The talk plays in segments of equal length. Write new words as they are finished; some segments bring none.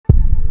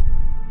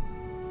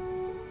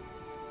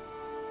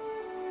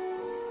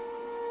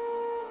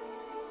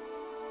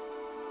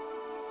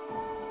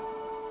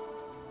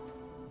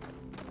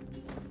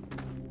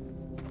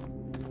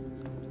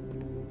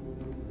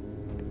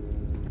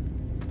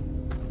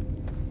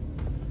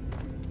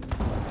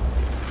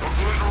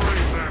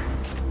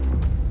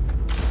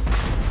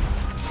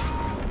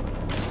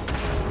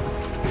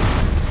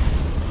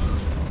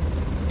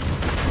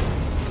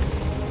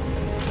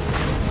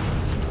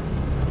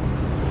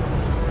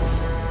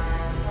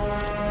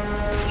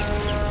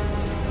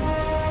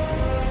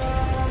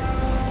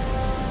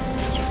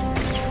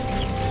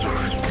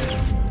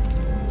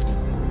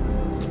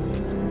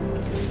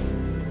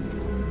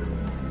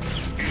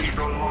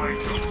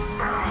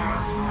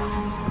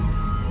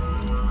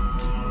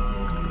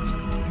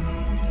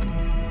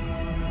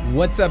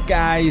What's up,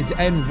 guys,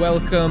 and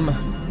welcome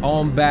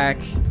on back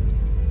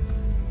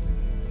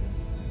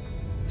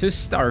to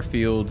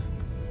Starfield.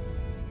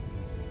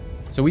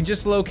 So we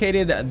just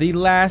located the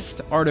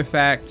last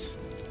artifact.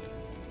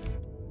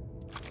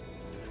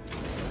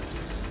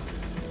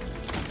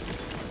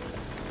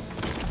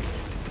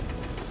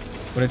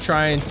 I'm gonna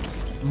try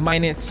and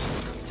mine it,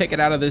 take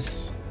it out of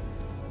this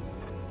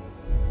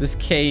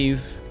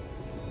cave.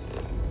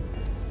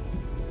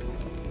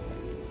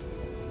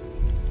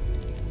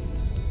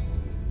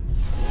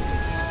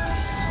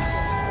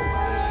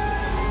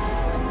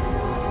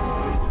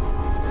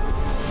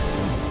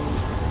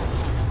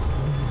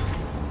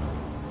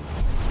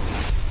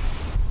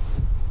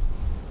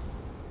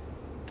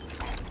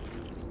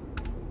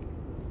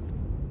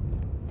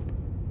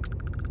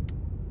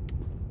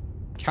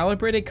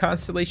 Calibrated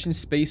Constellation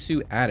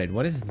spacesuit added.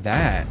 What is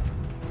that?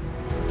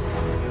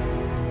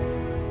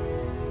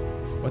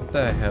 What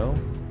the hell?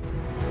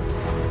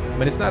 I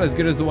mean, it's not as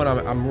good as the one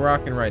I'm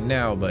rocking right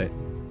now, but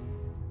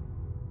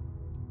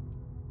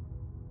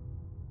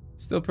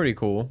still pretty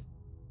cool.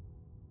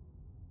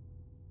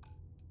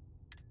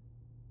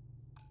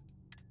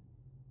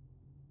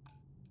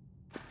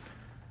 But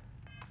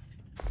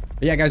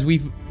yeah, guys, we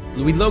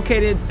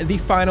located the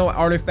final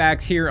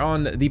artifact here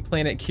on the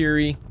planet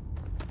Curie.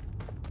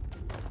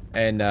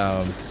 And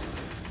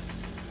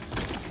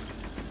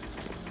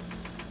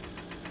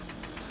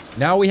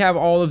now we have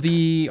all of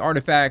the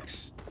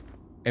artifacts,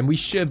 and we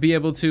should be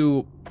able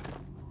to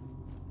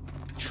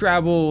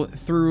travel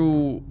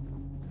through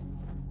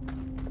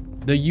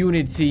the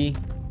Unity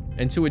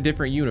into a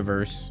different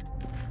universe.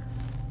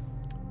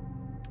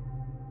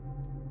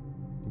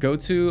 Go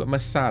to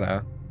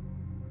Masada.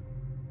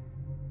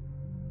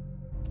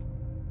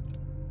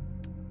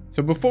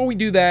 So before we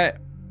do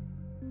that,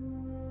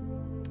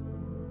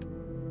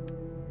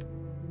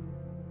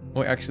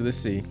 well, actually, let's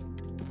see.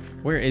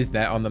 Where is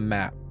that on the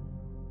map?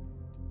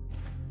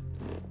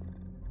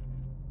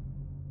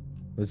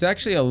 It's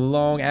actually a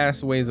long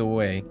ass ways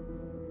away.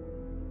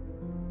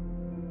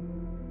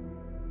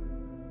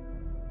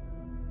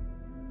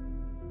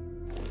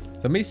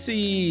 So let me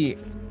see.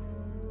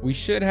 We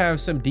should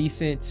have some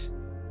decent,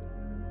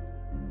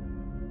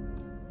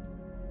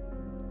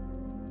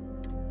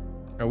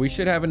 or we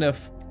should have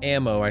enough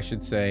ammo, I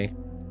should say,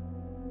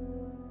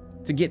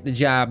 to get the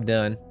job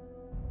done.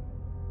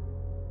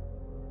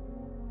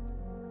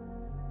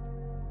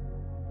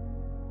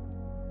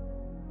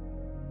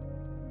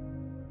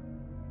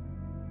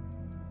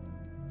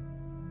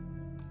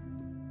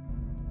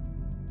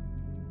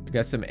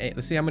 Got some,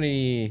 let's see how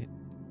many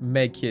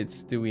med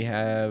kits do we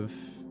have.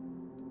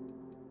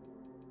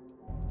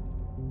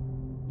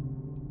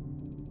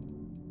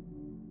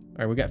 All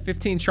right, we got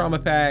 15 trauma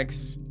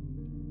packs.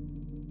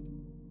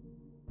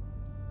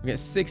 We got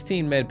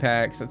 16 med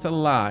packs. That's a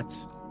lot.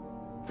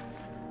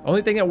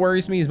 Only thing that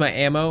worries me is my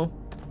ammo.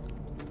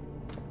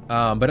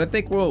 But I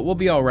think we'll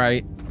be all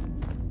right.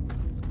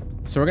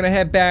 So we're gonna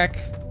head back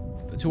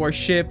to our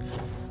ship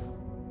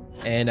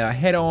and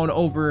head on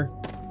over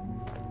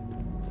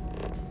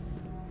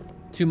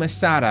to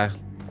Masada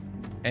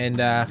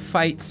and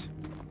fight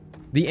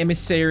the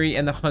emissary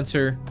and the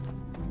hunter,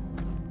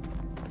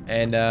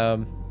 and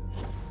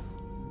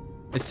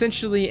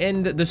essentially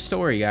end the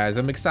story, guys.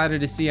 I'm excited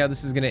to see how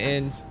this is gonna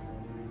end.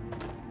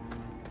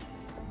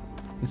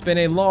 It's been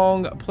a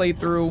long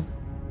playthrough.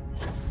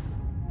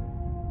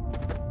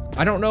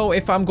 I don't know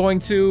if I'm going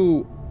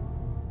to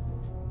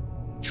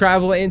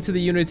travel into the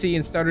Unity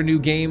and start a new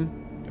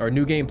game, or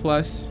New Game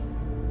Plus.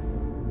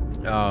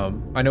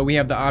 I know we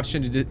have the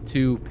option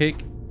to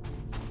pick.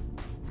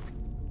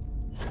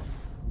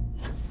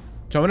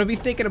 So I'm gonna be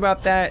thinking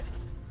about that.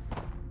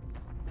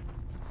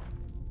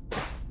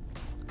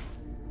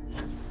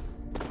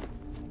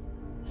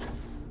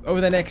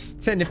 Over the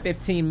next 10 to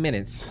 15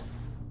 minutes.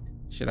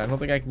 Shit, I don't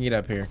think I can get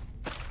up here.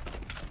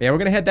 Yeah, we're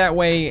gonna head that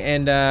way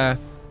and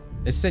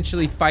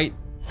essentially fight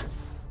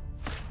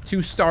 2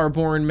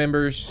 Starborn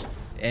members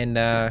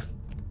and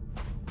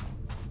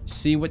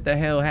see what the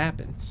hell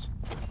happens.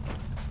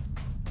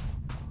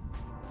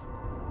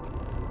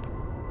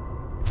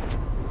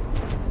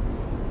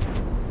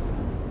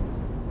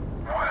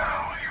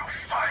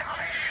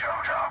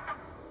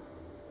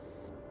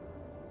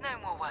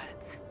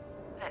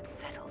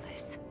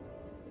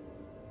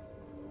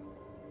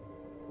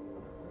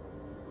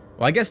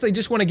 Well, I guess they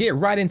just want to get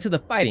right into the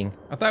fighting.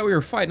 I thought we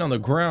were fighting on the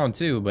ground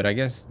too, but I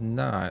guess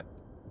not.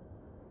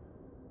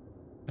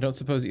 I don't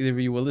suppose either of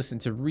you will listen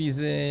to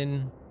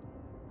reason.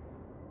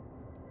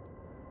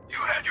 You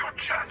had your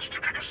chance to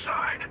pick a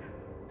side.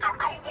 Don't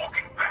go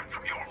walking back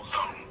from your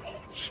lone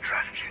wolf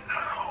strategy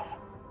now.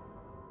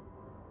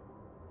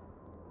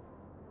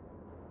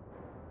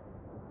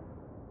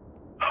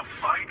 A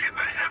fight in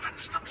the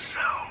heavens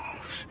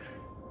themselves.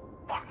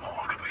 What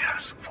more could we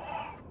ask for?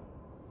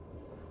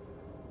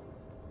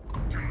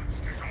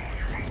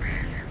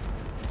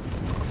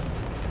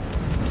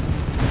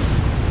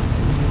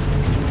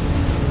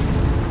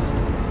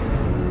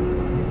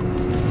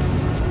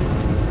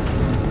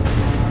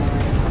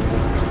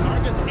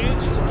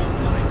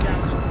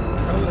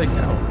 How do they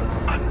count?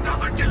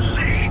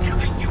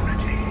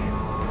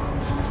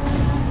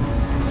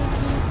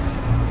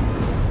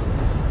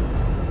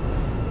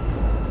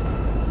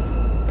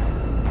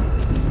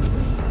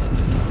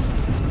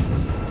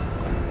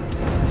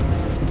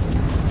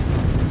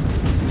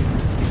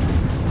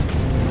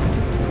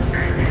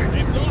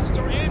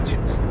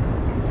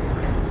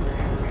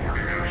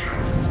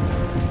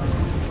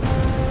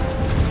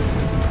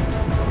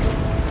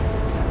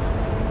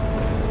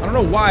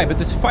 don't know why, but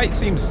this fight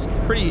seems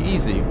pretty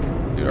easy.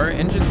 Dude, our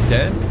engine's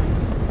dead?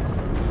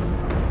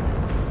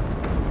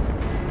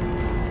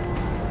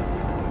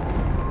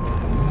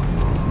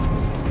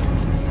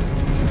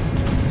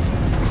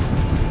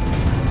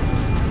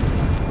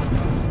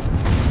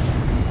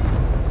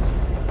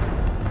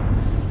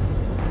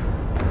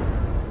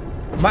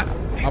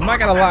 I'm not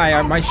gonna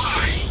lie,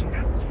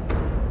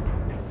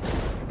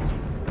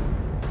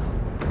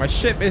 my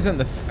ship isn't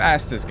the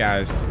fastest,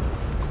 guys.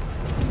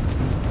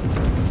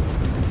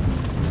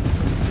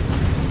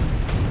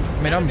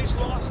 I mean,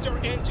 lost our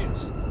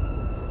engines.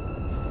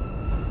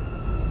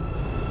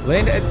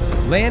 Land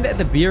at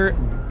the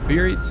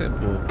Buried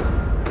Temple.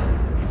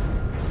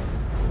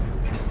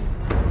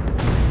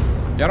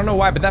 Yeah, I don't know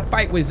why, but that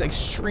fight was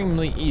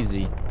extremely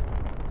easy.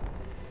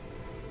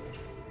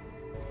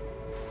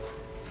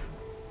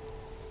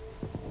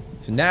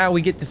 So now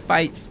we get to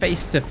fight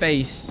face to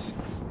face.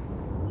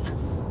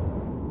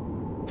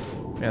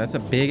 Man, that's a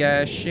big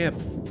ass ship.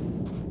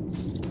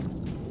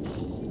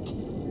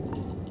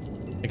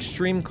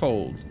 Extreme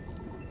cold.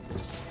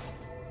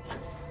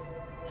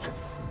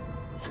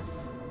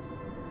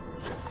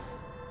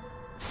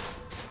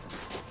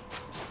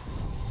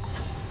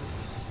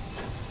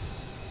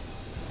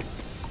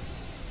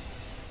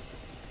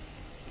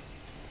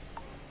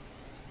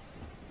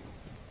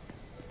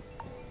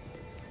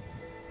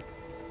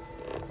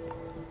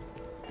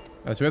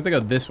 So we have to go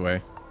this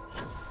way.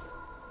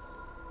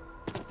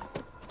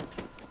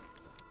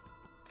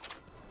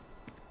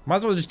 Might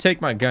as well just take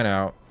my gun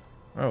out.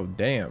 Oh,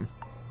 damn.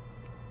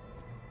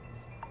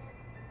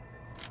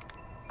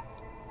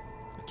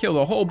 Killed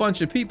a whole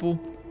bunch of people.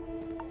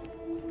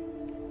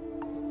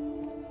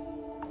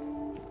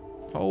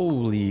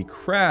 Holy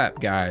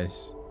crap,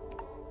 guys.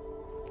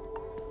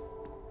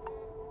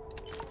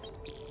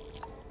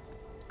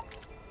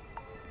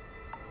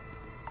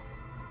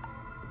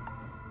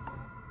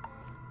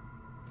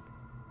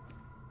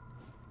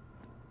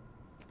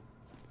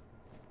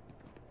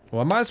 Well,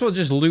 I might as well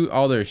just loot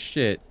all their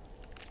shit.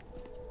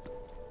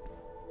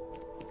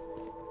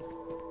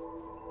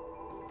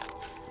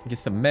 Get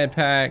some med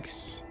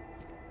packs.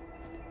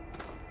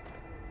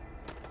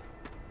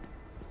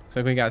 Looks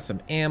like we got some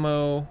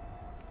ammo.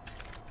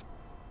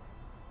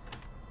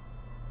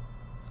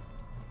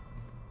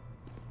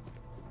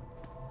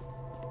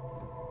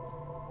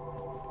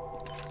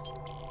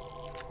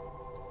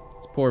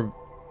 This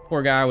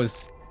poor guy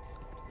was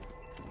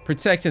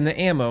protecting the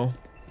ammo.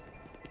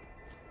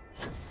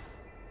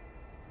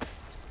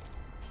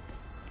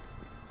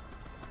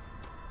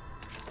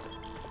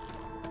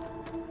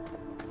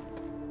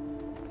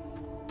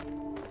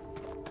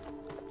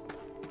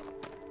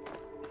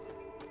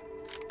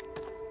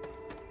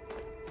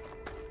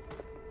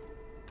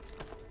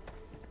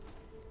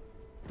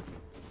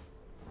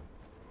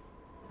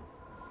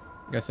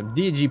 Got some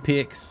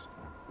digipicks.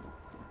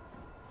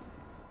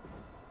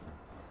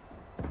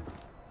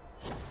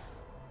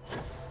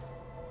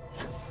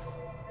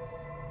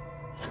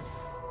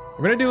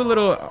 We're gonna do a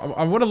little.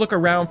 I want to look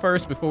around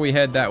first before we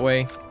head that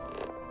way.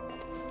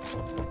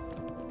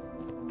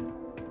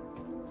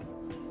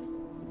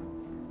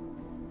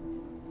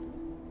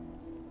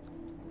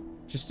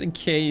 Just in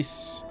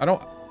case. I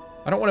don't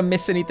want to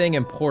miss anything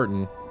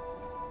important.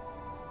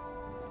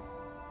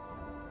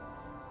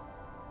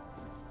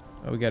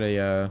 Oh, we got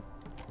a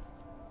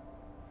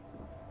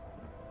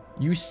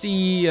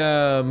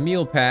UC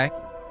meal pack.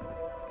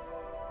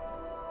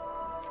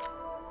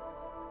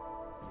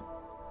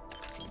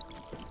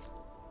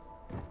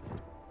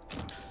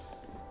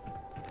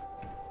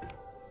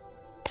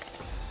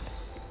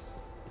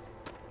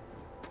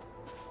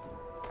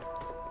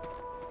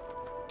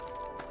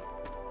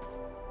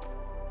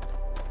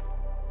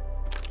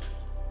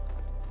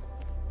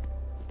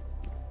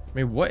 I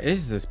mean, what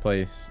is this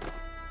place?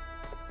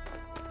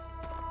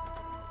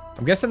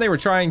 I'm guessing they were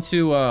trying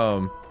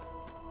to,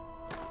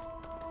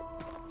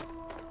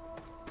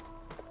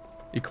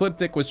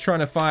 Ecliptic was trying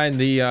to find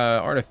the,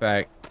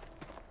 artifact.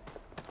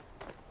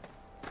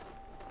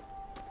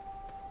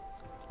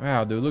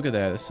 Wow, dude, look at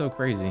that. It's so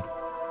crazy.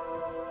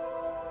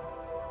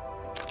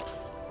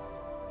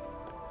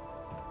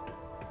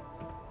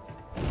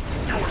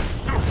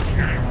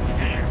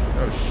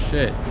 Oh,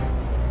 shit.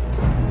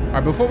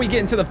 Alright, before we get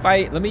into the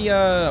fight, let me,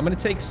 I'm gonna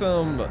take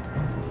some...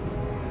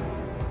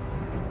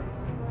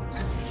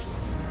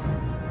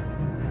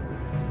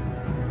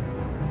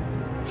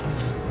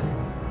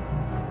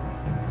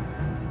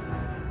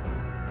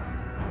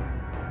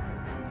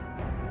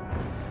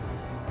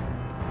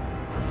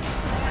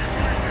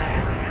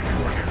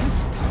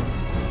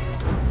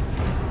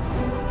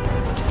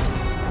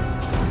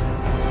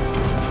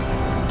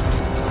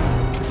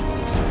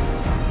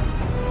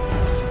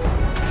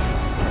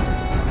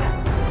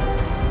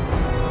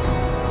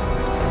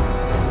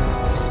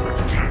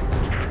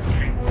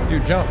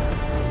 Jump.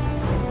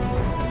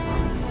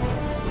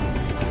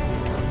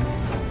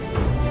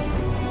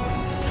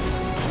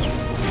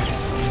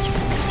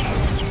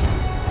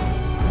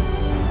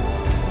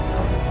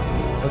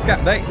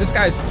 This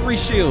guy has 3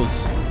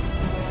 shields.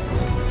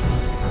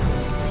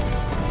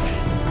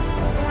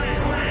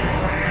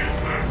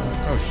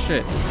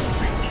 shit.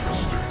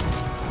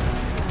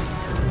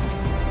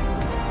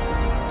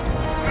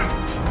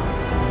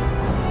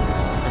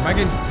 Am I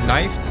getting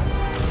knifed?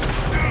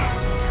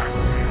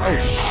 Oh,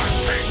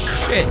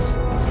 shit.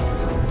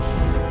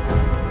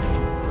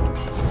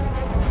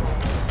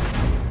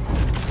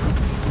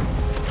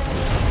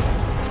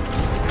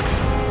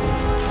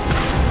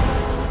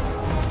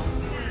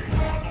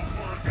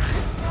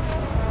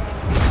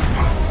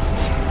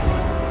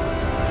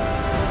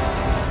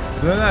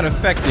 So they're not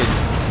affected.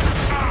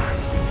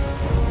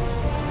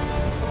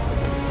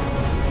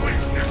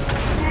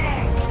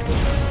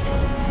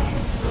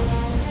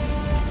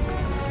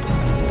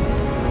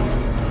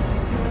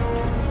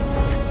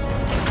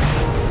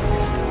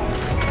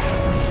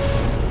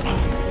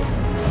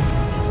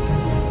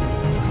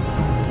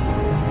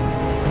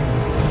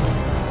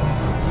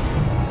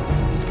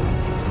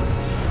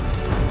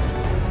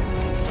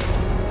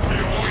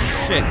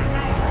 Shit.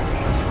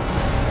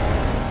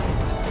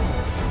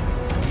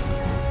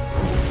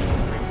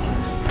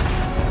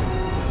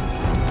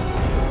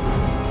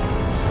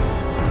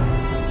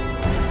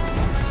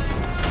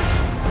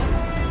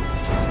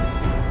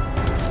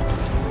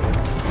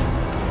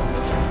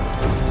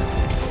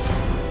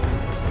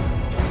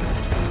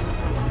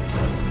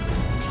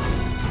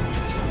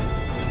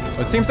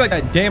 It seems like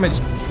that damage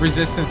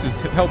resistance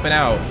is helping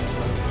out.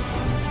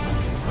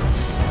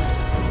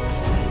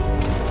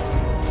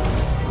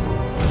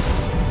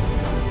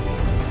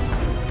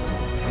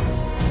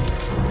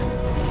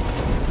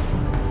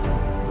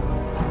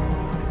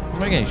 Where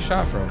am I getting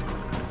shot from?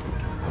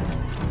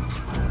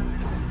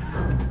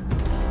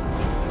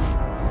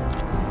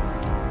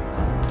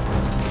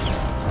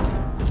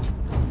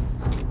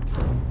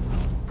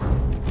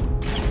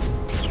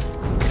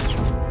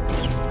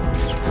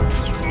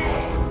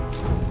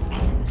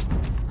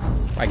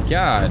 My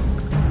God.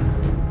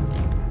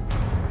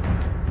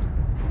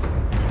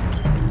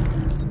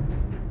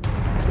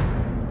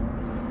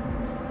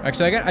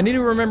 Actually, I need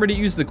to remember to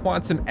use the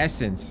quantum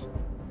essence.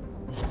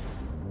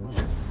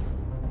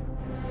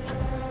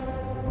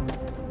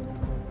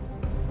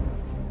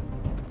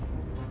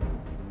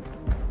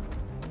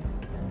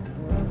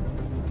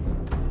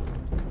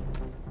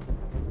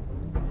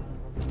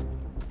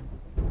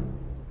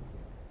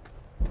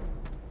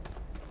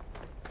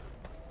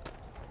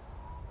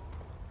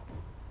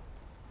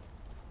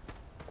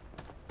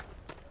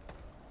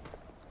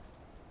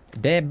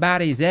 Dead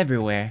bodies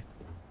everywhere.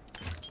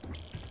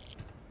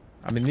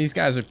 I mean, these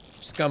guys are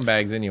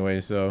scumbags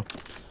anyway, so.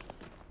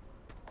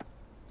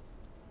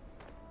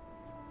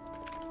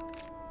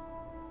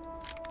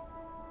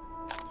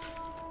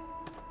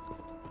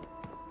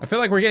 I feel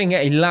like we're getting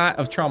a lot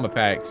of trauma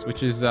packs,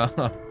 which is,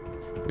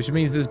 which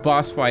means this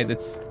boss fight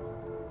that's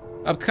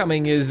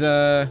upcoming is,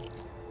 oh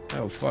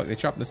fuck, they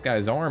chopped this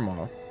guy's arm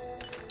off.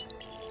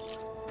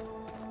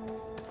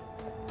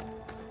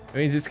 It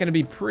means it's gonna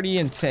be pretty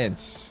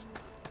intense.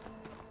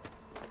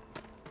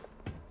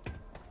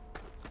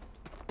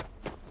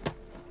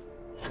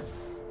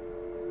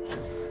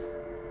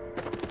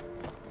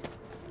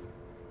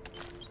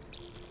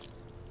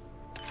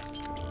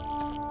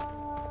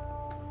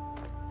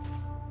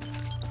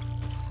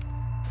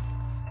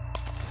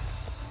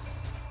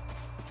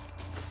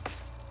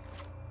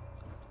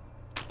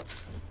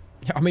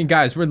 I mean,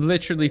 guys, we're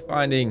literally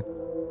finding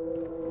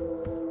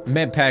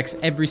med packs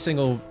at every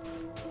single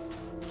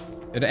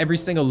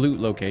loot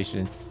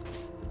location.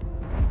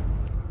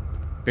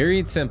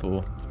 Very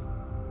simple.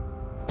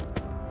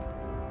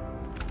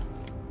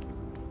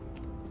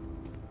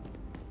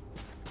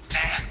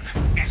 Death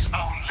is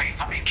only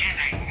the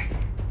beginning.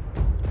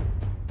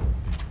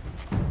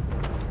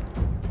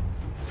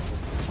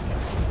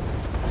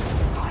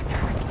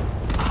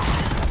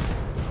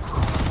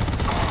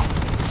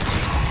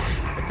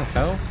 What the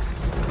hell?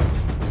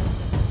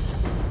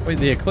 Wait,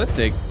 the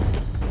ecliptic.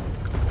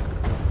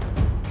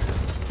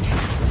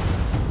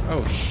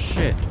 Oh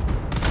shit.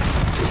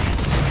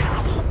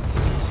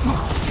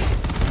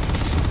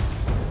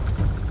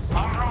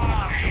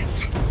 Arise!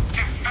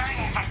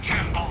 Defend the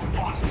temple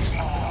once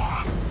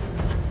more!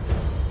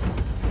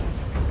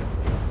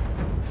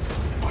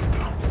 What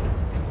the?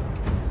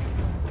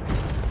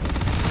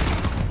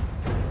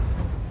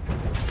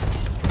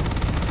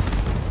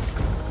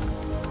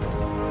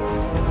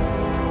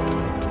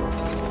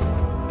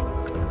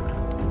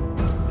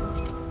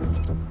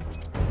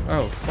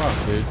 Oh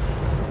fuck, dude.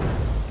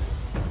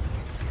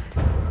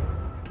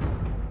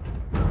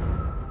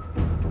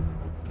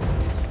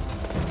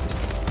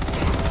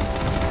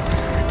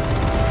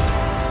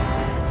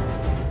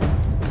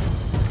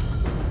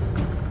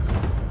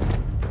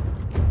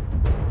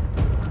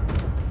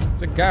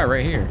 Guy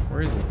right here.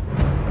 Where is he? What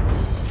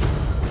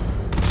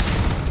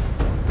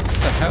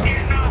the hell?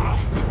 Enough!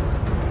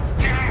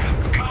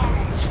 Death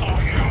comes for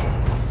you!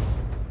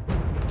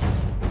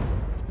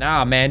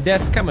 Nah, man,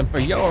 death's coming for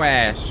your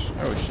ass.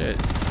 Oh shit.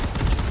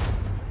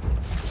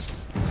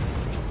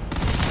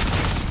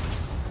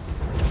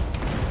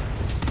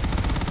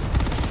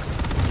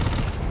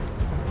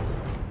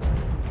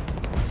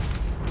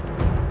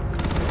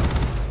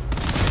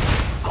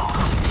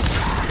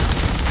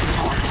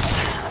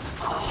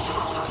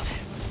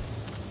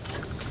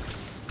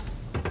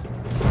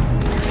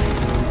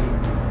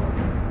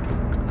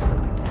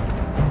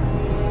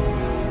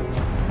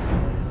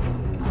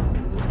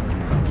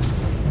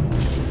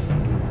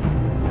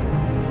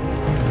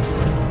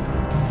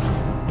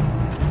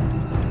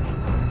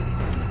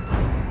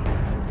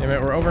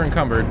 minute, we're over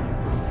encumbered.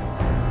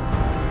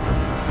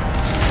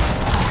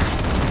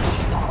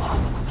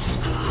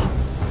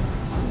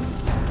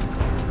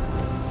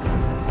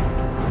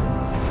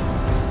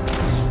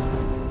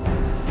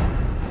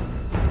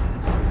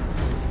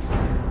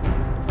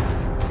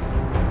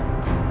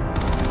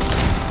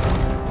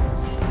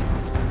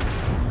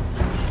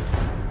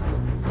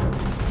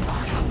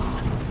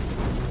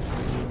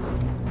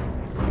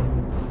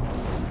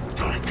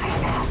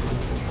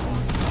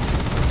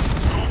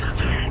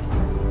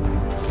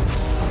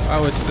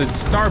 Oh, it's the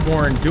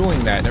Starborn doing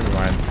that. Never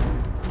mind.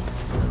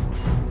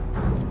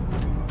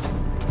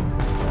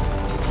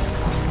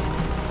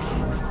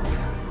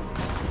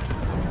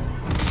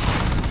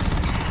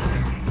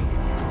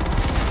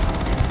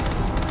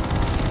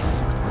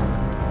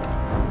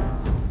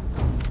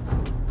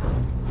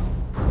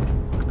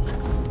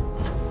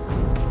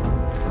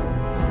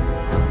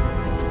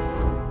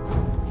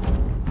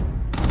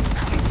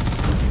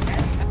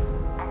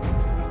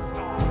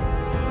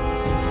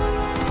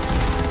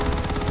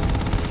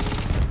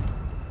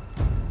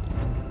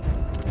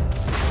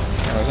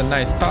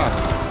 Nice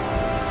toss.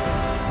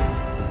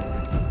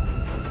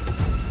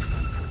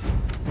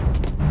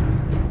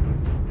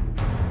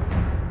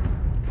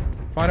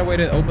 Find a way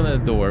to open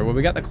the door. Well,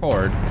 we got the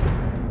card.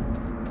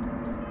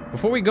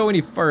 Before we go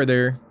any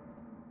further,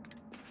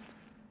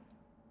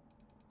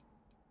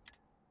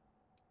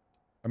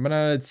 I'm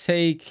gonna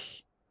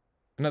take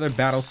another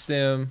battle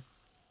stem.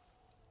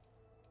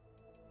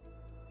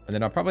 And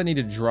then I'll probably need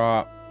to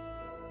drop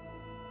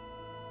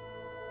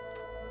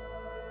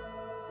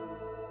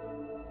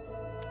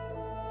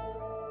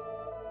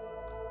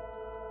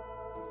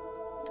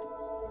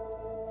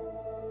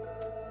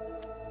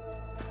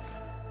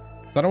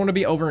so I don't want to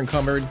be over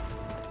encumbered.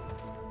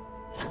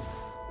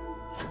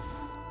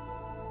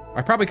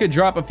 I probably could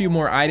drop a few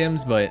more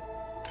items, but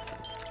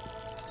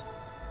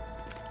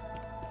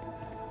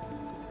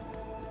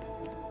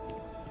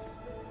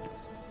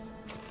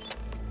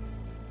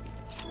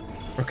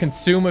or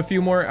consume a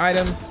few more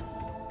items.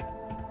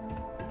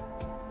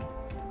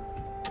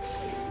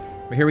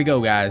 But here we go,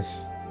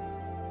 guys.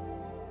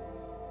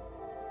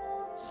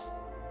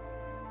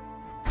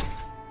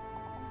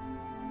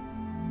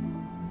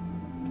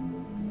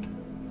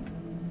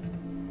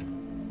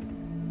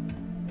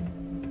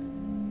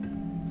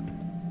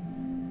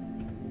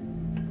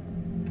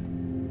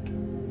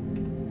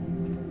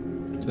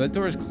 So that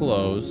door is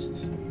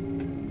closed.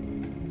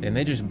 And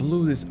they just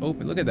blew this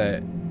open. Look at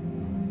that.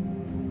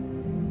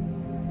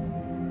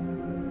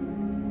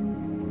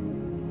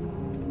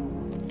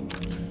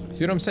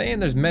 See what I'm saying?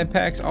 There's med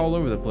packs all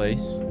over the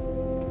place.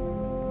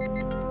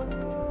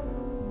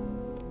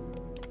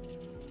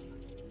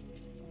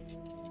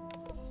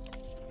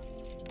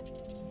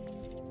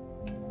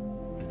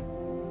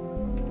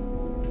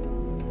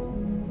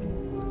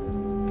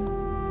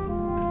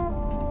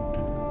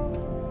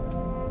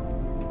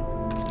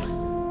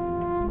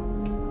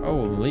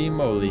 Holy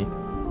moly.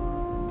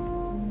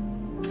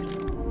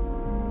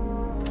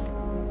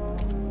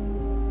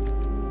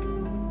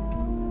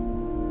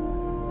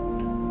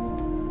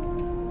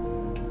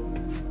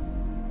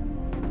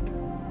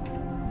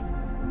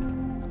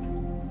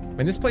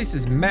 Man, this place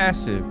is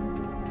massive.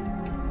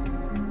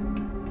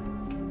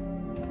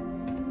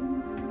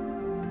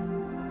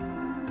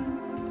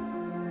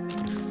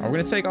 We're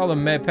gonna take all the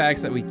med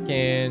packs that we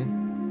can.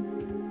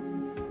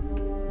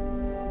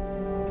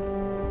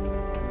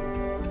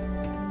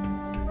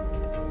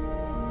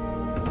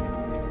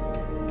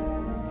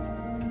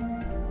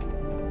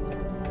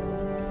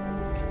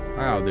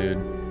 Wow, dude.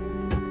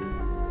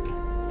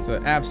 It's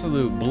an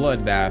absolute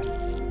bloodbath.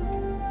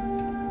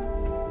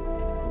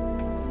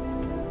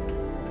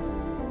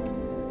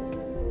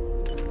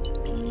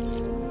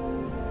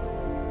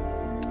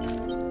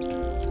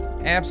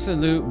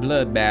 Absolute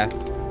bloodbath.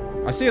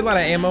 I see a lot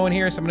of ammo in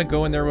here, so I'm gonna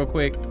go in there real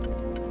quick.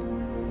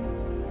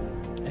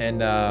 And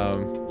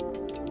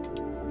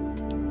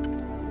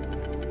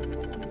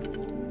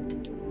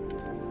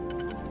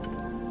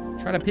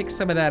try to pick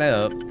some of that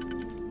up.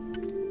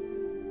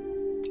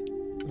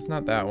 It's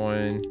not that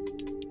one.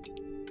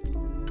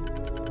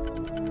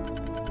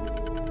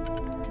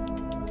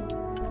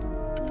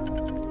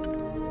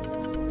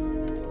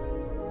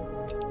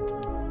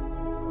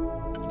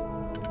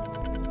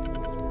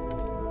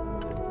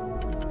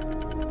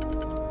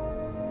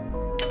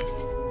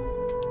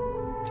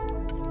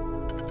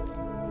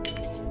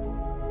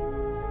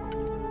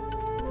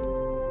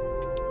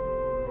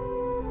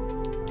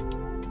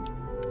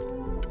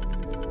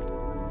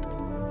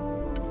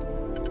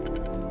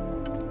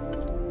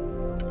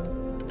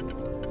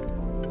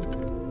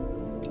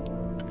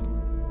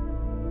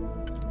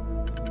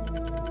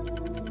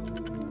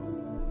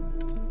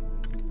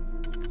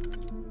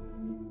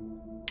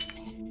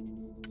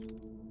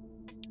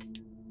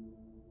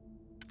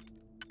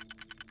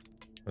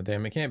 Oh,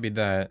 damn, it can't be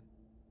that.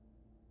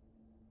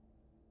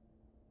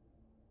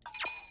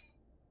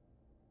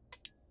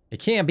 It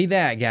can't be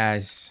that,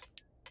 guys.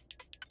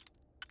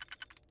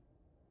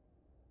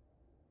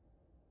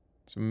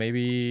 So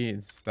maybe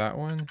it's that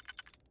one?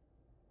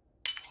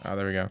 Oh,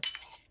 there we go.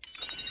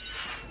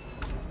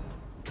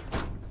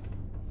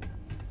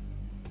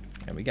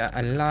 And we got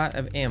a lot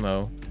of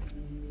ammo.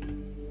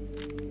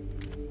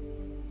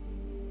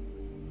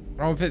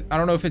 I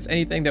don't know if it's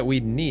anything that we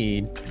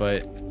need,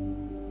 but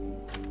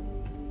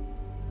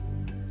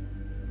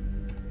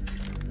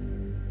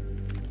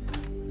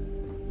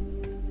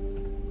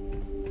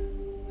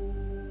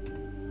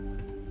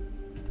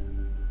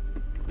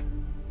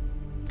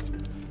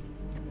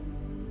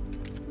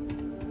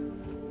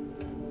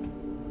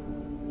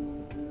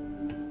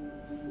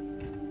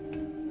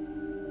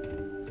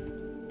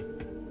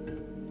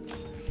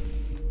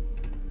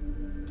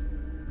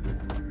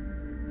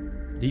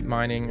deep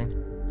mining.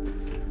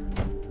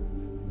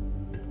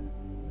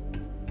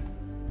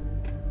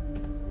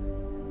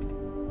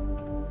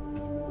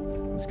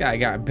 This guy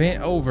got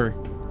bent over.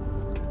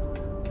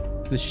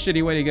 It's a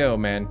shitty way to go,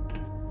 man.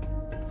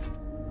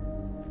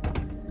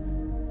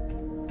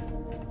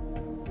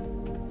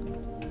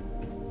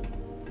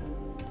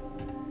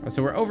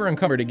 So we're over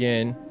encumbered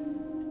again.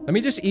 Let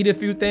me just eat a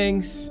few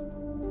things.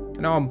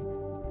 I know I'm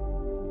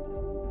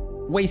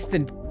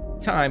wasting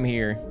time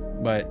here,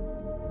 but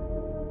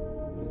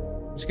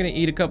I'm just gonna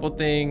eat a couple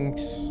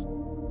things.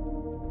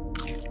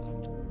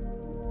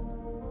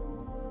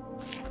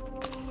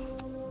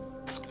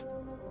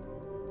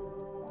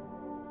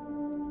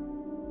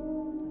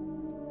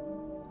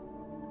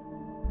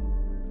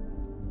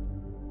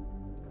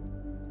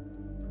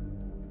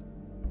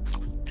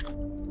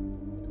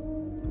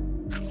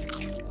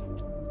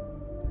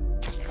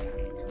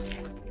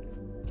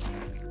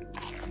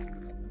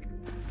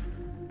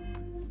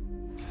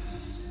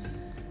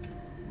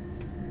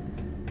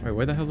 Wait,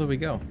 where the hell did we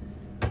go?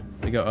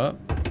 We go up?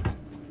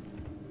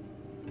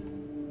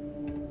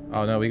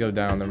 Oh no, we go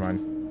down, never mind.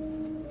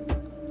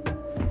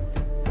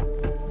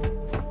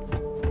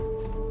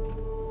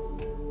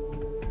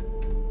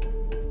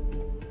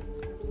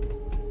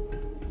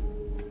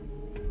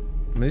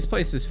 I mean, this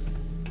place is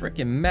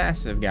freaking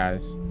massive,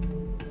 guys.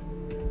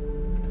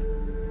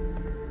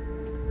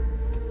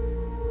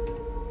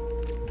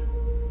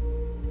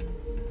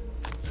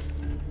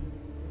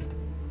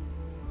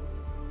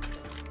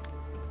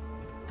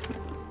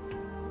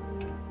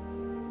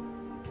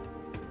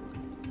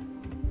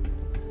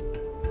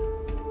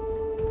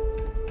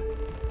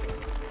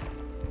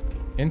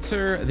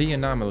 Enter the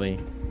anomaly.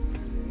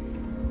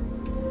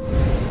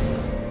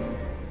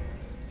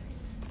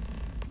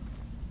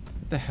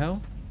 What the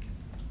hell?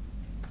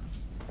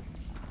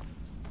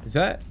 Is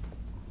that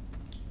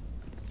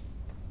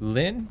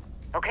Lynn?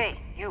 Okay,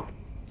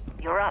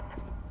 you're up.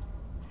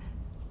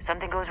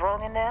 Something goes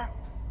wrong in there,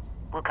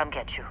 we'll come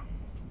get you.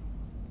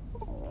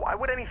 Why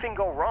would anything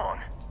go wrong?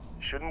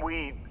 Shouldn't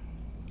we...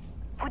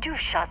 Would you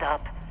shut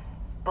up?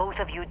 Both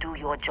of you do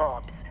your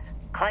jobs.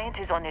 Client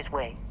is on his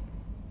way.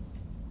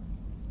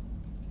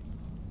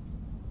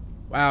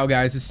 Wow,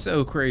 guys, it's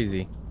so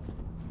crazy.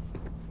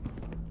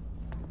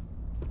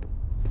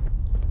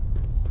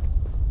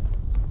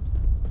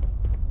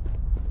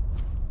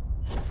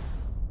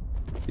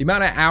 The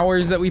amount of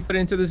hours that we put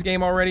into this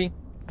game already.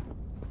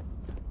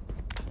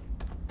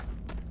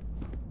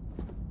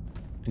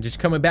 And just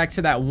coming back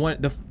to that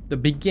one, the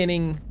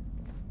beginning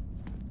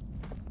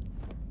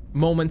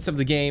moments of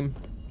the game.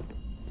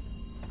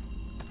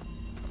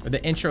 Or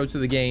the intro to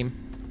the game.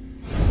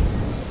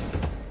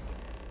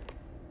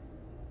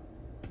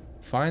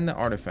 Find the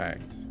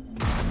artifact.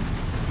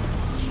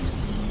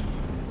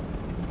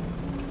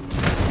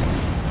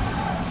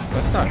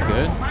 That's not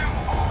good.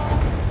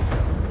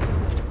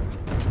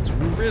 It's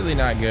really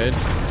not good.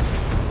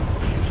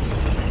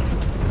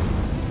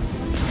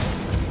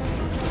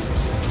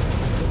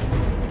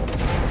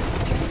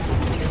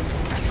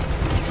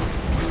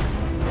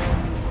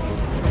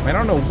 I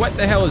don't know what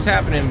the hell is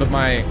happening, but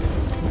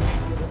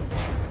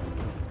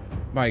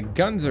my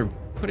guns are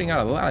putting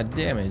out a lot of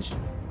damage.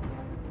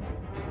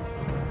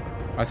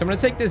 Alright, so I'm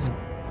gonna take this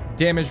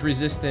damage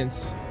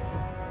resistance.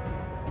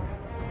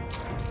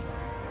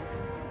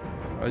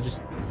 Oh, it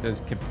just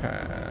does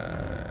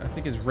I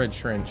think it's red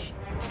trench.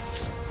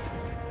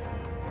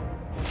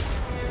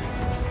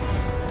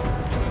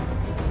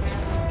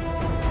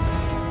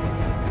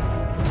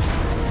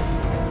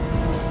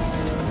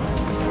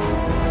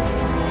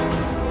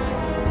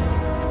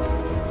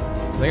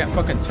 They got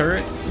fucking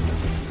turrets.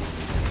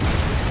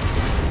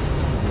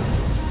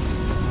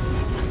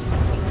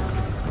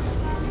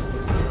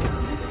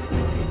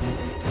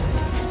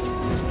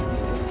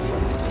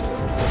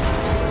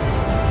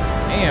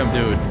 Damn,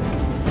 dude.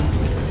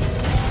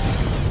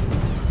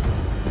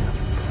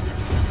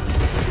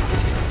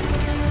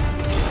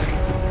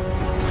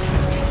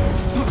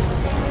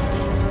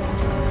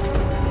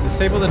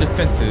 Disable the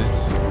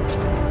defenses.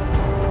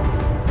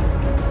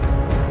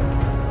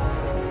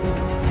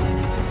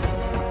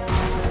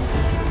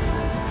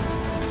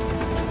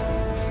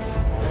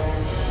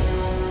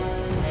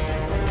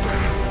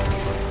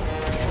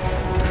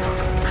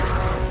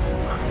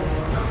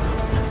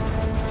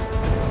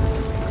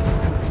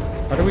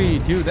 How do we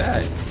do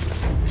that?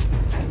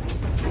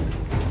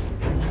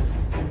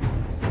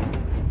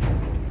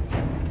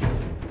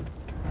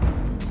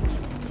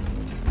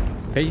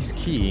 Base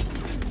key.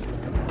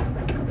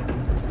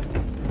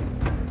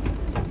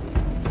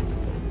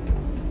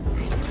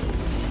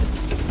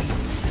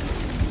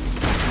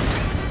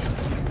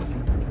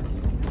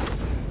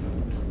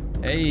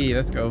 Hey,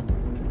 let's go.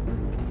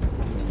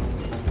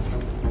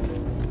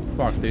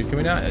 Fuck, dude. Can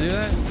we not do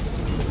that?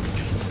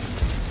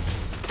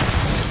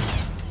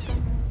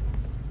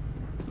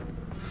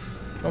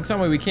 Don't tell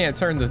me we can't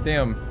turn the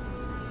damn...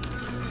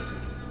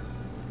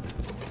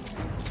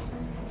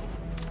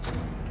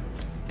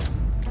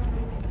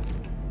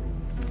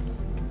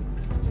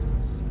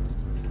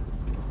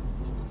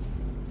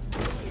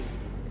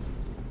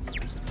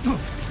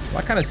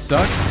 That kind of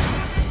sucks.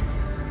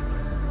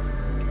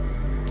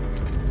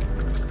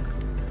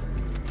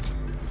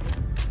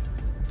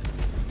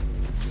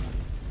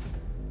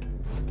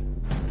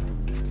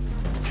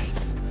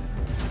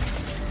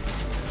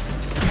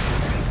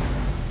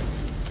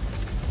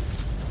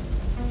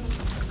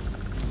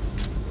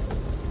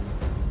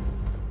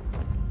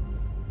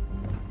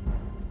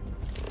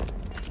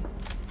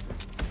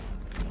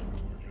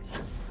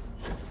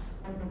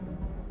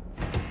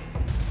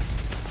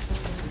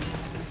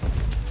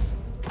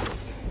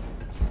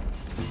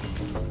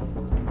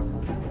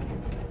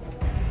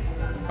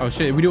 Oh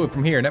shit, we do it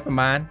from here. Never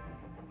mind.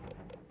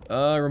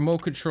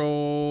 Remote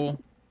control.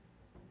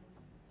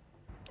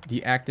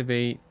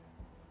 Deactivate.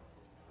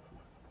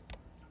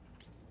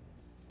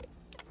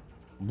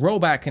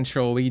 Robot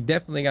control. We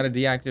definitely got to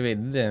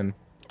deactivate them.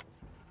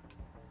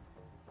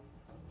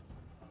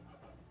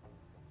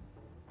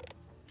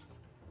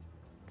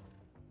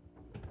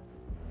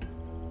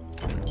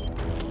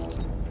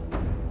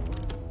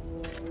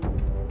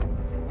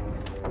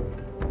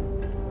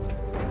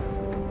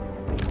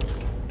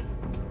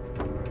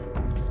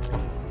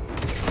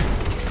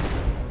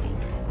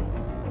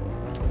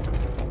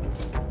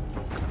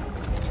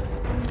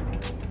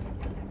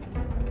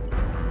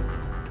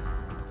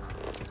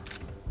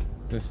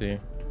 Let's see.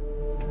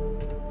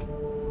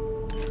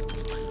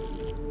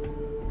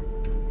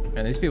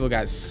 Man, these people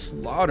got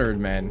slaughtered,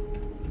 man.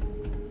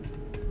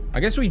 I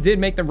guess we did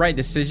make the right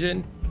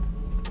decision.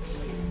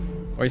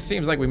 Or it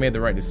seems like we made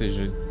the right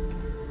decision.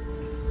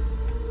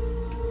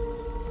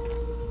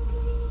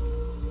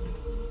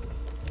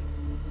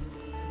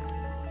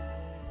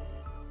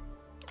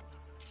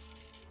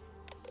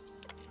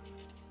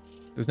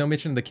 There's no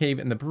mention of the cave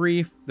in the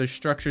brief. There's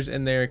structures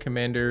in there,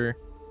 Commander.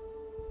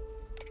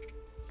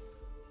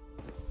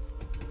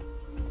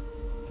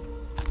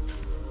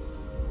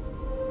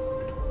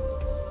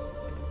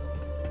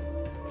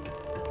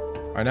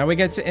 All right, now we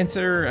get to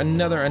enter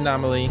another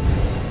anomaly.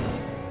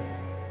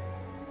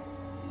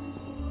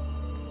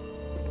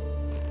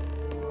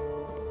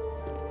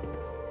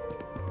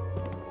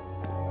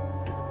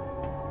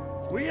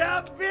 We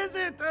have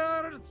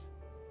visitors!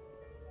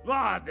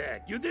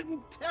 Wadek, you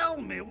didn't tell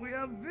me we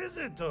have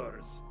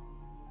visitors.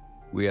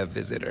 We have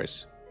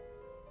visitors.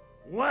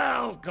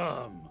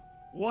 Welcome.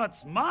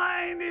 What's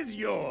mine is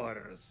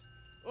yours.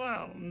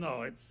 Well,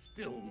 no, it's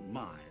still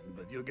mine,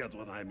 but you get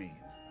what I mean.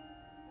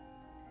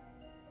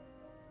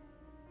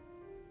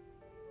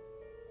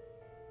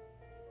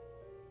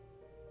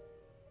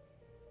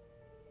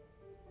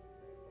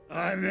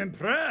 I'm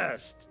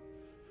impressed.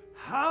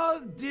 How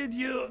did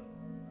you...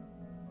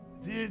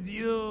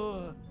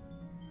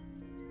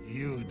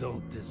 You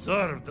don't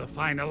deserve the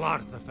final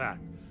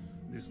artifact.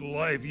 This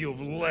life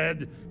you've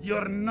led,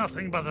 you're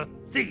nothing but a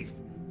thief,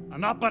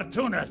 an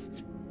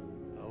opportunist,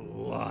 a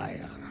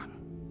liar.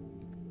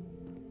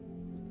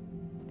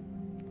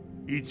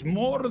 It's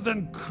more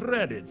than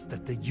credits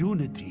that the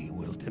Unity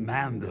will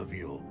demand of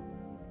you.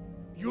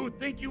 You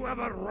think you have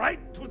a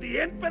right to the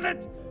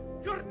infinite?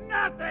 You're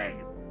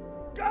nothing!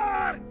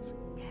 Guards!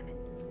 Damn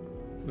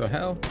it. The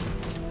hell?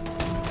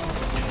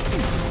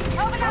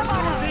 Open up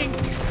on him!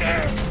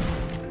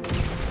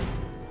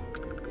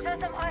 Show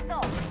some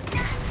hustle!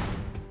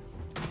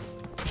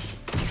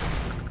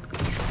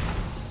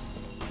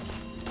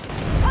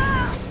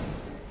 Ah!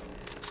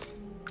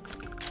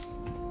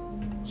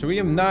 So we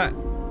have not...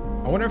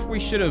 I wonder if we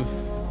should have...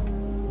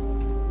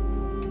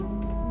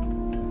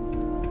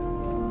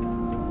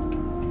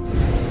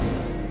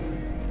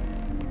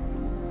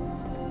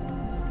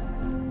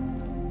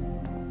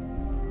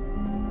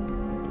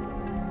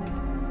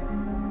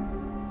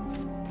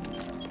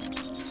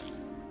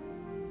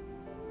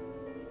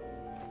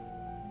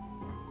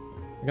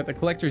 I got the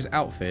collector's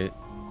outfit.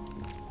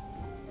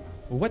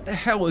 What the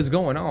hell is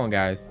going on,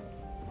 guys?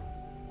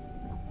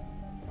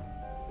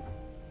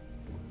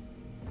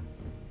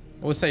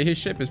 I would say his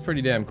ship is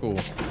pretty damn cool.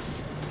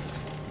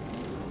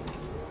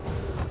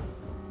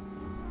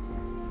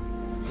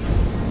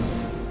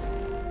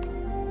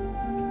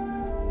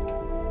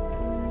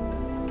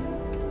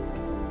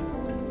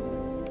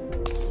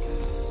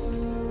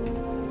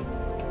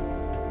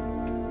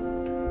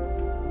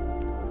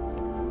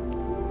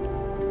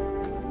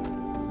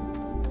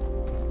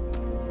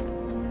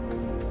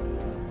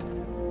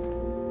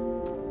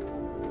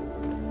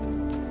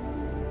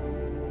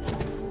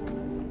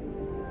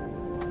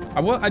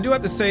 I do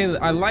have to say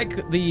that I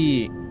like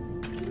the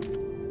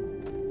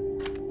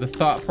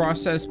thought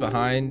process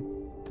behind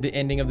the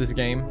ending of this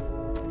game.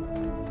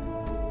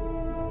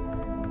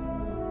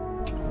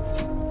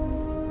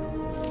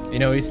 You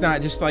know, it's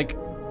not just like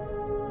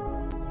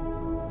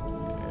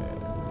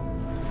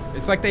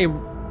it's like they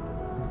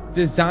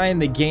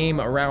designed the game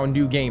around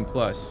New Game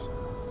Plus,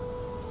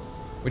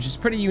 which is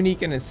pretty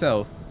unique in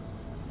itself.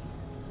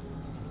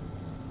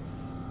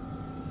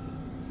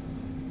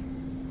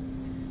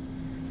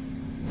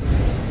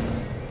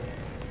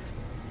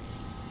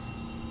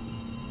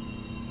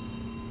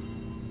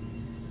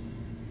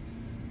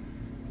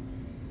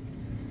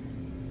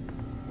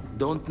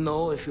 Don't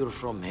know if you're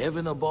from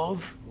heaven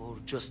above or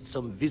just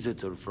some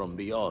visitor from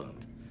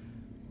beyond.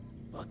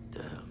 But,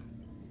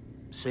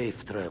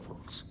 safe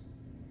travels.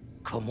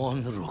 Come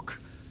on,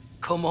 Rook.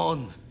 Come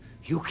on.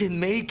 You can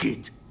make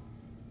it.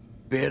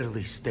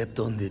 Barely stepped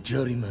on the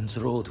juryman's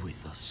road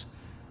with us.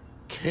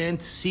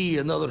 Can't see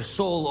another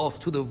soul off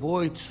to the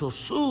void so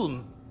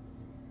soon.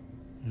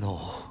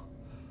 No.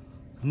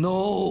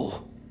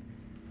 No.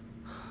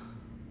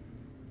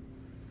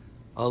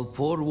 I'll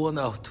pour one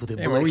out to the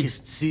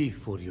blackest sea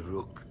for you,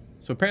 Rook.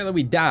 So apparently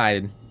we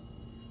died.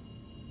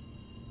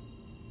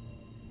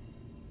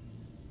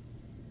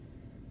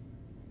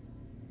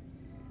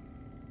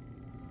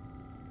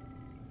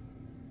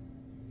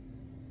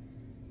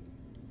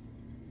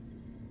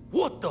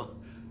 What the?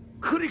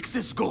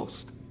 Crix's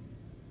ghost?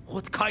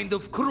 What kind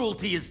of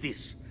cruelty is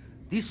this?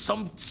 This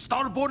some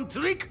starborn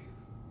trick?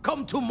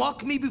 Come to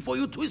mock me before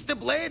you twist the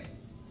blade?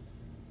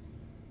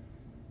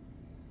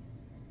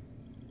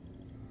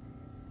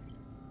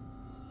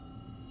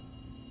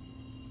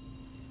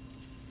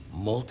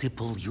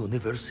 Multiple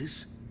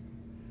universes?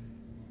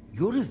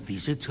 You're a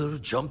visitor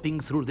jumping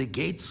through the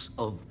gates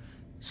of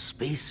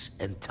space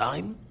and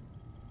time?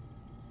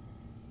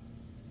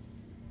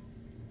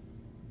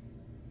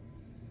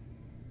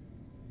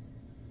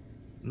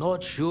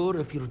 Not sure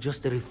if you're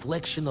just a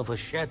reflection of a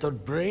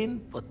shattered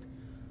brain, but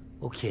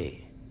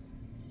okay.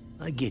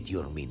 I get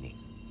your meaning.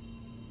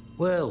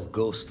 Well,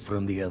 ghost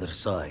from the other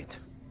side.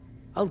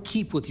 I'll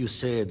keep what you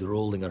said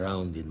rolling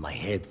around in my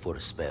head for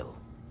a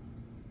spell.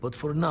 But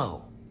for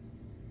now,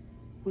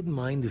 wouldn't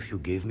mind if you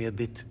gave me a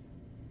bit.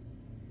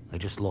 I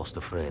just lost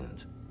a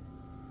friend.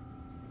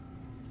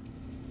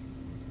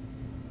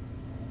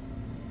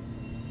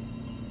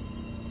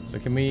 So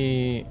can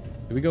we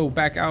go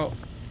back out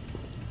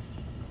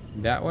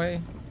that way?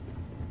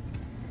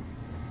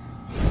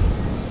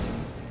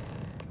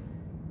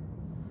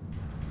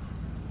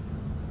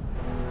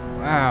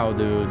 Wow,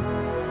 dude.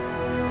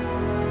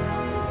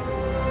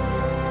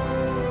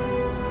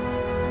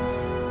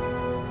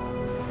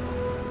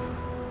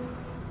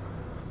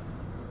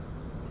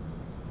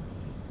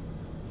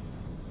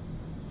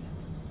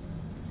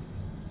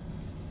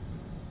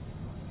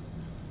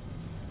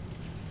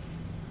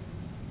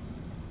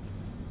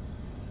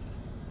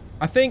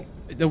 I think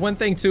the one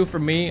thing too for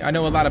me, I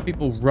know a lot of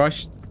people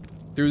rushed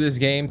through this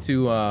game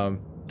to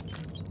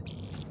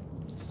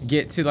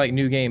get to like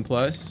New Game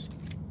Plus.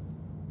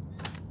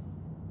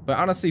 But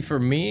honestly, for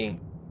me,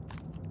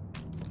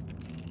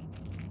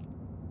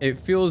 it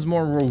feels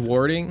more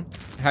rewarding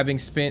having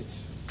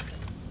spent,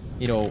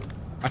 you know,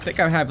 I think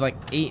I have like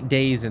 8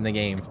 days in the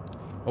game.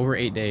 Over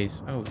 8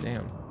 days. Oh,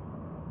 damn.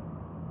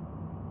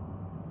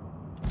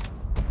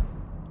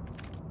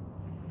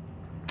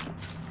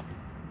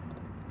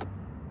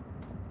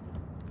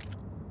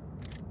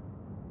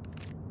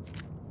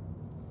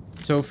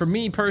 So for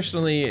me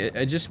personally,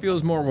 it just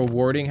feels more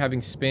rewarding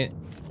having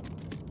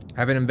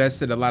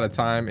invested a lot of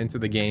time into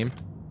the game.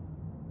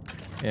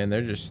 And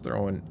they're just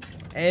throwing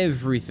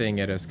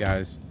everything at us,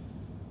 guys.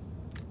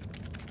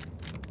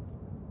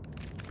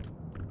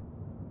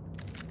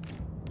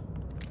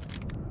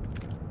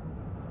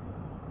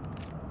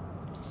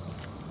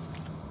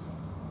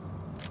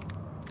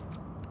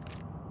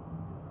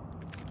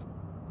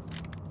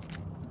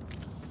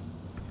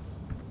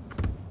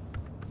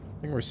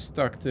 I think we're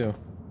stuck too.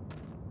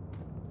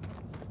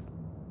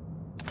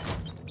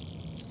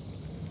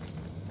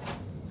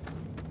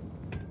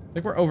 I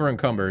think we're over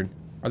encumbered.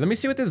 All right, let me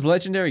see what this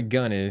legendary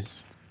gun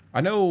is.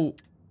 I know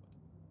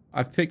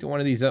I've picked one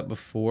of these up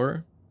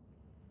before.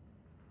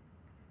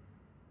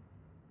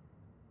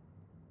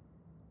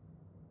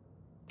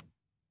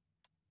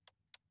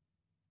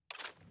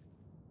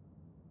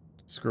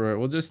 Screw it.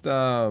 We'll just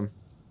we'll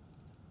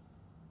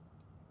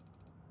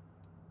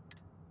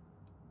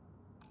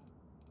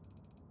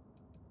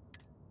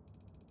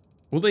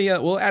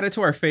add it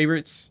to our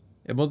favorites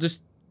and we'll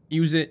just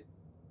use it.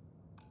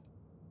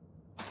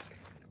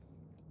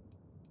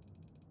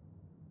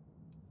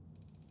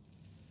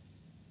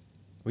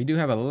 We do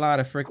have a lot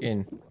of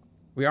freaking...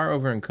 We are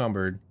over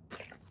encumbered.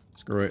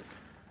 Screw it.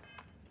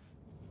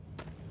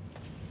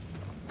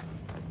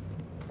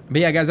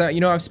 But yeah, guys,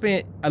 you know, I've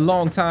spent a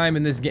long time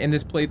in this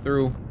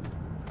playthrough.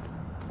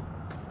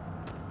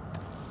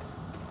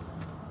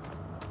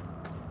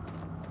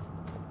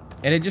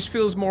 And it just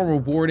feels more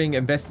rewarding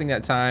investing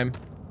that time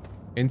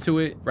into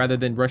it rather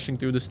than rushing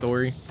through the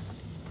story.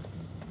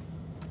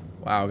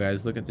 Wow,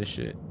 guys, look at this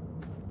shit.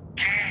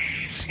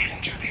 Gaze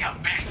into the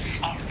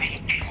abyss of the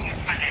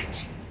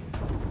infinite.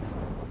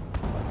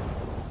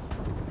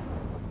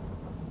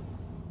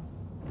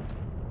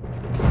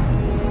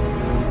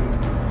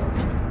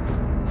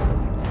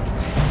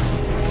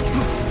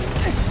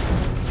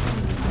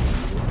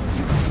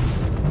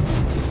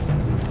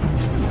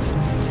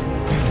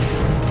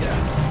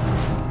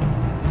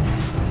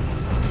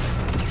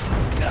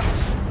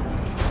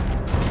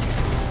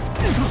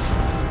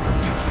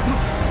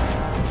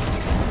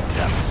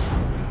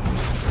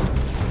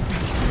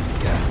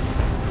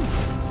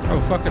 Oh,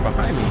 fuck, they're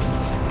behind me.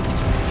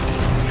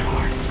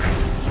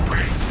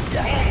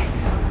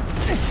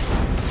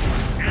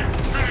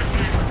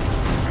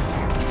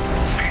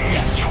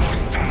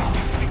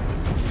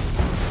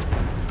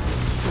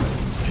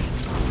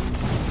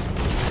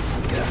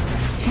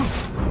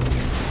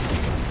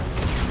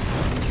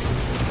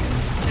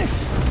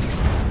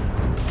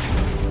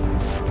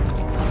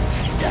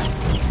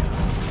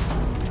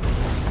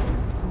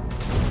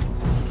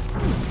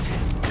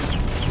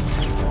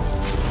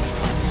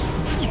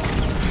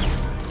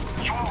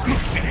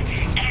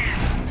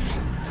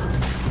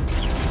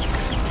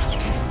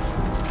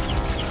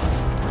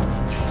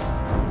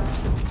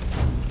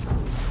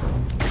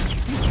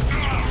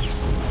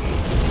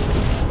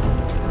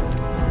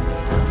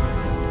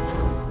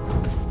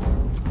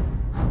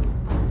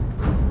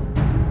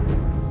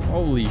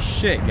 Holy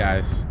shit,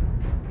 guys.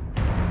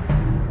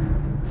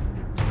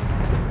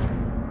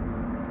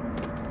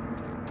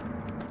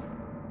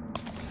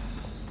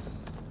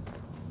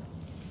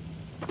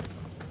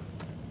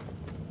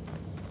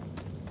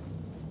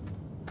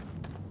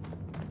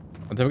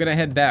 So we're gonna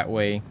head that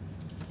way.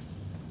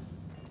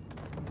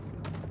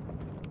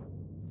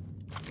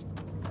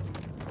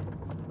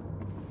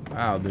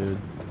 Wow, dude.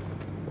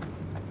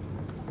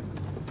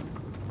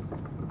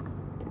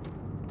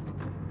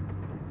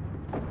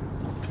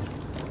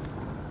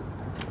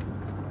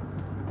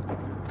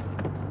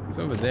 It's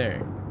over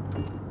there.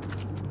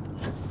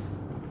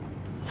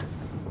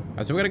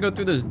 Alright, so we're gonna go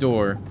through this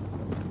door.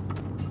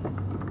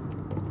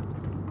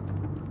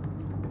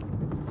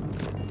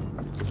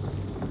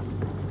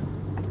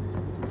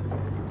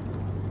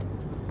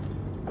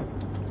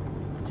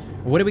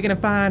 What are we gonna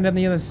find on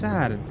the other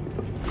side?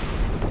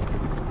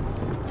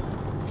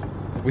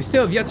 We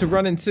still have yet to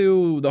run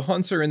into the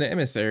hunter and the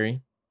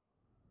emissary.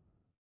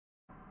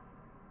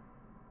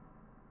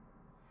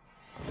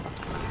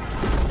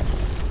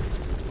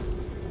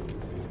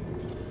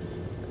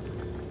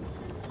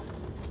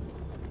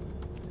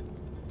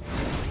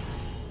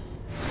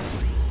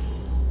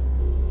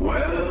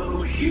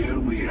 Well, here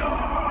we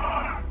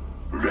are,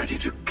 ready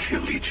to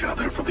kill each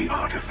other for the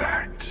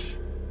artifacts.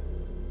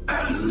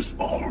 As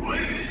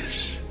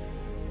always.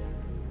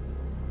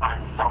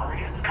 I'm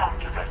sorry it's come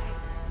to this.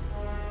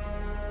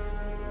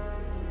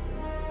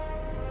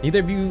 Neither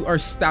of you are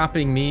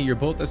stopping me. You're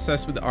both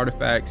obsessed with the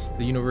artifacts.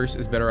 The universe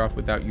is better off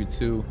without you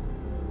two.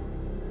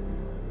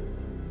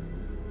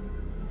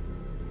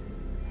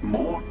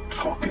 More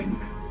talking?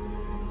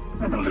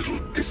 I'm a little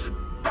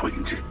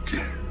disappointed.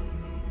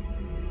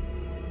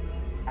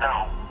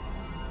 No.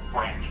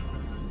 Wait.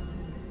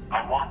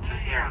 I want to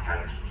hear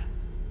this.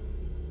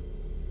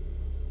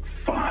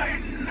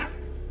 Fine.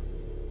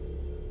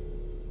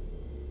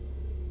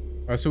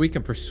 Oh, so we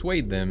can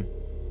persuade them.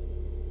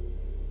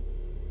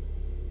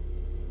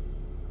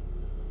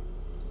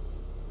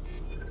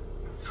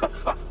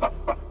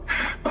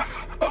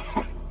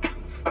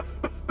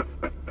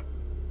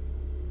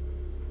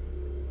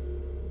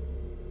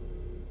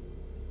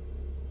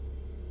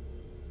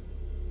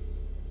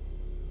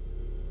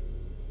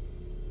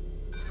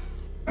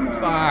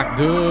 Fuck,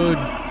 dude.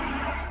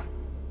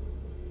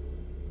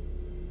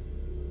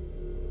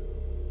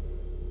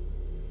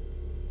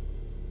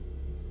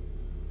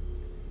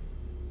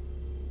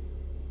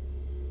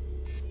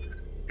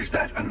 Is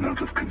that a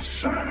note of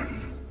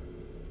concern?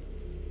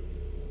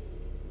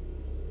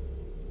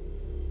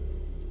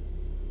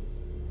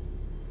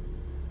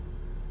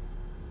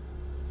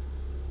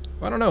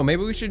 I don't know.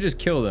 Maybe we should just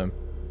kill them.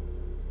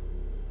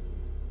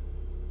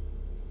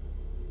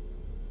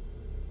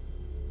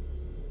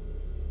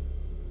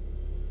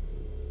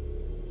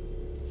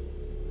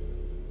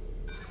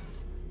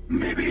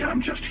 Maybe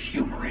I'm just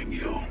humoring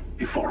you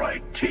before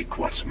I take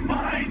what's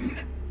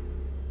mine.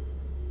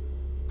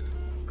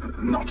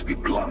 Not to be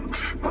blunt,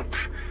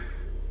 but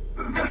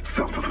that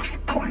felt a little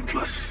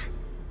pointless.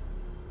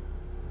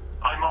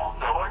 I'm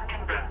also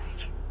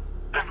unconvinced.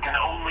 This can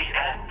only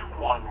end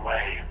one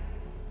way.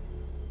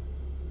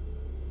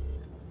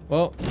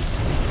 Well,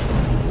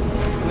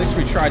 at least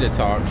we tried to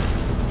talk.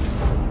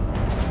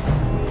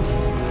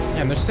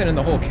 Damn, they're sending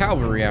the whole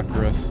cavalry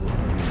after us.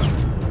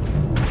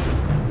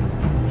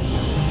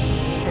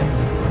 Shit.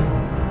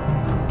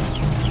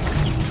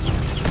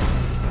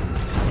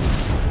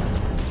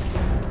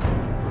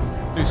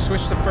 Dude,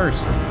 switch to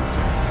first.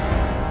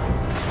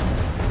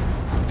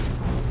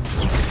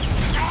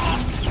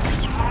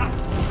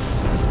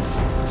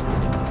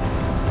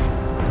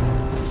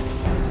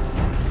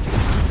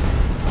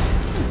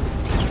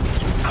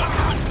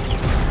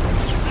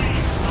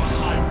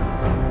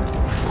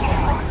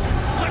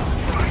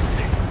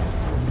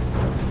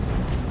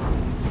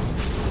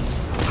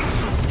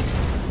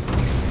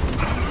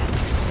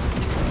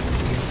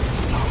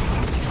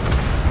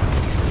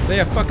 They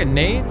have fucking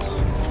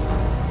nades?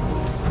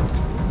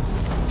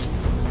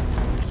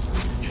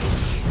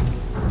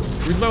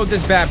 Reload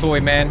this bad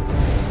boy, man.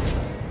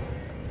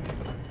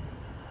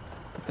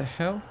 What the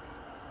hell?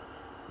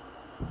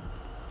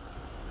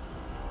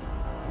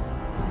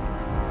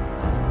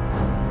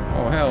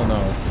 Oh, hell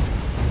no.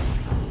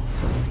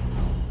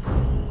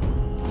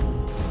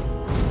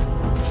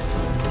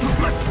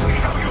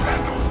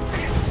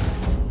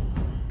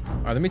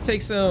 right, let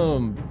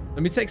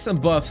me take some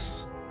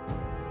buffs.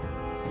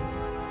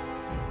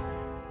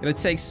 Gonna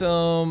take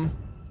some.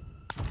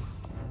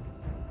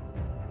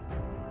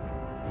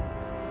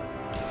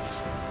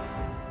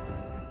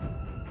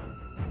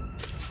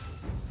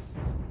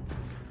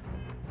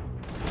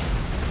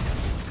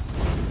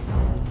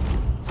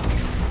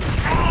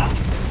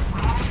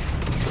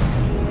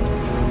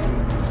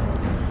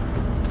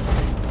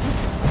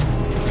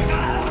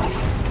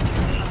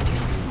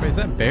 Wait, is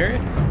that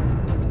Barrett?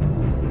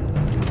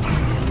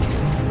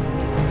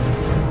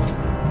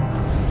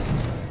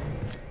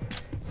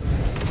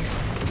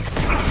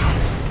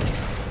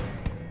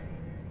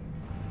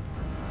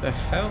 The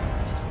hell?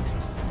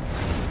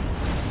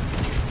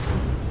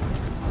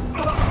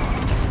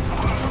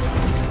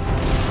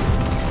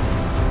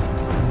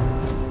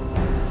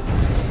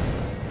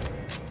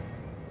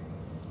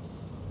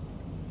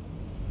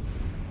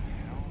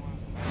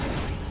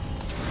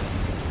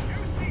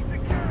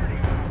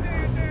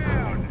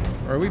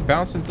 Are we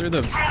bouncing through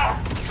the...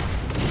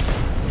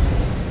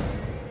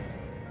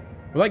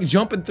 We're like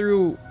jumping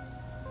through...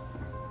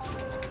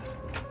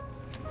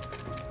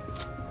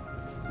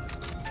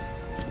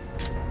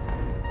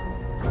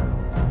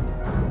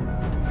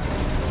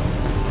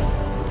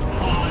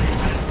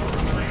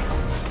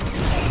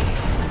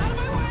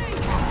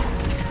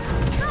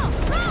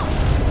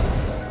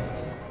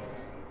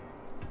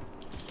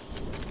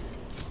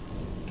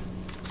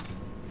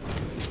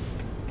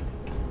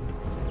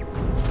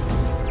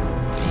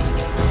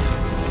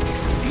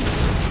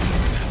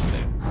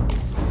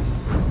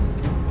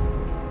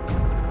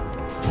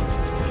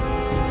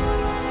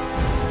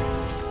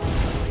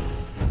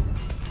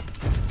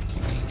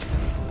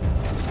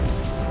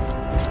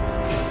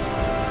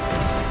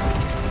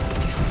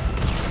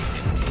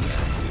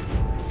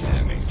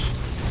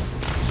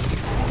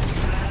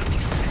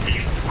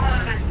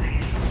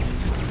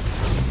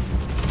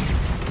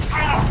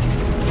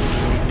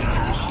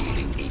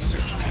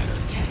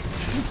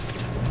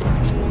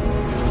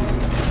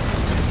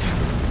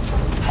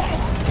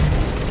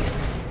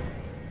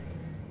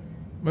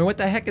 Man, what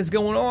the heck is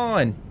going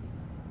on?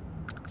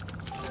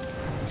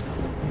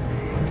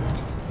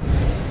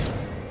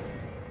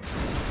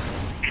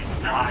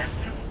 It's time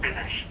to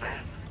finish this.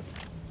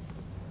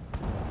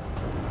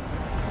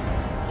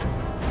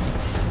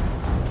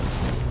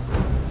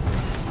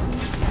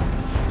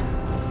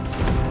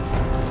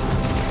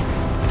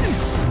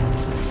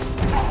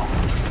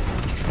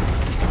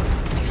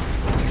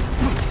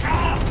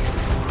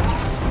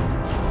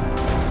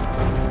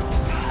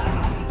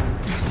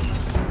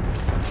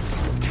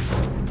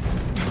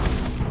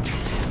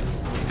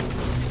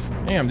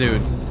 Damn,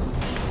 dude. The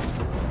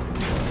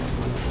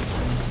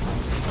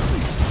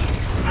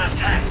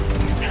test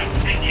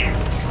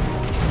continues.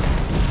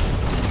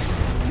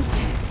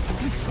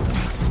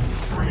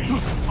 Free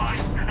my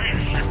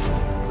patience.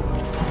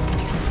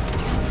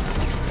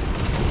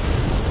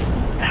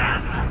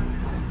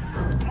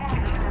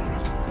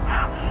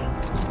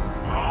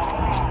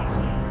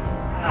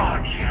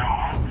 Not you.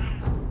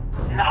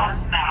 Not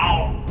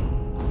now.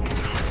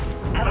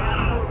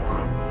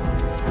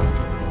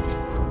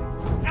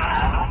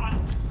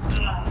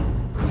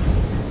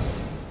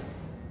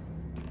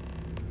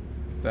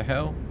 The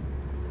hell?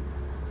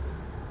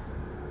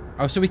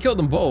 Oh, so we killed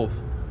them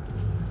both.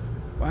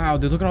 Wow,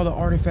 dude, look at all the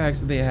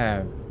artifacts that they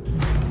have.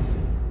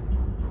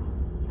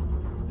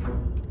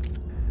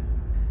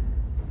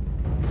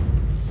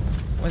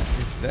 What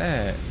is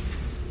that?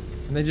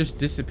 And they just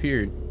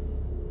disappeared.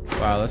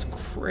 Wow, that's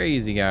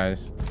crazy,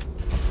 guys.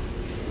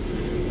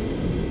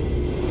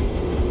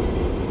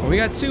 Well, we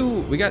got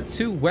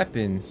two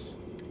weapons.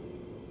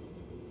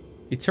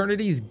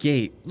 Eternity's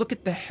Gate. Look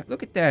at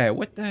that.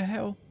 What the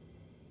hell?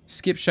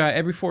 Skip shot.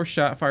 Every 4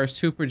 shot fires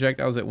 2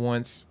 projectiles at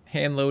once.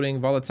 Hand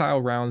loading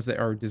volatile rounds that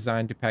are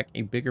designed to pack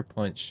a bigger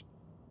punch.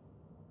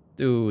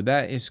 Dude,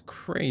 that is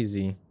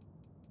crazy.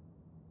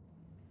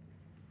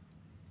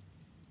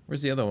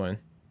 Where's the other one?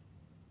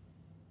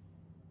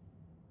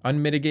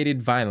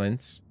 Unmitigated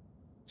violence.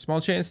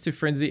 Small chance to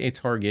frenzy a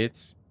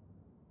target.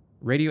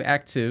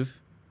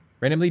 Radioactive.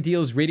 Randomly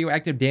deals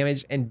radioactive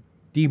damage and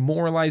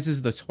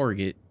demoralizes the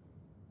target.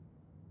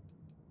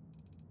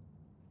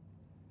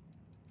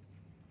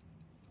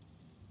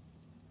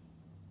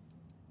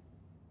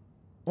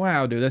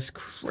 Wow, dude, that's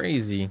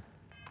crazy.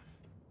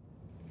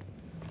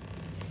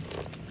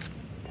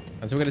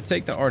 And so we're gonna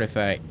take the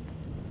artifact.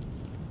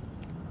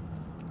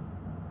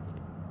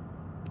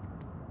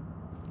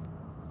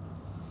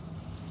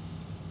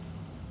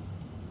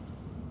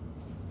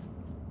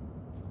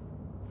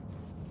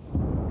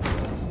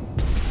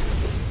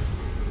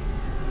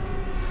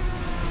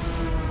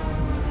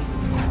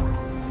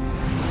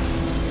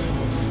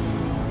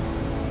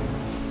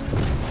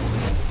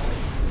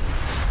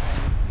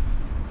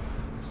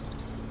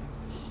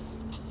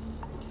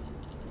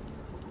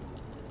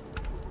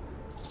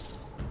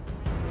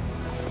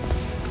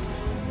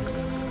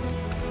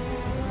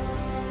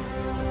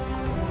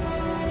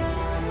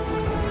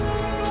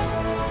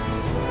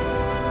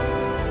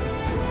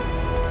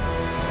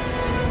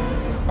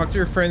 Talk to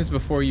your friends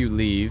before you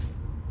leave.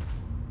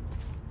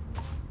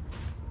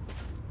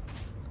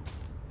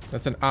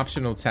 That's an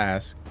optional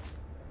task.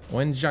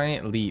 One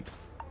giant leap.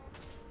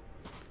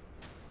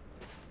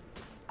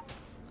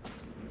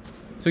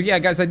 So yeah,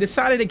 guys, I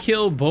decided to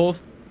kill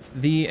both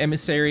the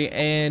emissary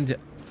and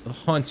the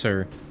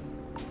hunter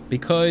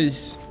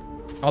because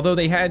although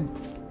they had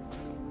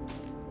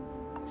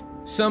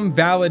some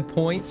valid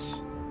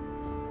points,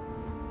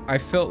 I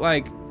felt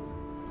like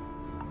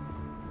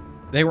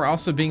they were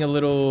also being a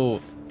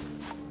little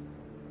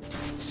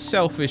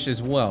selfish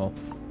as well.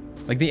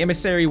 Like the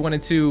emissary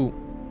wanted to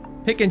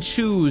pick and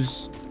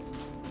choose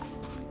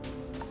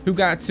who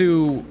got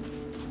to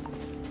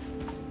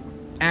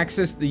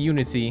access the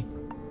Unity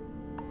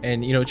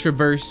and, you know,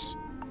 traverse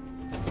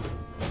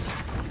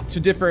to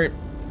different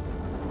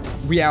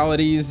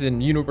realities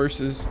and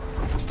universes.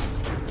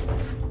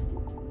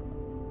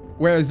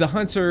 Whereas the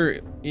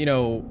hunter, you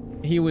know,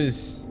 he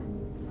was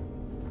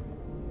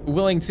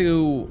willing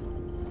to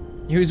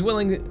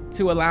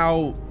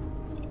allow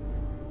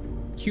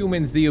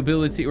humans the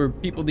ability, or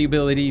people the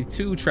ability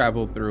to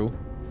travel through.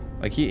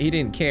 Like he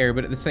didn't care,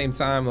 but at the same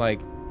time, like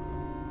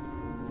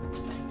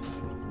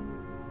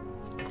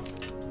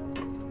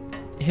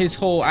his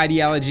whole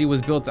ideology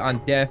was built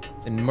on death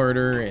and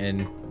murder,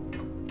 and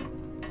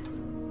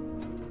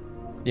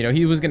you know,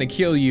 he was gonna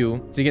kill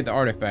you to get the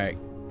artifact.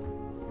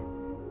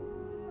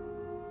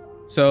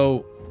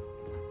 So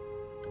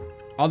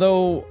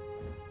although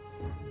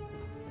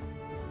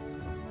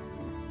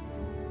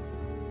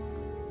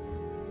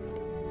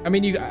I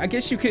mean, I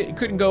guess you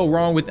couldn't go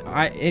wrong with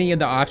any of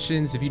the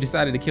options if you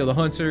decided to kill the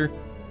hunter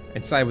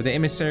and side with the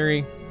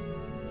emissary,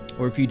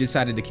 or if you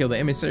decided to kill the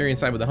emissary and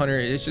side with the hunter.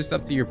 It's just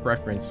up to your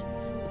preference.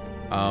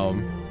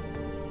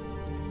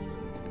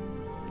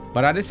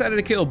 But I decided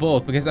to kill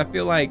both because I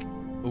feel like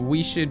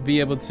we should be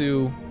able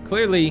to,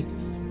 clearly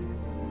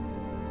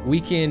we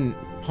can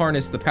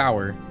harness the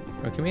power.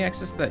 Oh, can we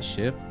access that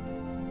ship?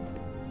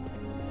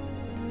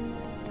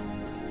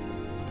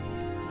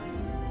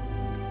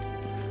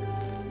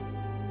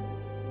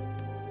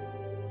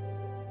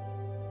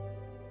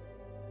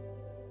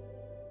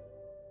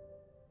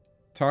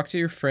 Talk to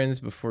your friends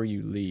before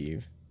you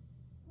leave.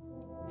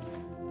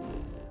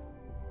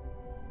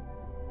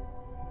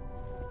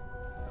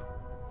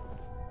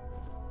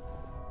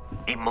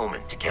 A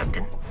moment,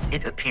 Captain.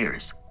 It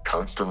appears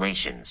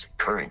Constellation's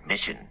current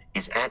mission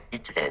is at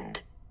its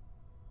end.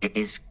 It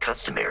is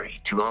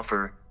customary to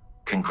offer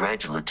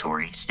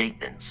congratulatory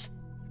statements.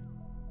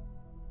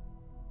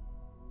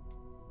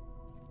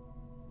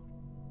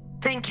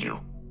 Thank you.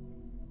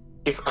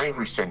 If I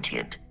were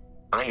sentient,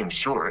 I am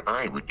sure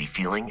I would be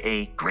feeling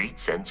a great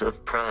sense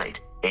of pride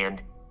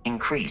and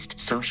increased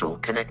social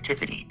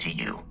connectivity to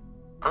you.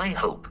 I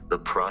hope the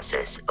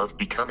process of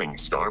becoming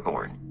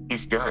Starborn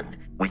is done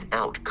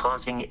without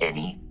causing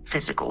any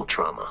physical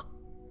trauma.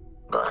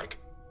 But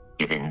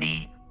given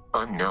the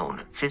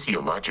unknown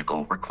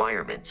physiological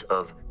requirements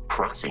of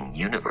crossing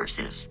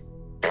universes,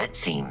 that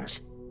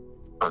seems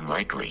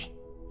unlikely.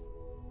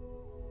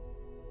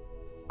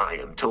 I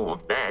am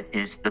told that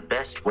is the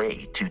best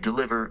way to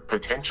deliver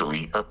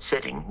potentially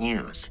upsetting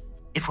news.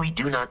 If we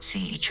do not see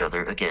each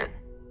other again,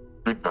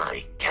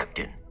 goodbye,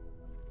 Captain.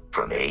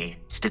 From a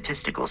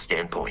statistical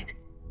standpoint,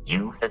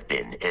 you have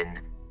been an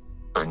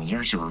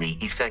unusually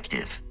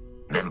effective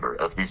member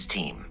of this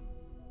team.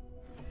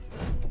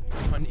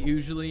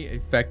 Unusually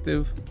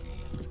effective?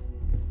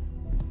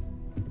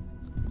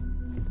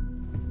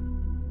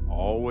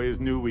 Always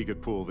knew we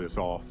could pull this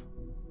off.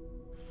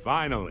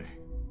 Finally.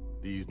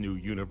 These new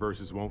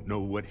universes won't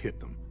know what hit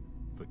them.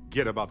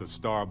 Forget about the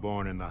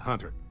Starborn and the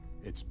Hunter.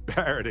 It's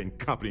Barrett and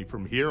company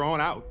from here on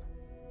out.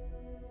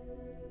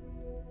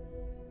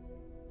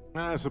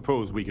 I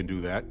suppose we can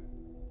do that.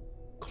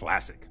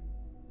 Classic.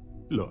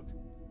 Look,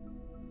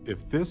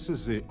 if this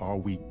is a are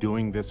we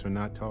doing this or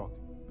not talk,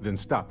 then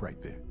stop right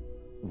there.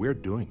 We're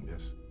doing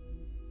this.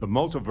 The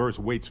multiverse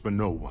waits for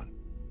no one.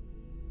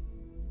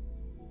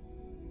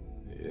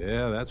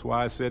 Yeah, that's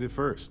why I said it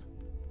first.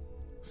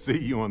 See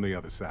you on the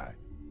other side.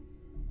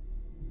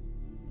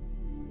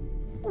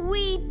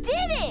 We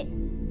did it!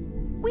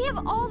 We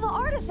have all the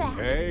artifacts.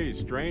 Hey,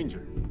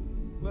 stranger.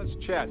 Let's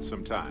chat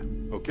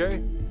sometime,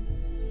 okay?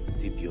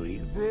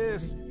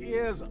 This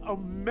is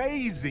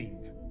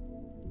amazing.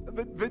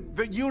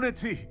 The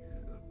Unity,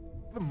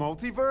 the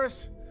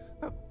multiverse.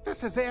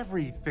 This is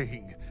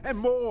everything and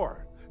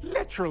more,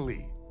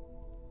 literally.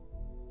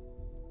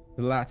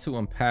 There's a lot to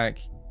unpack.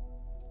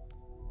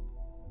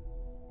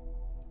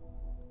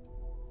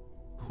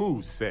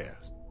 Who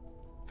says?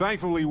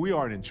 Thankfully, we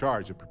aren't in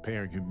charge of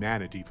preparing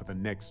humanity for the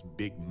next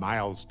big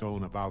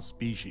milestone of our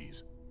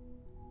species.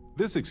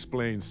 This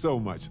explains so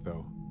much,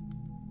 though.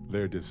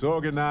 They're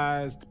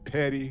disorganized,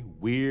 petty,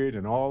 weird,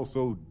 and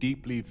also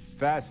deeply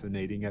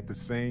fascinating at the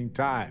same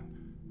time.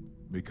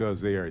 Because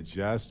they are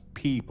just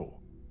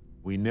people.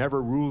 We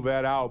never rule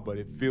that out, but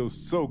it feels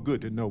so good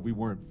to know we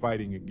weren't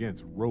fighting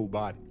against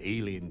robot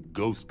alien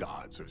ghost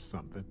gods or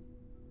something.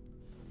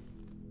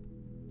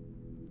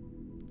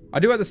 I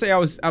do have to say I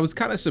was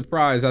kind of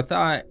surprised. I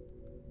thought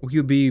we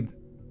would be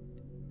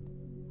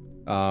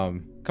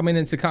coming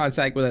into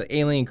contact with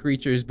alien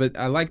creatures, but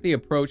I like the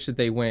approach that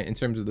they went in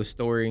terms of the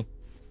story.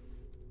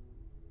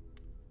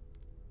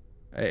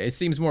 It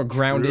seems more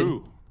grounded.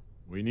 True.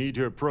 We need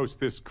to approach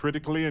this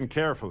critically and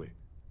carefully.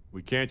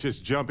 We can't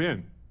just jump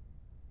in.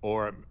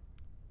 Or,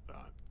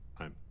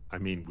 I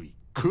mean, we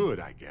could,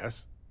 I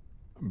guess.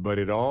 But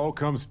it all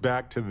comes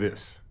back to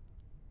this.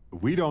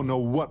 We don't know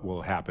what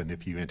will happen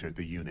if you enter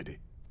the Unity.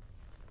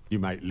 You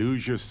might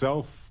lose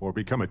yourself or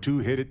become a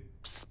two-headed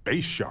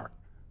space shark.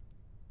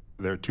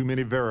 There are too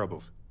many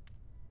variables.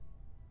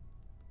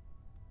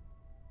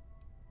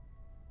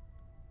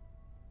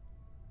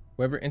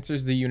 Whoever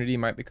enters the Unity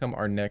might become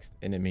our next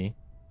enemy.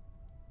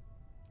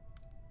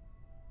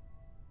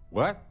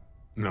 What?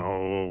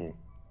 No.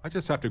 I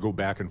just have to go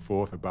back and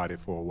forth about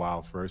it for a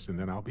while first, and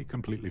then I'll be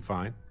completely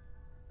fine.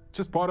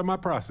 Just part of my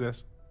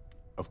process.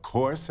 Of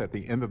course, at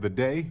the end of the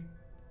day,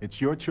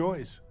 it's your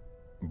choice.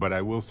 But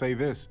I will say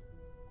this.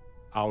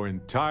 Our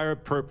entire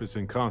purpose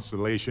in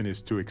Constellation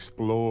is to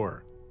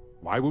explore.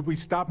 Why would we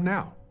stop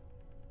now?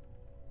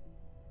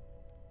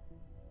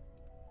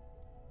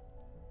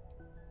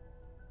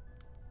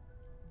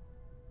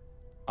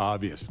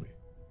 Obviously.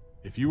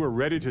 If you were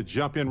ready to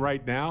jump in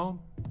right now,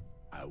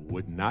 I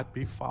would not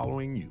be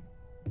following you.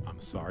 I'm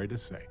sorry to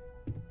say.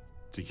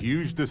 It's a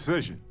huge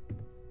decision.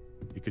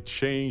 It could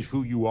change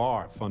who you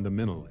are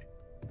fundamentally.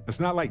 It's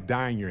not like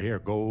dyeing your hair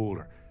gold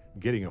or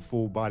getting a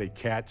full-body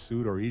cat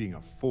suit or eating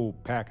a full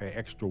pack of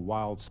extra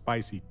wild,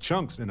 spicy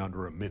chunks in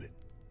under a minute.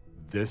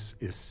 This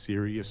is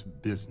serious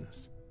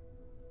business.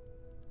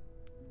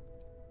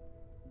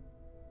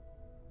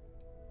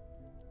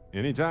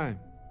 Anytime.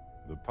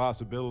 The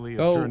possibility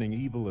of turning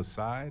evil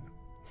aside,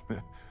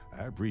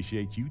 I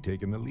appreciate you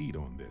taking the lead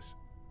on this.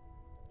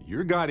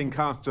 You're guiding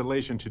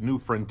Constellation to new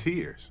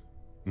frontiers,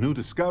 new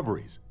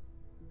discoveries,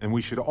 and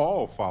we should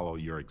all follow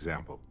your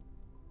example.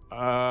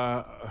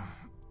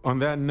 On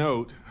that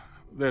note,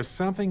 there's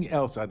something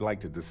else I'd like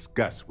to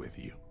discuss with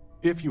you,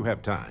 if you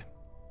have time.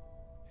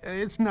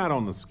 It's not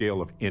on the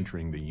scale of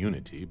entering the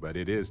Unity, but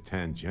it is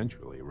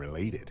tangentially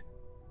related.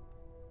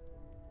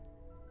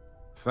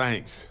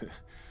 Thanks.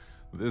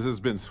 This has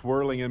been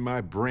swirling in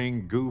my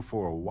brain goo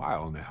for a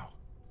while now.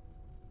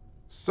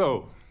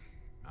 So,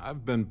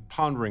 I've been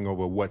pondering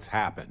over what's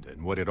happened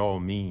and what it all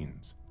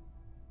means.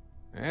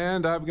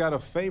 And I've got a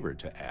favor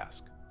to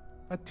ask.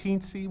 A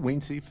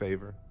teensy-weensy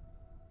favor.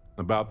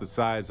 About the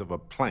size of a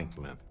plank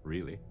length,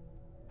 really.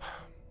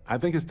 I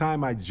think it's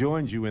time I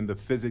joined you in the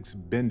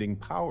physics-bending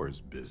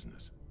powers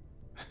business.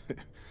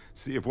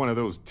 See if one of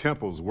those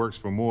temples works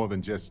for more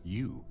than just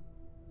you.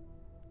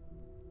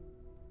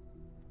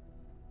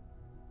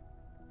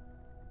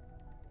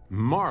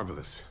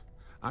 Marvelous.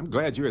 I'm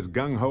glad you're as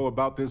gung-ho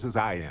about this as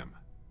I am.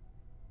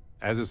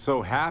 As it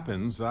so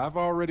happens, I've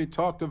already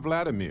talked to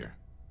Vladimir.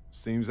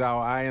 Seems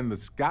our eye in the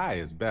sky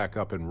is back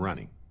up and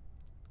running.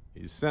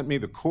 He's sent me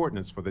the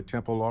coordinates for the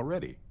temple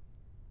already.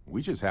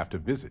 We just have to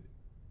visit.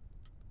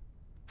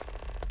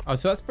 Oh,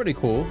 so that's pretty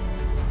cool.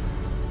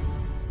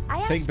 I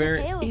asked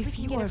Mateo if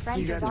we can get a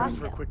friend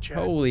sauce.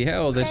 Holy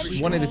hell, that's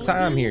one at a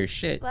time here.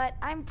 Shit. But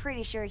I'm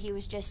pretty sure he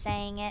was just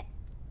saying it.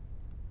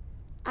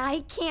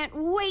 I can't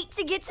wait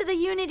to get to the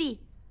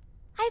Unity.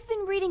 I've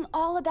been reading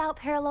all about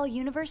parallel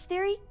universe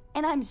theory,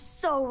 and I'm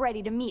so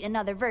ready to meet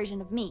another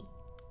version of me.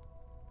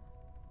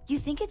 You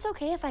think it's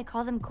okay if I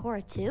call them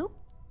Cora too?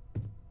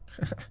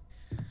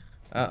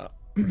 I'd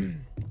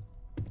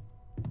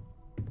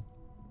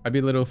be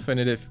a little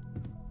offended if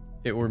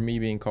it were me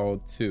being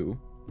called too.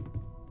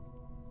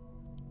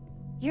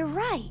 You're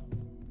right.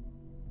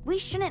 We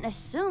shouldn't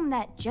assume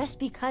that just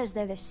because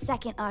they're the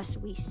second us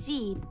we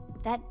see,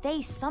 that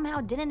they somehow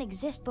didn't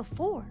exist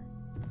before.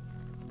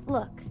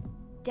 Look,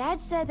 Dad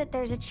said that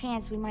there's a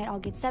chance we might all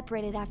get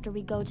separated after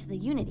we go to the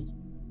Unity.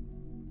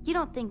 You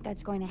don't think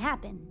that's going to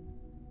happen,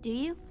 do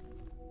you?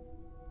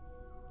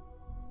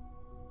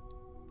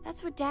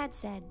 That's what Dad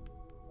said.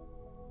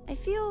 I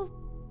feel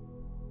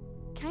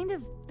kind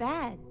of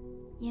bad,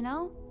 you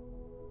know?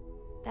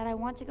 That I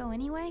want to go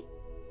anyway.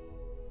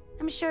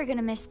 I'm sure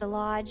gonna miss the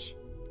lodge,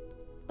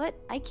 but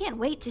I can't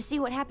wait to see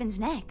what happens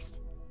next.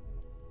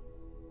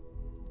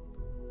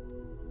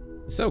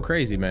 So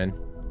crazy, man.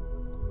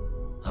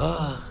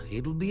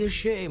 It'll be a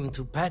shame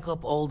to pack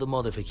up all the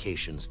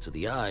modifications to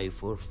the Eye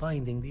for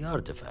finding the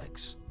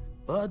artifacts.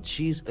 But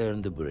she's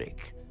earned a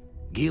break.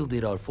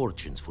 Gilded our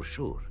fortunes for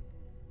sure.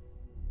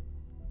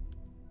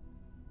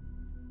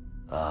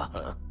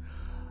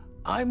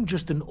 I'm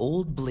just an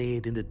old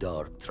blade in the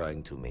dark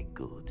trying to make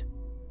good.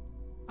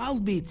 I'll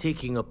be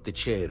taking up the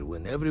chair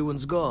when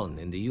everyone's gone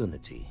in the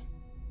Unity.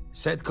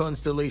 Set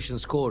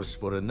Constellation's course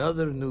for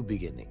another new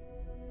beginning.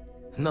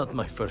 Not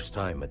my first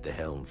time at the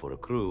helm for a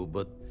crew,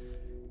 but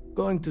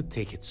going to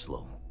take it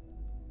slow.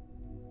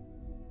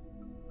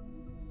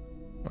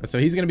 So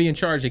he's gonna be in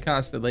charge of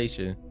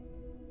Constellation.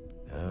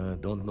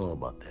 Don't know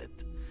about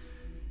that.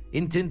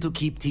 Intend to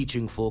keep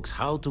teaching folks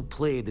how to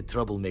play the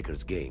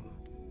Troublemaker's game.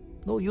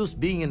 No use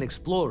being an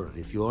explorer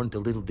if you aren't a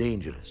little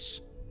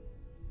dangerous.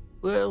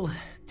 Well,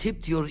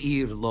 tipped your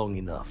ear long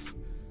enough.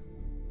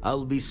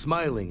 I'll be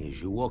smiling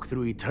as you walk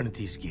through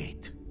Eternity's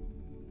gate.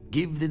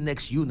 Give the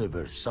next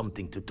universe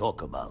something to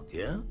talk about,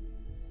 yeah?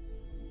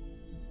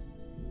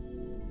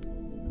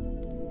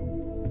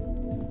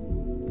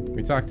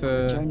 We talked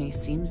to... Our journey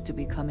seems to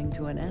be coming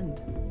to an end.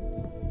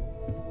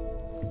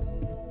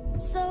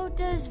 So,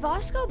 does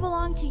Vasco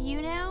belong to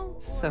you now?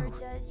 So, or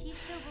does he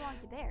still belong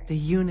to Barrett? The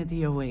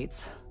Unity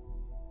awaits.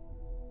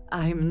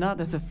 I'm not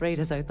as afraid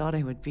as I thought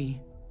I would be.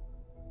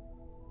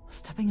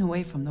 Stepping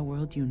away from the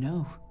world you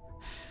know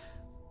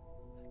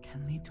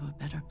can lead to a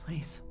better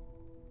place.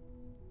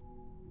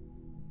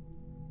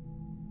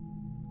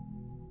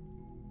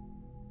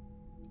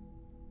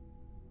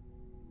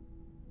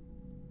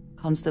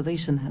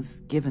 Constellation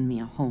has given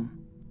me a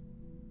home,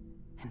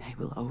 and I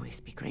will always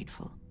be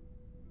grateful.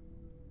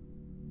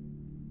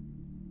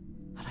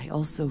 But I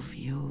also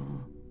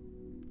feel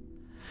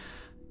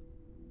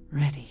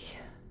ready.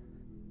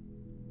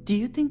 Do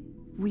you think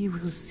we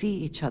will see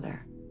each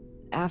other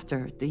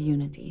after the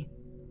Unity?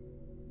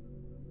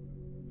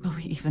 Will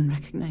we even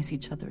recognize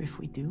each other if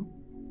we do?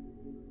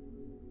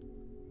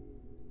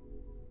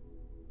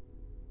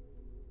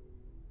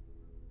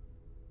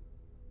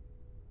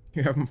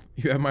 You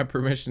have my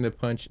permission to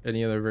punch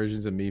any other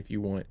versions of me if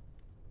you want.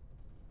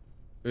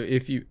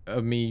 If you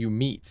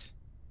meet.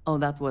 Oh,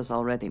 that was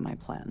already my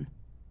plan.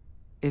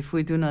 If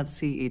we do not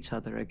see each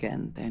other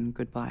again, then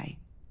goodbye.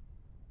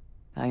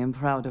 I am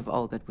proud of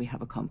all that we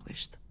have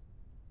accomplished.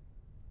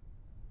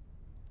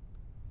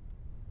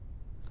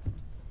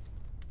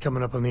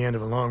 Coming up on the end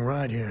of a long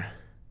ride here.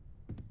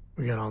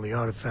 We got all the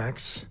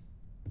artifacts.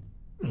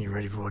 Are you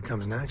ready for what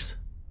comes next?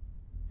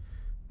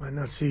 Might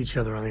not see each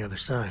other on the other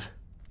side.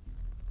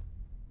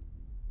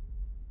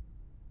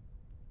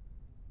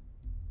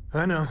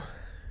 I know.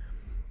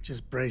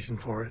 Just bracing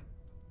for it.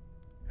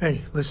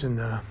 Hey, listen,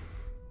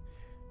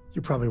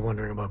 you're probably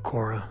wondering about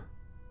Cora.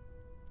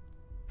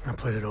 I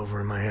played it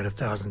over in my head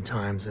 1,000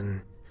 times, and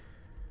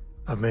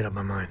I've made up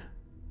my mind.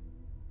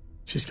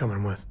 She's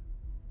coming with.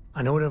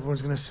 I know what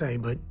everyone's gonna say,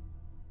 but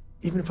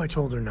even if I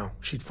told her no,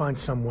 she'd find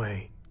some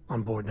way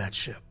on board that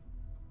ship.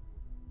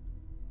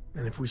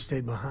 And if we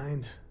stayed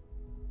behind,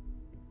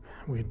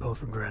 we'd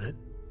both regret it.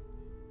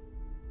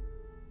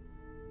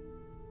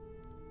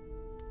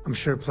 I'm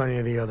sure plenty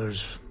of the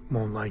others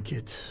won't like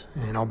it,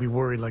 and I'll be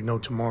worried like no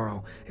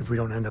tomorrow if we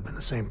don't end up in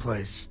the same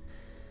place.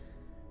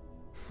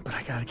 But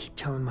I gotta keep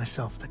telling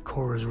myself that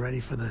Cora's ready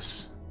for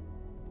this.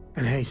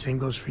 And hey, same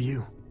goes for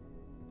you.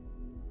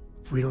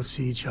 If we don't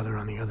see each other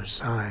on the other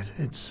side,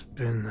 it's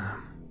been,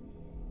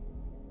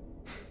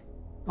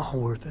 all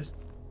worth it.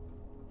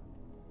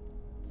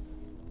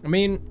 I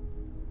mean,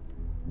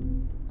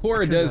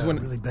 Cora does want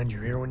to really bend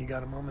your ear when you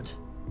got a moment.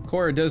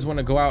 Cora does want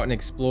to go out and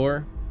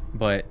explore,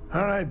 but...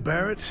 All right,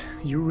 Barrett,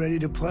 you ready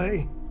to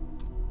play?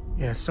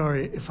 Yeah,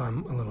 sorry if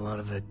I'm a little out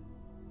of it.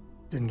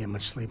 Didn't get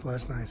much sleep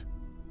last night.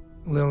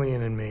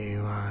 Lillian and me,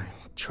 I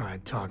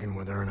tried talking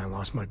with her and I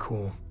lost my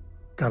cool.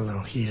 Got a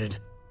little heated.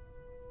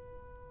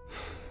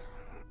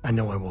 I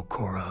know I woke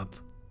Cora up.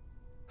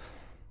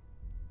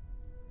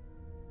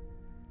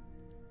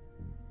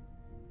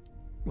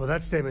 Well,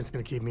 that statement's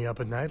gonna keep me up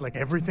at night, like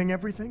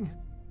everything?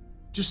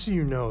 Just so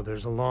you know,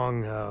 there's a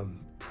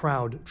long,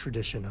 proud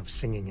tradition of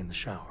singing in the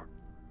shower.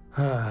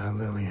 Ah,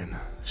 Lillian,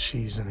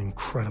 she's an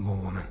incredible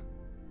woman.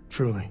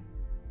 Truly.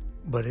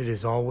 But it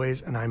is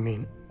always, and I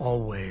mean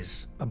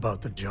always,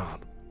 about the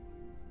job.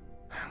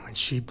 When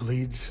she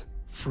bleeds,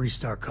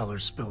 Freestar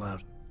colors spill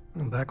out.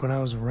 And back when I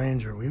was a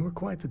ranger, we were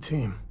quite the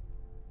team.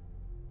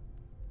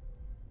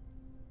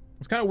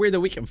 It's kind of weird that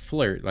we can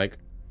flirt, like...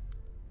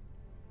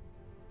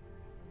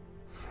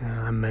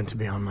 Yeah, I'm meant to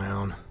be on my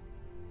own.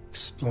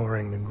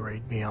 Exploring the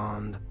great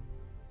beyond.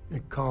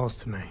 It calls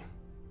to me.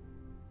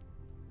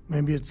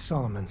 Maybe it's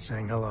Solomon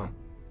saying hello.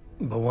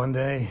 But one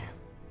day,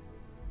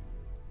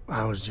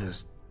 I was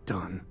just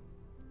done.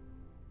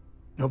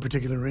 No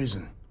particular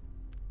reason.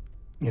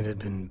 It had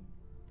been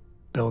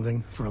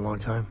building for a long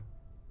time.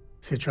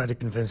 See, I tried to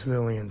convince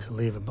Lillian to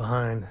leave it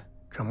behind,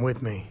 come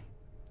with me.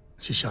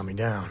 She shot me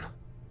down.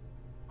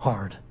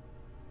 Hard.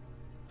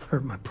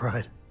 Hurt my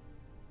pride.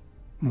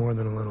 More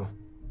than a little.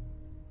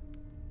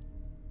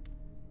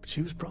 But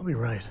she was probably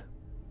right.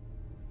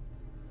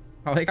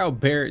 I like how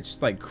Barrett's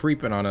just like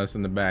creeping on us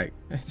in the back.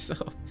 It's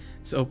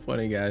so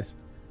funny, guys.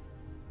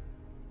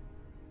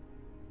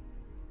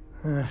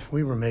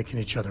 We were making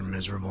each other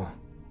miserable.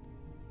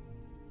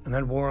 And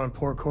that wore on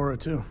poor Cora,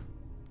 too.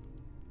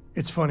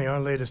 It's funny, our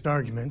latest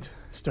argument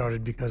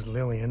started because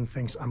Lillian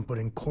thinks I'm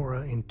putting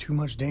Cora in too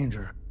much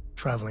danger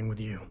traveling with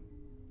you.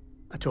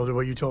 I told her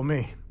what you told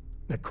me,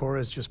 that Cora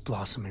is just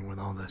blossoming with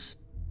all this.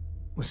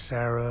 With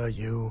Sarah,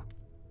 you,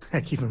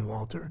 heck, even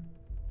Walter.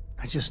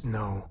 I just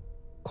know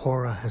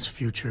Cora has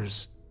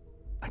futures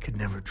I could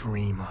never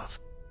dream of.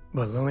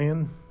 But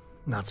Lillian,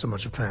 not so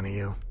much a fan of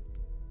you.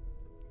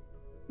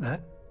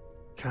 That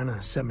kinda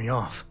set me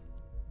off.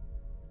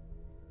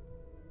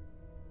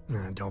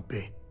 Don't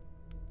be.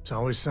 It's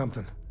always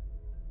something.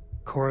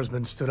 Cora's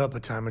been stood up a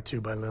time or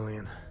two by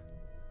Lillian.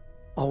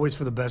 Always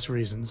for the best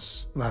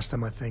reasons. Last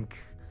time I think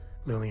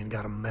Lillian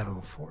got a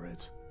medal for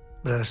it.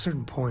 But at a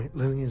certain point,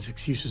 Lillian's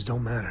excuses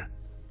don't matter.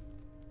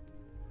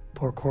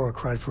 Poor Cora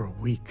cried for a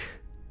week.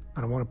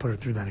 I don't want to put her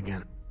through that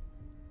again.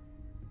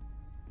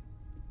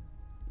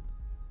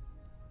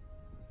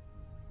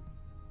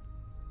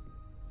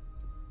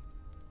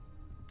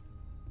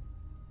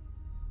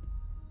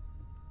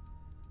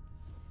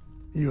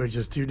 You are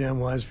just too damn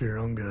wise for your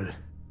own good.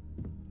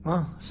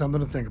 Well, something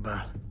to think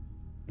about.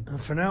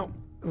 For now,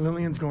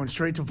 Lillian's going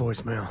straight to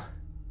voicemail,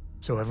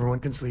 so everyone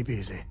can sleep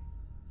easy.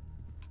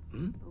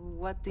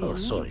 What do you mean?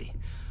 Sorry.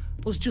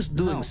 Was just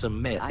doing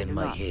some math in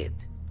my head.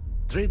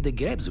 Trade the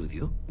gabs with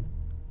you.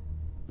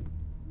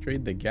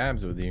 Trade the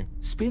gabs with you.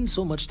 Spend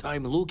so much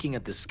time looking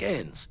at the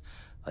scans,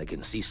 I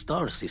can see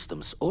star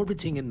systems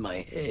orbiting in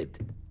my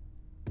head.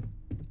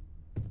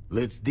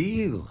 Let's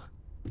deal.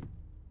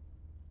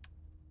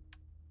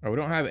 Oh, we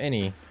don't have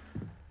any.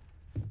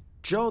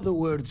 Draw the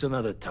words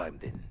another time,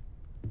 then.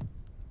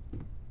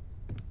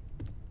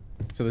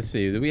 So let's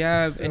see. Do we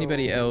have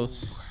anybody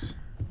else?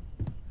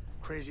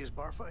 Craziest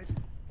bar fight?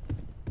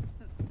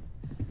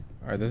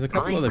 All right, there's a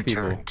couple other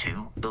people. My return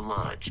to the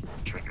lodge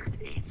triggered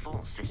a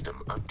full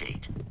system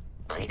update.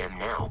 I am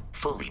now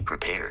fully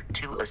prepared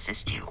to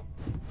assist you. All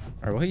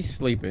right, well, he's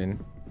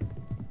sleeping.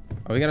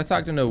 Oh, we gotta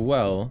talk to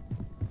Noelle.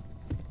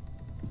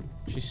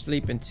 She's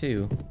sleeping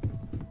too.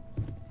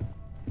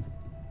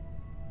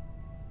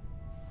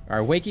 All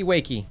right, wakey,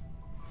 wakey.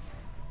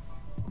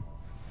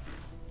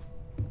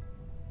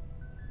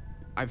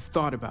 I've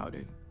thought about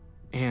it,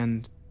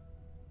 and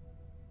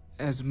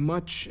as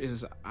much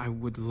as I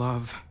would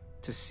love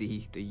to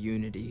see the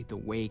unity the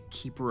way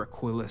Keeper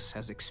Aquilus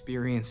has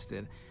experienced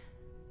it,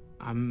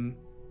 I'm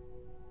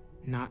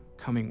not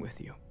coming with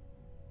you.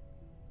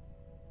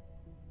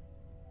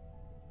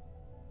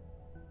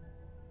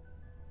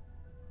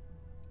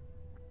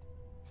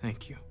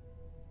 Thank you.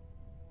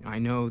 I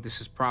know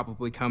this is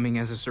probably coming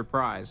as a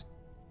surprise.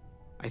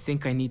 I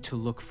think I need to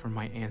look for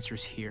my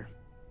answers here,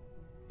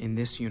 in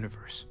this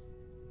universe.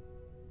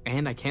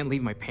 And I can't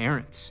leave my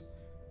parents.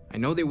 I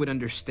know they would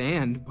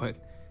understand, but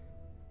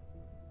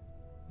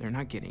they're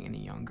not getting any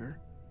younger.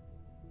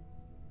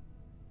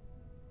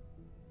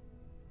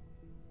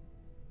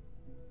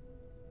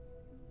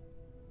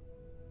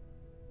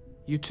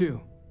 You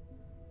too.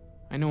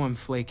 I know I'm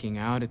flaking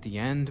out at the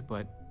end,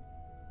 but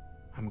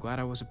I'm glad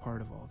I was a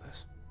part of all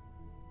this.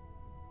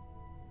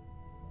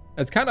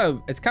 It's kind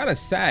of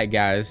sad,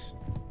 guys.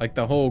 Like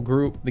the whole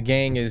group, the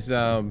gang is,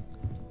 you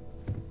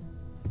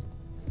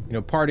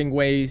know, parting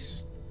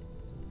ways.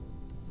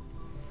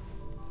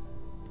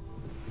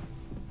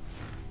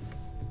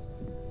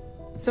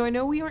 So I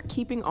know we aren't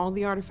keeping all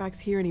the artifacts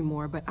here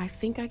anymore, but I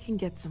think I can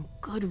get some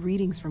good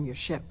readings from your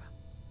ship.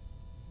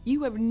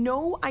 You have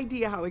no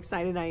idea how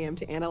excited I am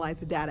to analyze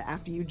the data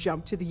after you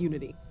jump to the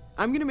Unity.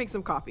 I'm gonna make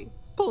some coffee.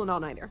 Pull an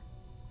all-nighter.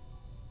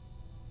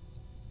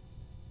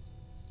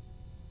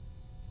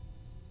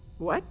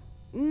 What?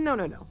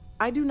 No.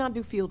 I do not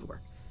do field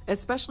work,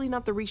 especially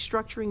not the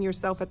restructuring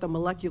yourself at the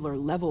molecular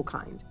level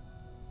kind.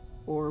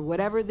 Or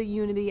whatever the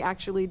Unity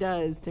actually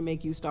does to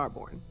make you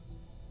starborn.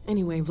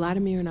 Anyway,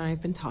 Vladimir and I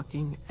have been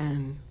talking,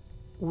 and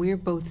we're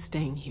both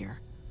staying here.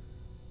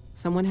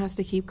 Someone has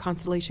to keep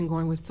Constellation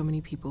going with so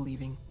many people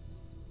leaving.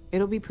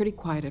 It'll be pretty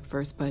quiet at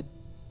first, but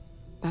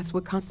that's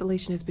what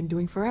Constellation has been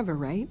doing forever,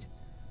 right?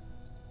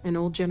 An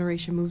old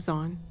generation moves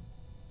on,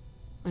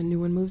 a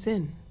new one moves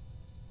in.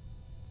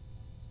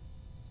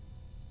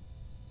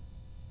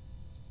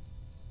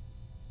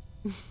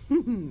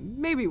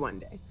 Maybe one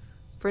day.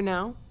 For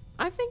now,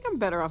 I think I'm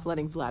better off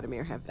letting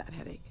Vladimir have that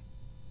headache.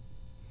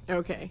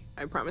 Okay,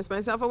 I promised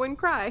myself I wouldn't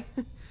cry.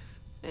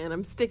 And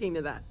I'm sticking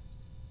to that.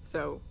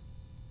 So,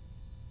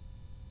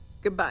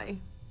 goodbye.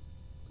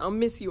 I'll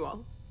miss you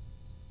all.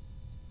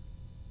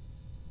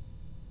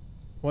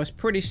 Well, it's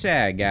pretty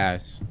sad,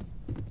 guys.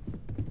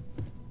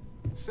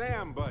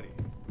 Sam, buddy.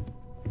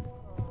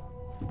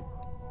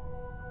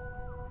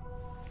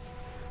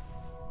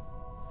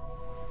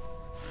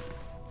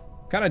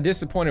 Kind of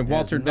disappointed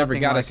Walter never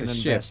got us a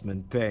ship.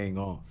 Investment paying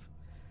off.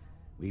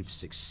 We've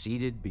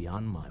succeeded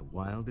beyond my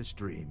wildest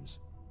dreams.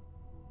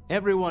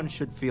 Everyone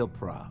should feel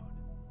proud.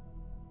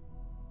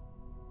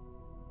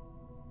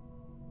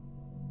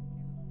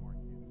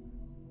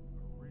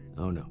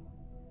 Oh no.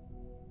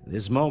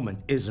 This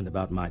moment isn't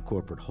about my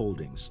corporate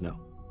holdings, no.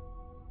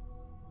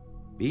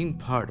 Being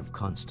part of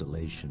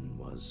Constellation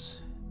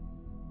was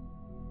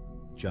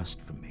just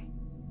for me.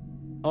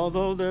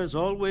 Although there's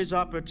always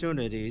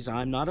opportunities,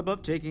 I'm not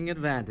above taking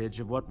advantage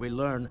of what we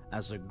learn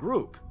as a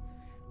group.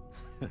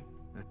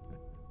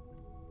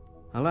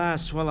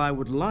 Alas, while I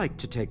would like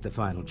to take the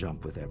final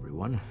jump with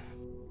everyone,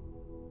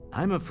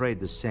 I'm afraid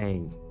the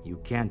saying,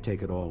 "you can't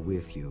take it all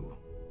with you,"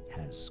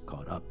 has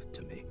caught up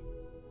to me.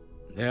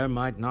 There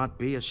might not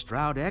be a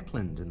Stroud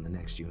Eklund in the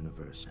next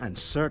universe, and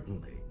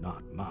certainly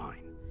not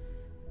mine.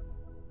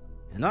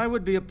 And I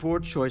would be a poor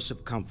choice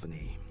of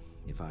company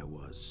if I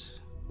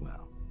was,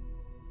 well,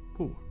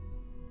 poor.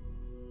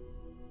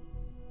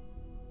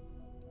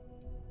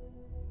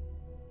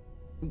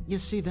 You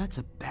see, that's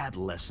a bad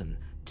lesson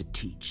to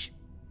teach.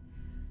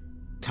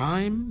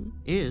 Time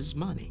is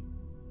money,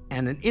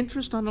 And an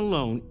interest on a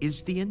loan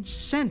is the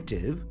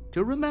incentive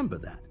to remember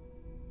that.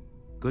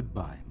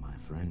 Goodbye, my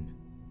friend.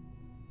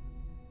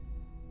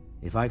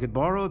 If I could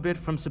borrow a bit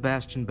from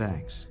Sebastian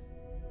Banks,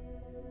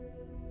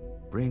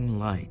 bring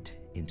light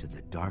into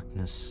the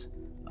darkness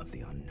of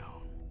the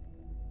unknown.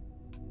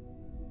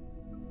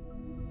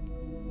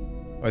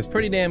 Well, it's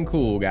pretty damn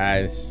cool,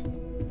 guys.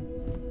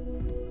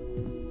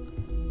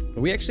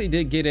 But we actually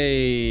did get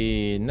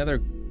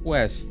another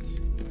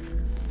quest.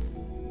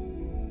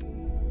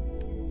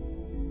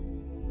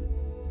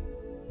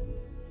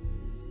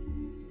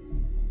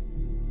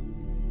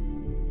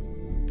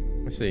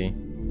 Let's see.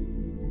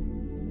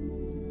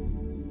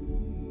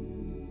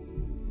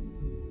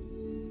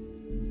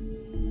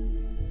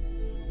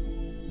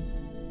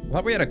 I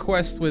thought we had a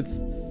quest with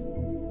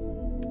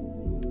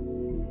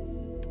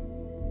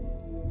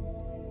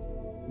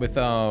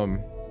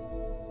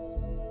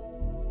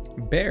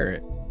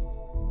Barrett.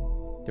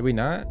 Did we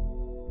not?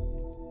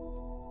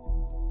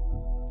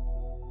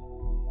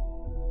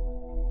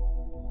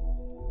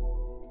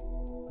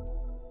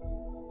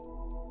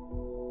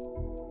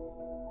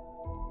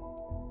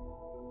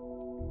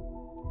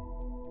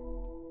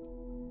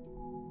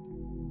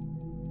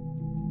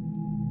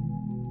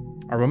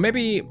 Or well,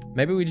 maybe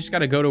we just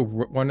gotta go to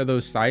one of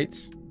those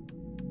sites.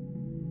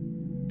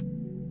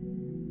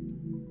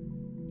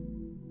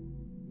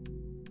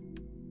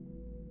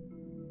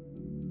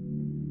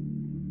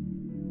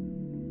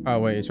 Oh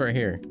wait, it's right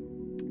here.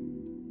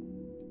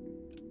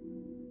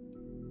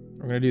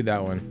 We're gonna do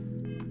that one.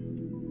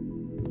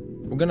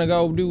 We're gonna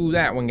go do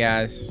that one,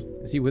 guys.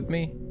 Is he with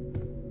me?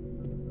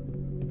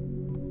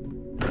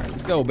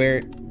 Let's go,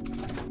 Barrett.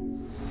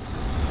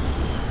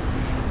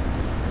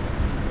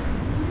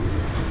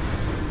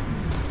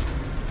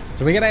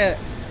 So we gotta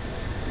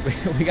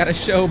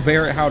show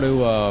Barrett how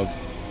to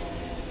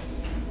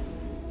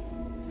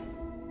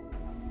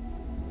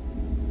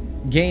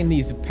gain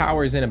these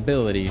powers and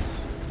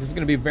abilities. This is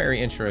gonna be very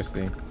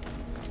interesting.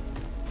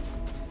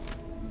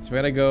 So we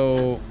gotta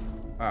go.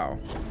 Wow.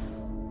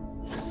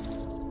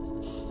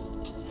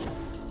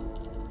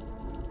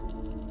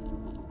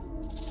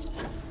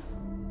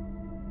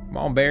 Come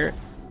on, Barrett.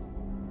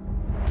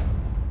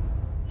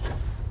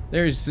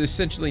 There's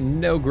essentially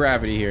no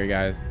gravity here,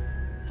 guys.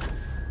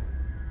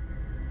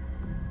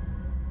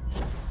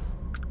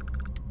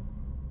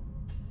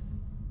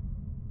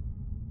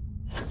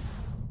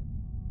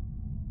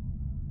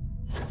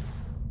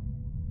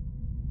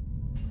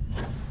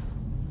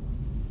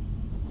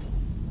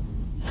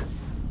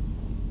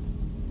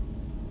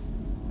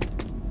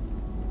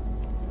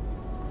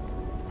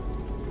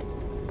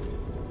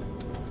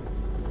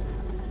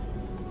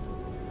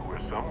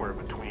 Somewhere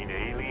between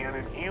alien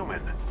and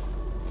human.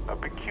 A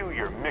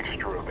peculiar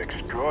mixture of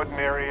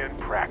extraordinary and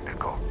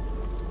practical.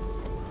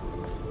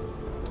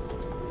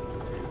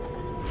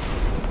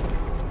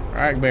 All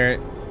right, Barrett.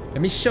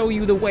 Let me show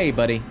you the way,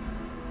 buddy.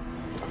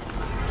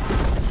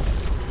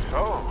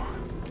 So,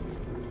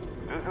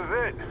 this is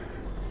it.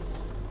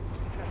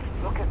 Just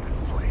look at this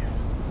place.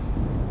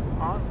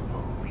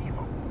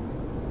 Unbelievable.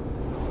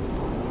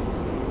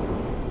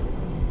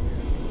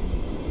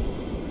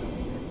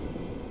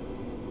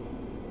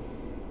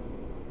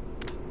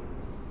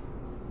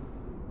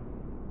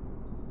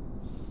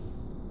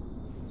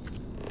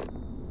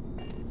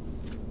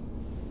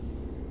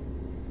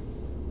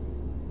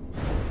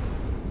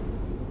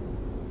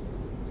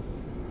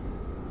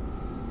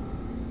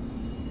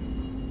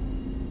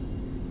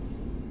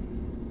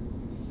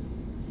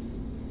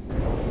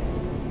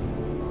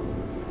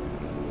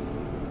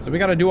 So we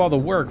gotta do all the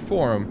work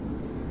for him.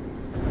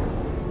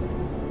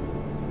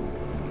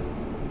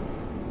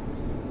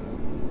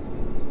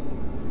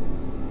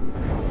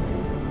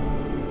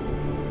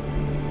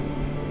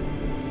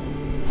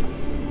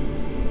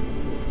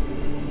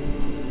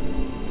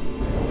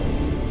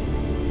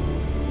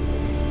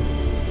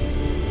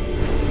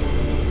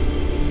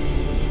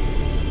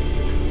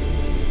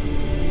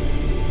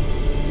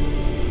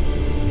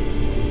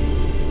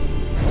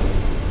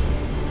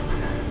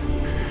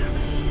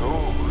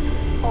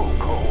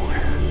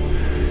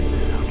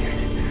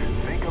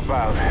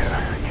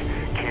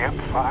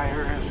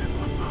 Campfires,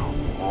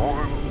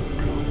 warm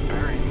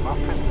blueberry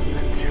muffins,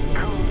 and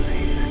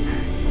jacuzzis.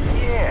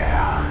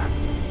 Yeah.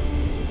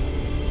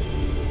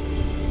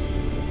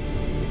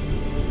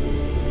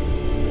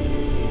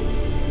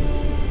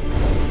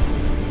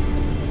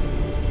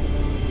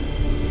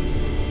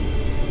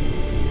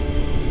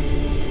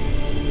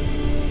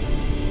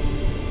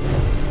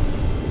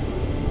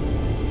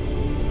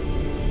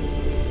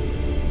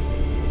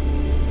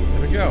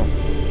 There we go.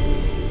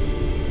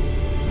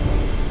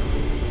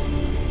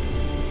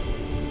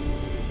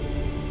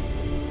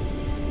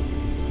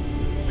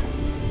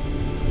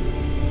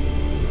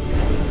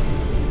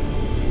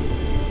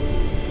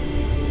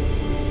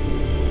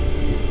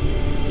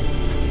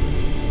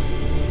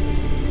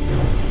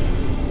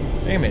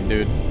 Damn it,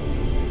 dude.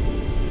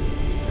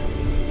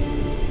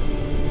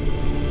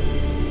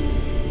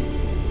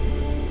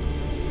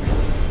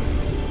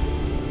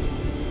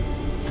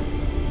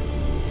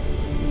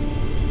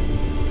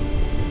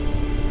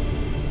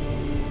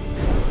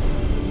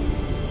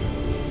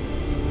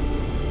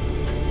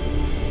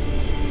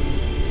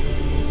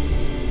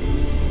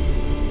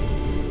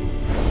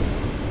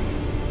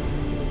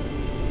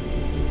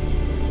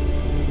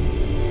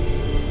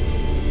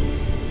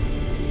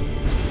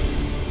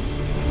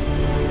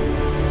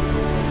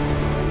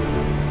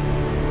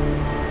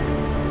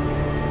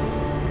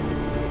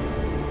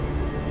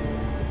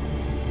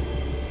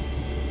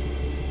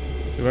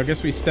 I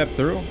guess we step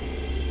through.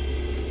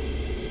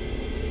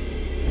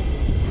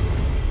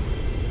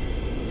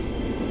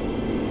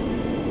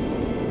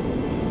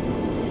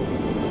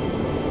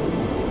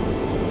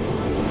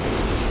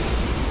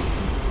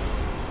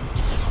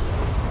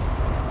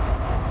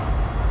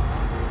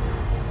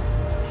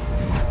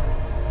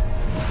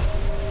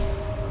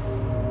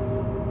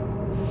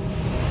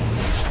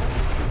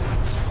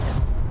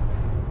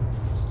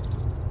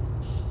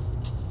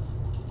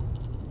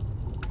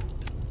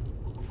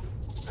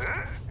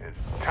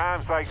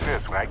 Times like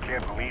this when I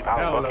can't believe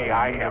how lucky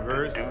I am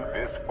to do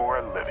this for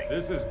a living.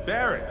 This is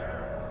Barrett,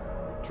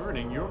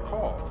 returning your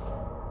call.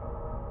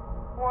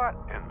 What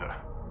in the...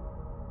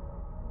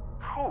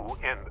 Who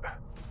in the...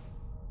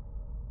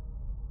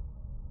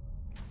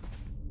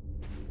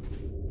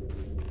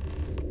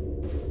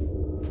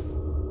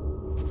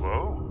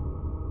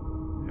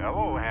 Whoa.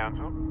 Hello,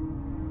 handsome.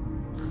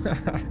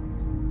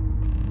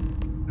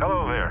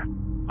 Hello there.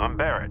 I'm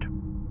Barrett.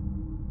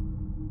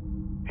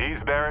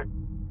 He's Barrett.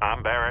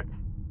 I'm Barrett.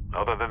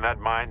 Other than that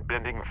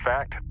mind-bending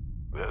fact,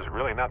 there's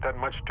really not that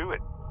much to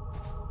it.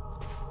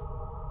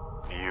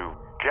 You've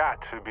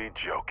got to be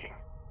joking.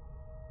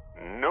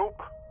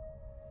 Nope.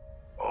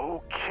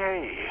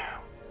 Okay.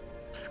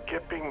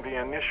 Skipping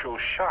the initial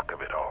shock of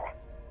it all.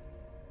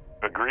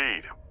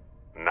 Agreed.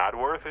 Not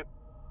worth it.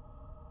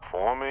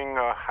 Forming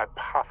a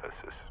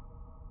hypothesis.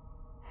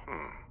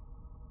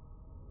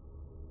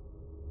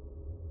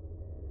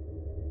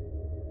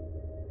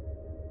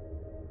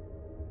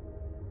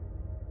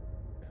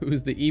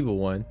 Who's the evil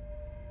one?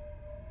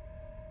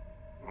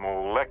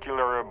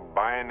 Molecular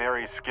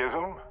binary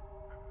schism?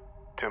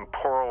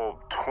 Temporal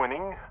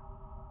twinning?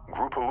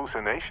 Group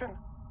hallucination?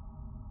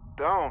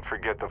 Don't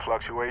forget the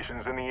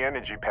fluctuations in the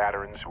energy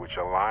patterns, which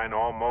align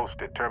almost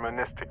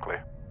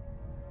deterministically.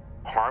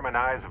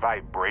 Harmonized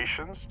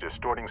vibrations,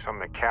 distorting some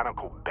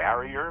mechanical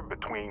barrier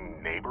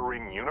between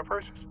neighboring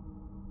universes?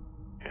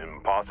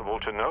 Impossible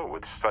to know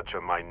with such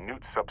a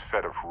minute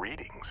subset of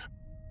readings.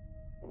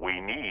 We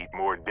need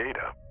more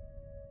data.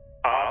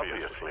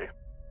 Obviously.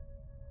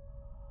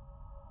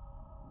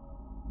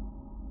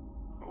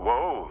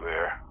 Whoa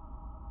there.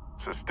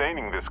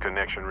 Sustaining this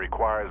connection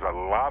requires a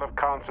lot of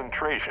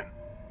concentration.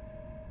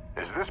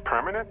 Is this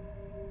permanent?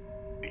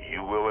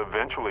 You will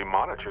eventually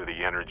monitor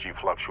the energy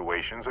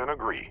fluctuations and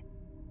agree.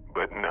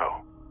 But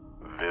no,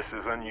 this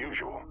is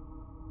unusual.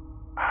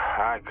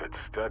 I could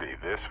study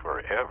this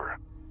forever.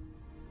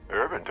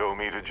 Irvin told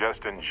me to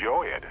just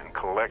enjoy it and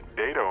collect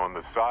data on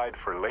the side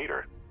for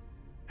later.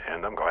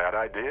 And I'm glad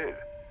I did.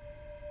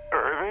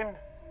 Irvin?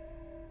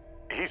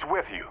 He's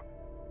with you.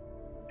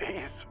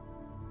 He's...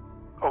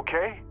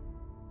 okay?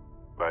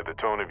 By the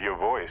tone of your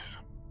voice,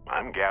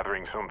 I'm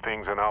gathering some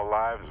things in our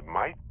lives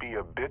might be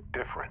a bit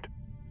different.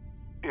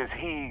 Is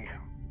he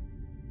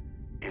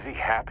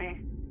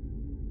happy?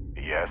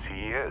 Yes,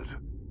 he is.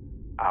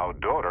 Our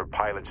daughter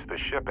pilots the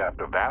ship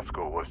after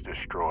Vasco was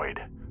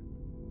destroyed.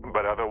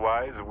 But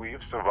otherwise,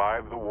 we've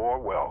survived the war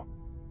well.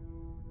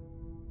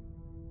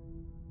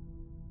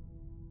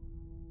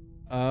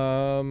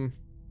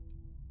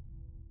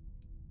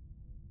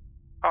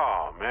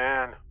 Oh,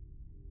 man.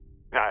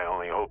 I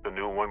only hope the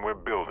new one we're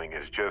building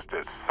is just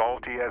as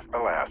salty as the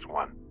last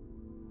one.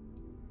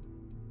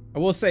 I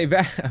will say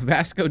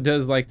Vasco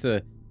does like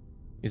to...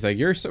 He's like,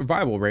 your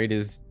survival rate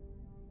is...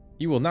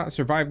 You will not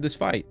survive this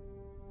fight.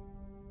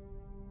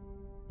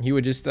 He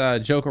would just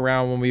joke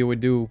around when we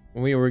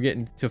were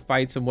getting to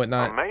fights and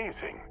whatnot.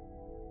 Amazing.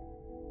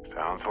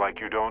 Sounds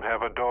like you don't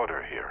have a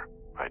daughter here,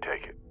 I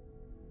take it.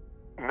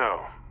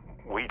 No,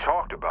 we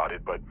talked about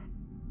it, but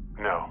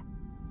no.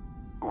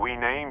 We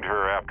named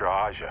her after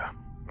Aja,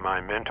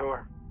 my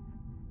mentor.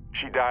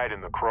 She died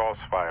in the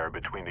crossfire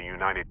between the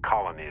United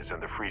Colonies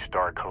and the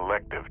Freestar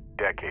Collective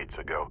decades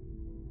ago.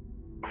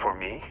 For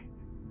me,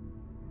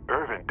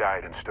 Irvin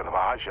died instead of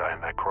Aja in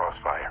that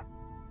crossfire.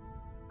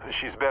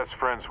 She's best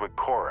friends with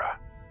Cora,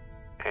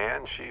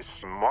 and she's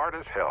smart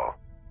as hell.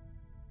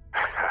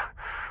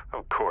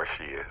 Of course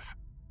she is.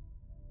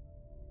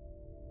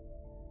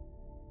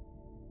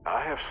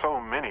 I have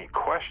so many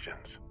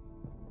questions.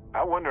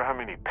 I wonder how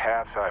many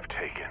paths I've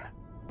taken,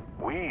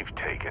 we've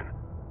taken,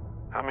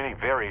 how many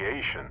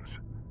variations,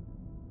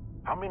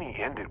 how many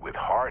ended with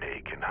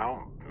heartache, and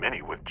how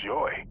many with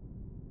joy.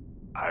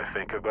 I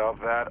think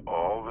about that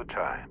all the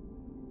time.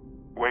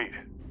 Wait,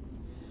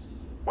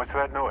 what's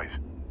that noise?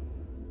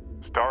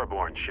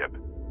 Starborn ship.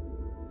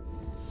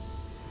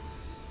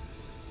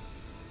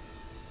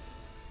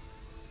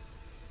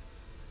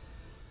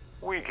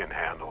 We can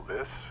handle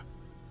this.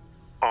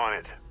 On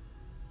it.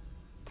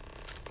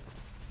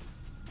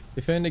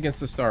 Defend against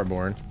the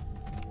Starborn.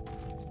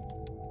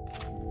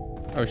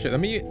 Oh shit,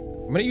 I'm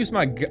gonna use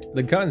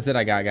the guns that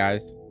I got,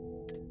 guys.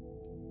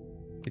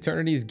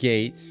 Eternity's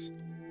Gates.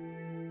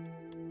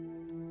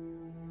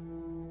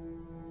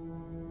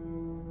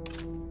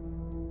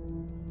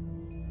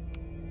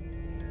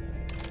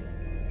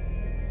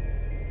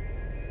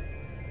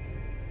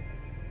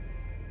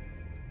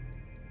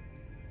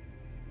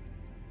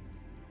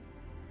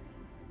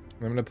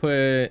 I'm gonna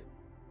put...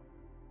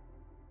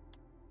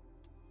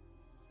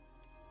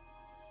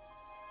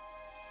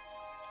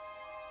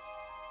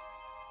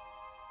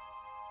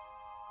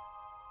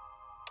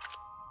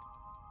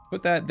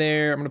 Put that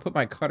there. I'm gonna put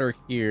my cutter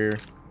here.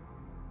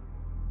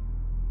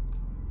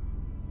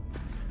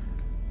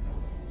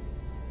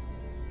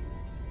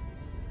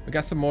 We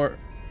got some more.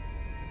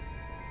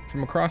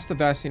 From across the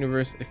vast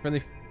universe, a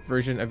friendly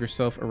version of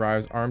yourself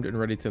arrives, armed and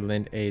ready to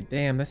lend aid.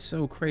 Damn, that's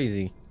so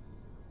crazy.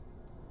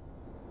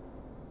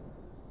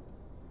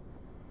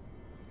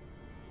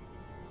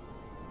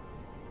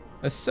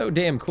 That's so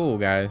damn cool,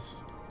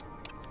 guys.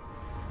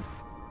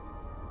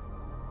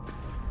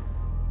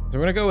 So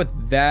we're gonna go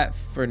with that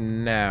for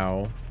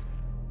now.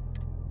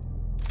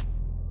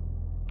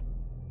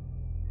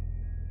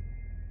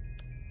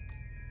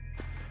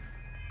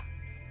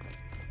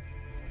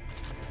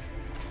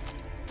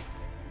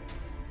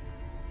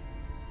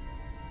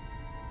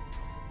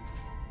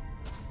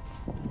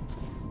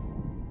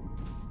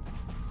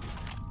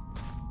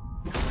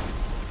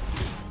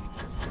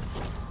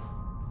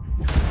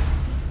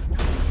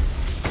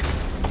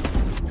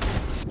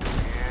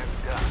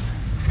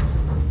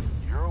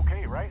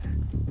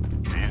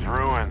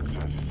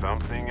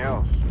 Something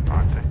else,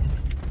 aren't they?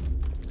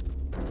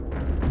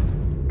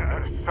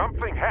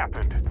 Something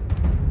happened.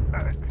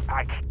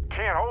 I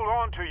can't hold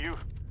on to you.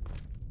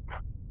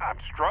 I'm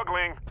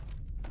struggling,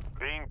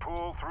 being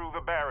pulled through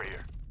the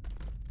barrier.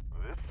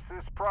 This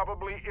is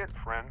probably it,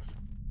 friends.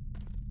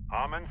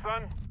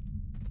 Son,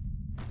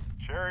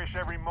 cherish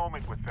every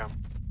moment with them.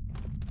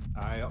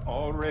 I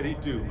already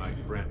do, my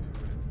friend.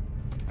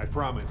 I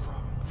promise.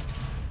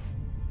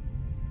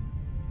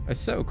 That's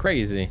so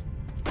crazy.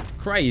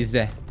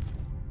 Crazy.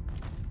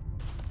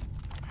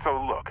 So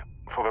look,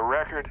 for the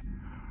record,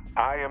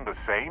 I am the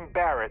same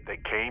Barrett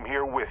that came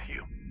here with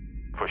you.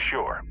 For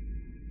sure.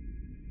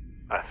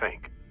 I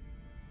think.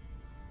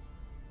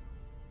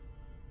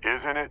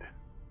 Isn't it?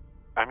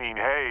 I mean,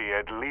 hey,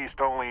 at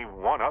least only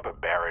one other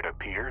Barrett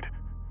appeared.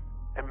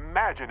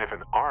 Imagine if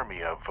an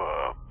army of,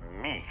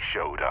 me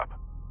showed up.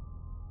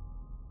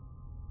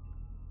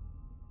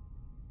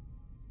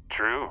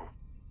 True.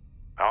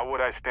 How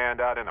would I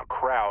stand out in a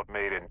crowd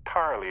made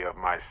entirely of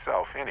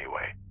myself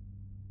anyway?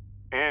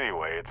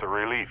 Anyway, it's a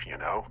relief, you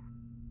know.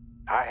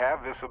 I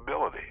have this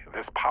ability,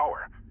 this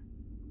power.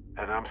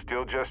 And I'm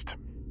still just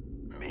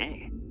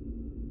me.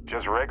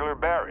 Just regular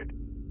Barrett.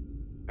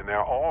 And I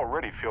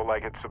already feel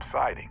like it's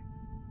subsiding.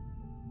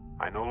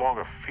 I no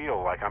longer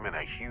feel like I'm in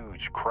a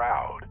huge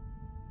crowd.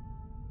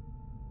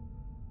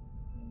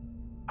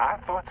 I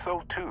thought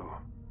so too.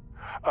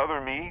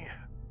 Other me,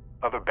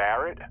 other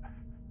Barrett,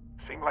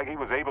 seemed like he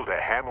was able to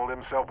handle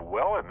himself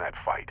well in that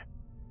fight.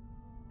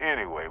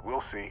 Anyway,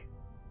 we'll see.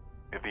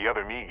 If the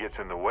other me gets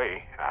in the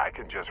way, I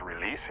can just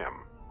release him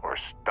or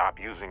stop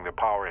using the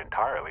power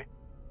entirely.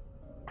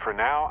 For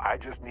now, I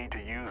just need to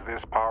use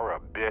this power a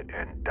bit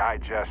and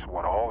digest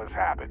what all has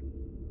happened.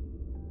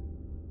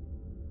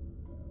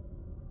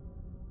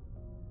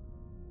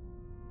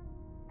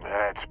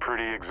 That's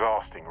pretty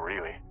exhausting,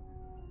 really.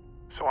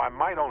 So I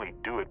might only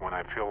do it when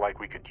I feel like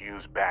we could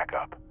use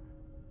backup.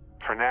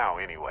 For now,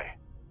 anyway.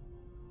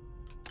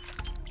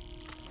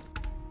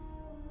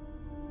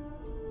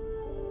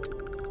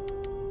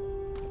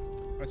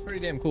 That's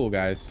pretty damn cool,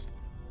 guys.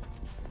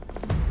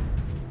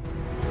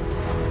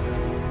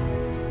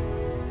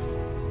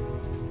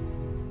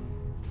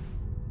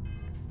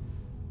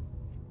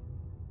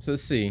 So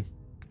let's see.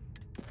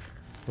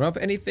 We don't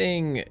have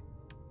anything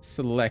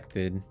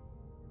selected.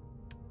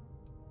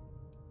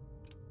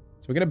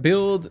 So we're gonna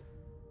build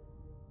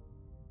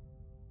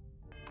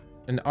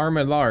an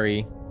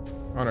armillary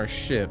on our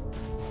ship.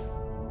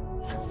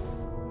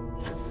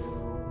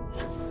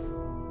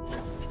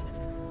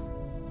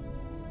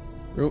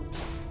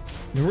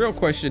 The real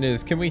question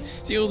is, can we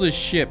steal the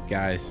ship,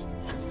 guys?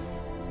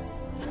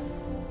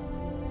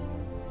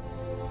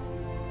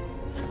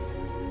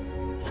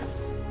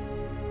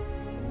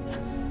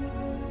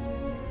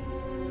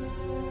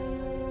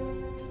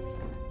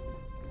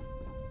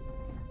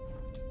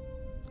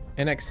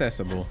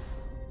 Inaccessible.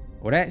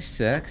 Well, that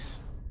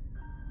sucks.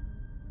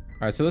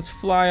 Alright, so let's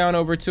fly on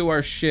over to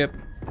our ship.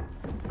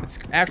 It's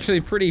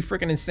actually pretty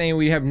freaking insane.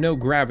 We have no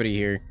gravity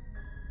here.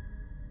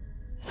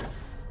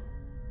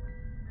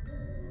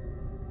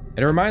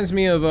 It reminds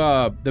me of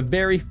the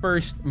very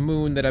first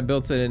moon that I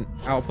built an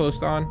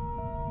outpost on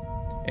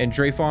in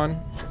Drafon,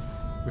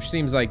 which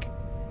seems like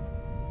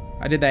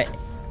I did that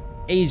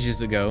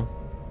ages ago.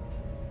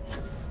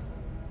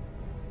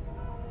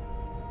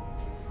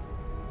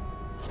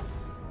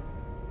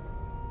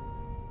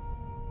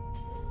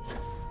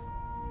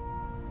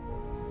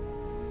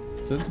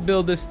 So let's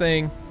build this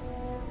thing.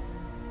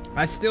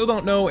 I still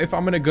don't know if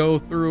I'm gonna go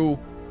through,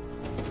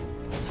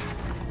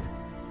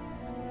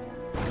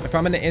 if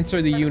I'm gonna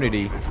enter the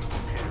Unity.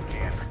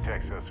 Can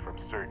protects us from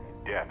certain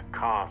death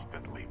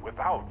constantly,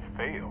 without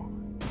fail.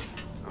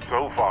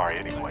 So far,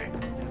 anyway.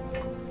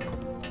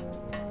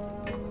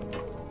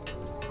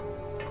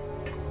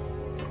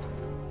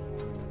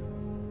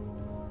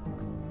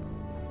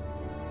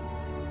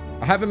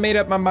 I haven't made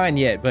up my mind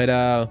yet,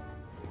 but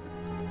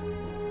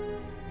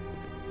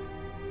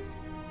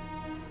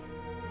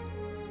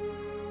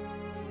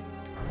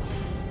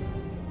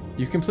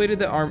you've completed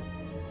the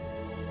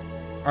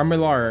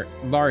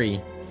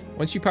armillary.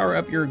 Once you power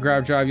up your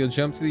grav drive, you'll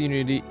jump to the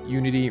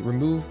Unity,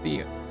 remove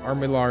the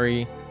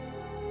armillary.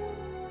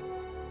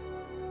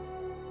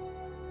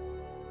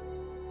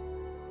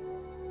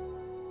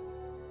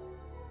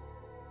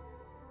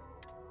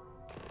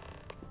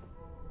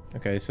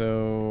 Okay,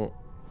 so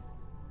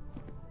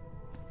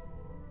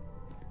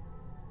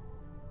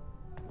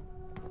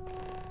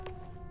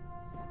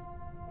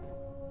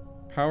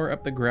power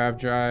up the grav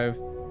drive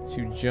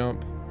to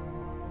jump.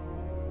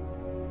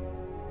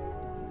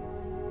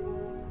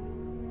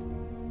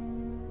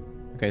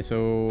 Okay,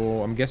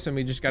 so I'm guessing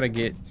we just gotta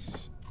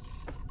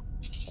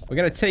we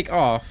gotta take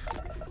off.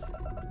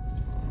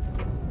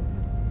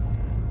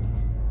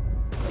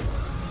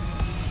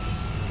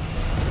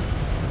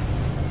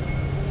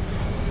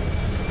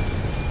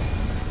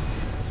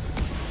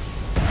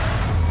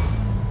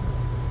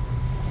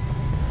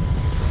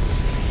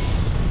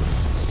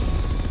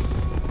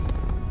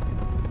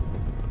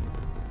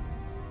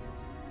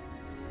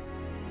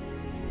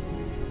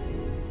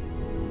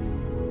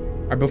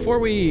 All right, before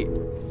we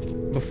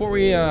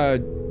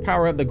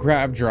power up the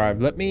grav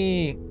drive, let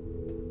me...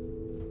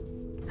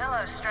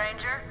 Hello,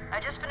 stranger. I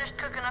just finished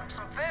cooking up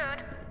some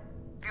food.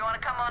 If you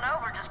want to come on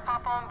over, just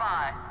pop on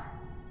by.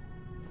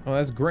 Oh,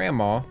 that's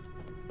Grandma.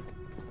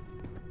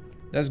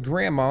 That's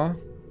Grandma.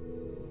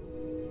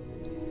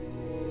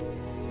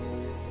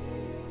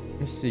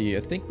 Let's see. I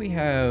think we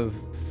have...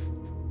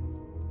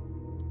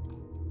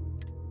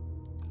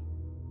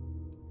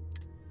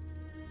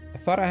 I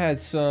thought I had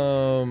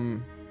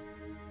some...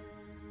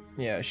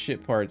 Yeah,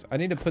 shit parts. I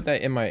need to put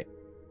that in my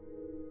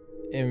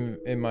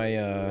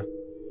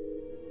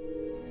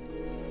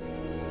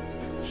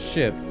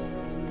ship.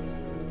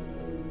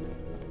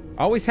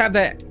 I always have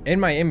that in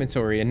my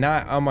inventory and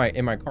not on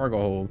in my cargo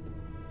hold.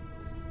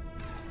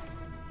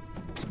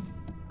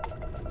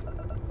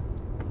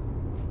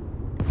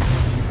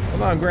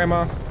 Hold on,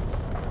 Grandma.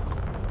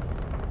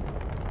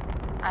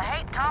 I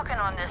hate talking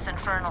on this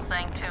infernal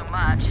thing too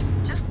much.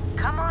 Just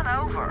come on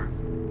over.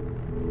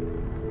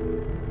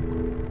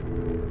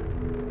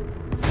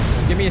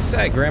 Give me a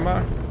sec,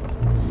 Grandma.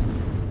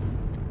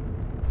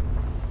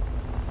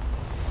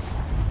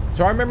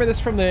 So I remember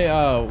this from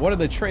the one of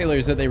the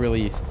trailers that they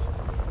released.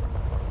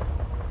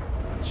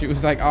 She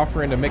was like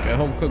offering to make a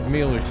home-cooked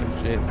meal or some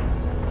shit.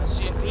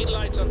 Seeing green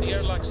lights on the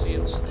airlock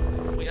seals.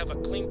 We have a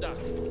clean dock.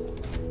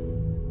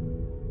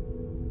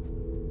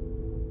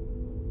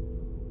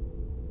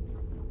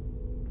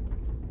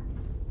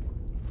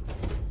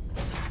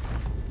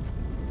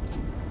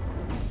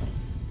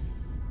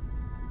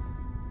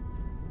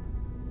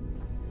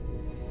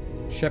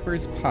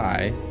 Shepherd's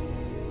Pie.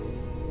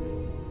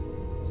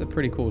 It's a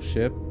pretty cool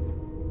ship.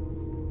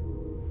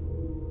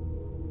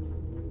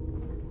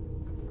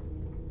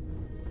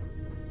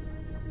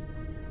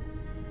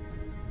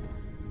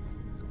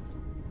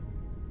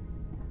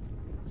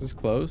 Is this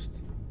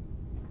closed?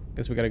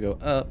 Guess we gotta go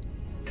up.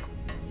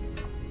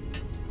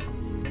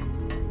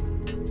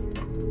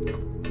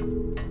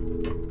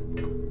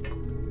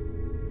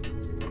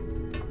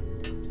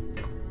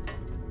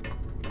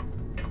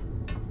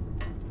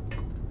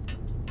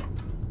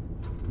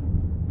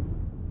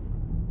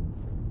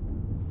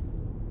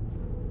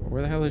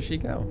 Where the hell does she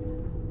go?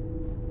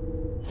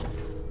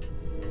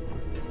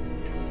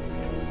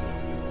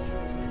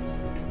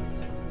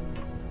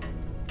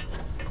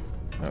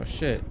 Oh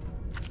shit.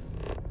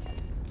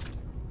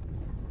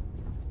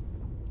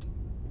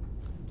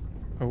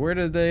 Where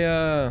did they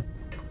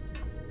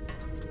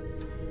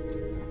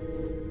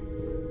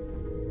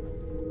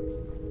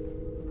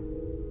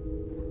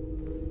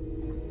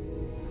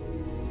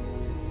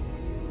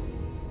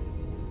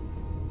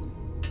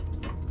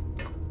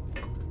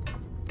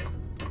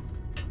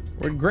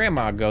Where'd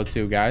Grandma go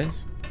to,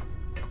 guys?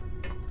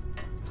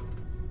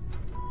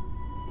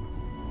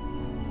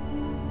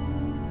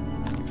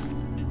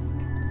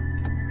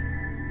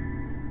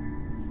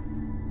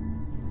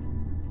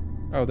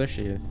 Oh, there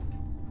she is.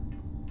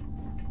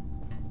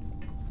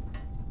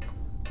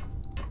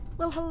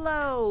 Well,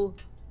 hello.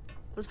 I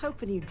was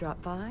hoping you'd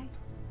drop by.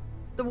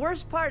 The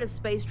worst part of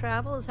space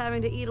travel is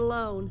having to eat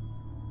alone.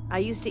 I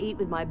used to eat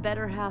with my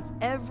better half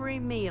every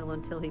meal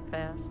until he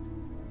passed.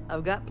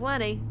 I've got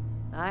plenty.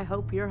 I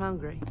hope you're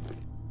hungry.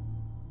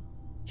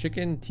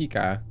 Chicken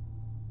tikka.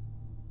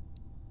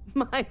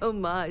 My, oh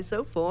my,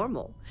 so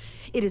formal.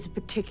 It is a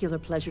particular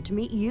pleasure to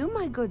meet you,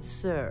 my good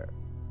sir.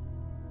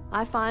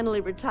 I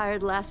finally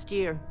retired last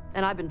year,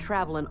 and I've been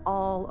traveling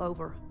all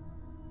over.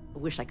 I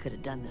wish I could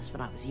have done this when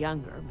I was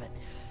younger, but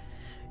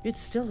it's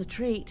still a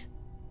treat.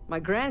 My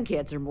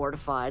grandkids are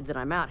mortified that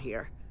I'm out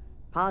here.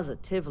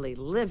 Positively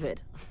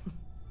livid.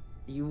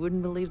 You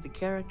wouldn't believe the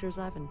characters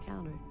I've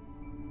encountered.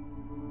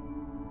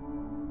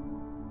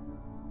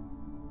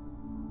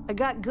 I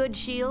got good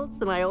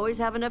shields, and I always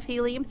have enough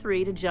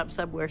helium-3 to jump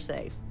somewhere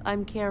safe.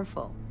 I'm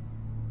careful.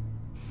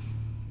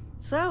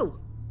 So,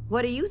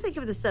 what do you think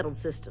of the settled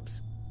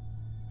systems?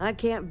 I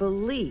can't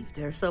believe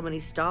there are so many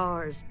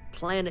stars,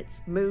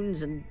 planets,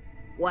 moons, and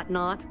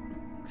whatnot.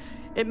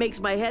 It makes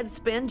my head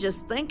spin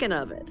just thinking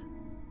of it.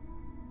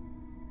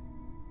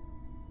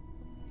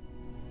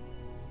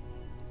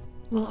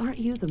 Well, aren't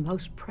you the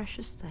most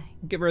precious thing?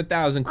 Give her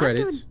 1,000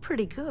 credits. I'm doing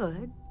pretty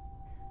good.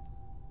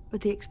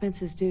 But the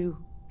expenses do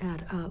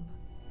add up.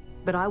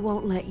 But I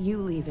won't let you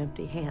leave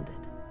empty-handed.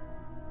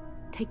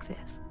 Take this.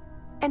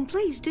 And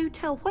please do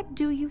tell, what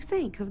do you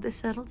think of the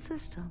settled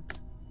systems?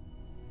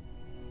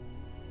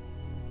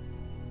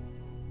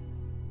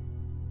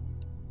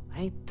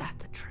 Ain't that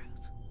the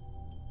truth?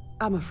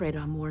 I'm afraid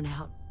I'm worn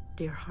out,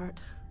 dear heart.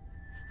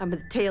 I'm at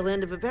the tail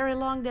end of a very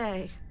long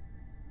day.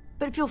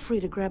 But feel free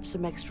to grab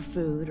some extra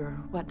food or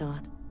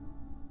whatnot.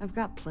 I've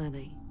got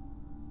plenty.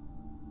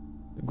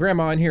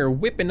 Grandma in here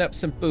whipping up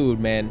some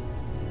food, man.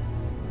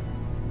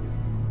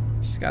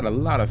 She's got a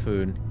lot of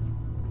food.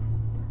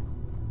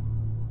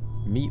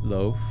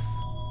 Meatloaf.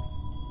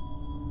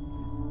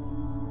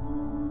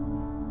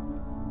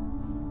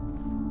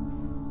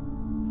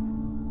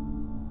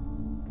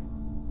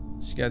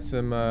 She got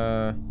some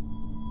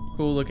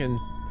cool looking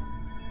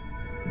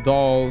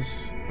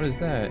dolls. What is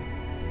that?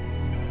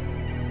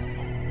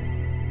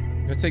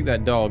 I'm gonna take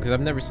that doll because I've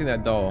never seen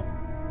that doll.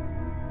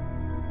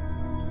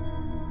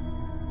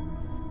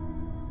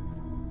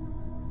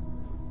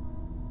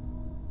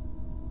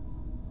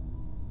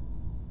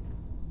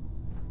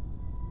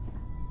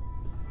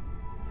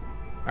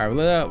 All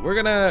right, we're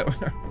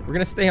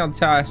gonna stay on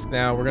task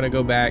now. We're gonna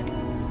go back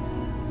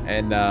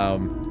and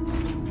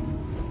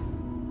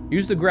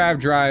use the grav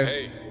drive.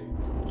 Hey,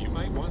 you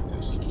might want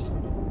this.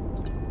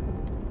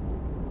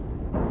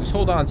 Just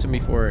hold on to me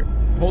for it.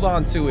 Hold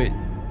on to it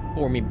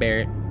for me,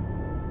 Barrett.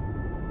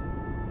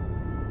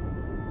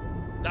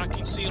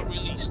 Docking seal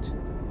released.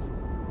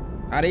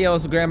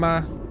 Adios,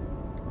 Grandma.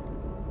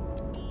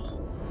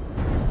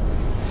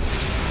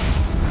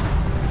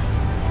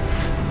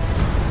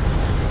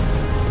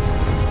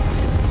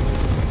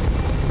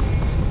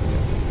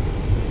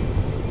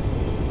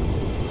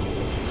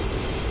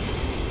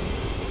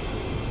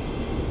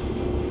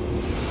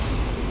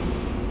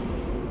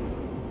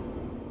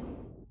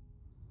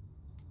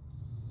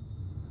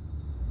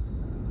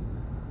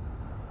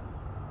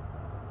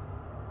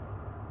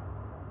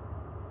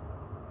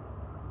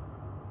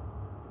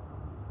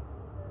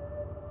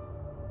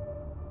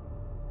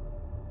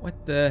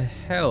 What the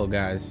hell,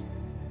 guys?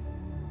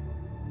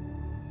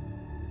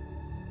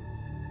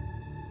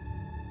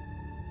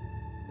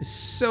 It's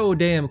so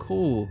damn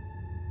cool.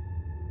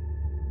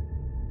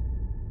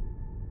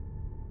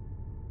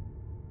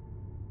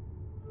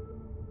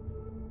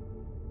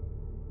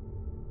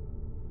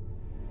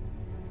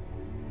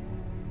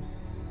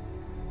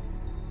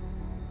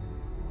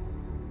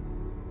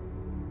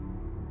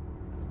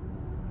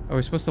 Are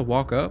we supposed to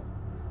walk up?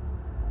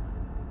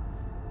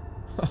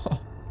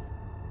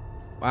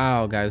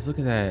 Wow, guys, look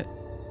at that.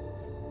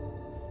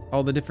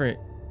 All the different,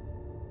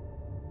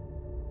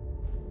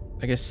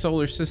 I guess,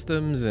 solar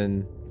systems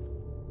and...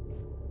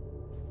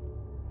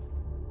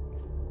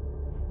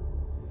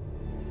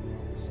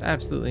 It's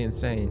absolutely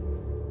insane.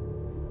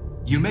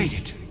 You made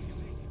it.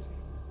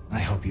 I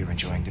hope you're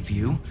enjoying the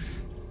view.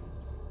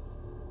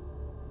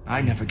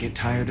 I never get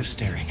tired of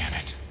staring at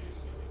it.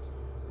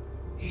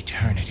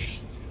 Eternity.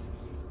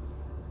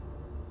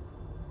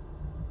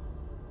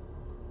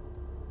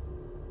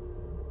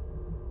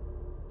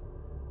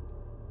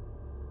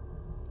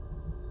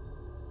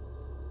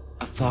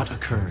 A thought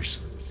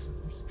occurs.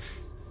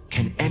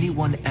 Can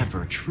anyone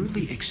ever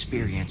truly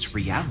experience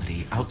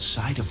reality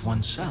outside of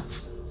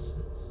oneself?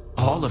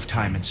 All of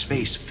time and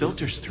space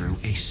filters through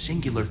a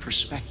singular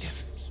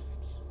perspective.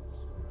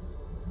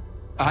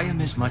 I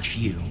am as much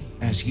you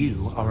as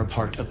you are a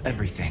part of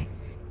everything.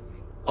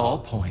 All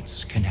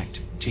points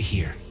connect to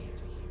here.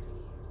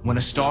 When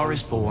a star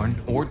is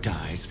born or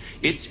dies,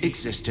 its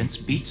existence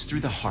beats through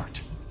the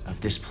heart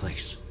of this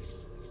place.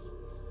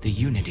 The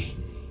unity.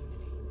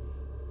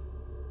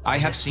 I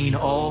have seen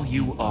all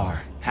you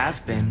are,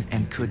 have been,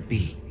 and could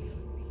be.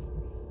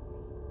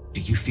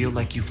 Do you feel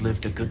like you've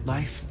lived a good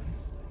life?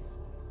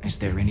 Is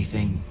there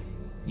anything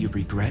you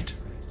regret?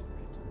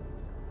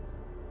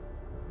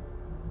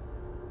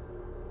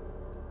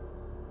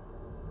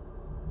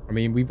 I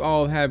mean, we've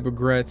all had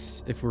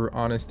regrets, if we're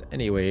honest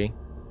anyway.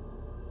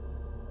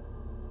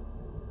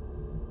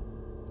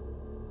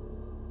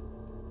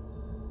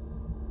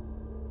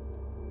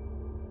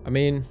 I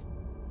mean...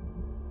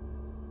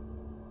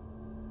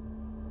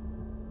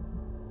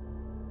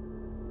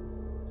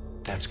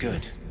 That's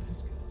good.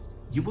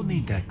 You will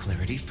need that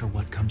clarity for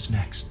what comes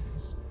next.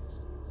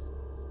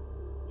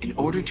 In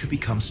order to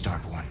become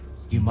Starborn,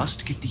 you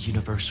must give the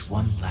universe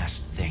one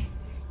last thing.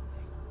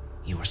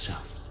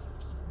 Yourself.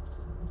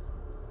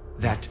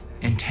 That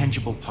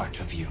intangible part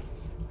of you.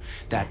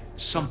 That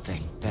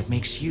something that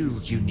makes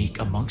you unique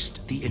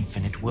amongst the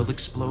infinite will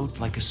explode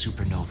like a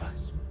supernova.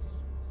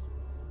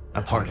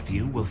 A part of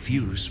you will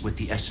fuse with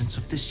the essence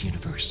of this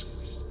universe,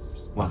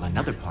 while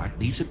another part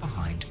leaves it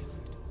behind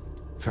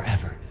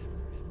forever.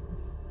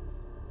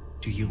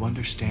 Do you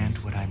understand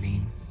what I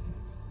mean?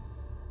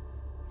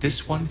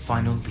 This one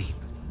final leap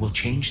will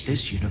change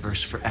this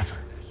universe forever,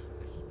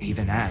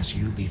 even as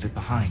you leave it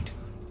behind.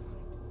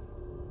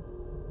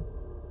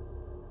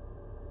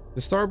 The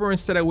Starborn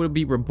said I would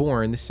be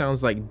reborn. This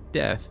sounds like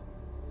death.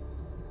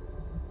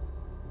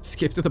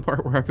 Skip to the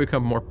part where I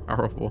become more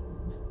powerful.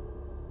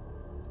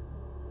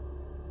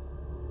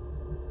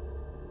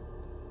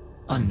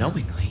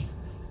 Unknowingly,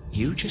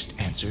 you just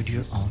answered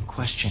your own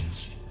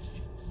questions.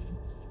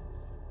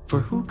 For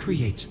who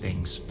creates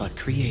things but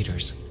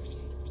creators?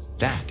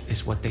 That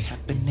is what they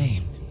have been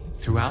named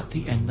throughout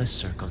the endless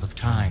circle of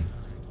time.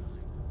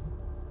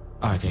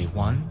 Are they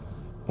one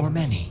or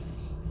many?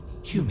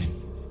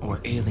 Human or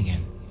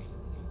alien?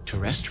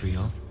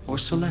 Terrestrial or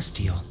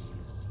celestial?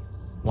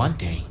 One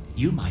day,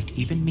 you might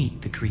even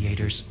meet the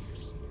creators,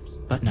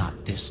 but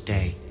not this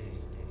day.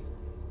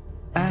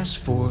 As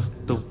for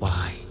the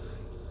why,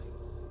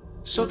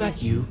 so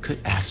that you could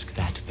ask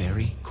that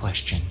very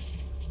question,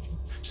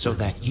 so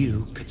that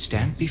you could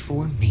stand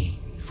before me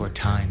for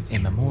time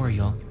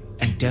immemorial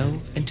and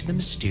delve into the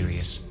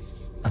mysterious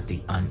of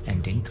the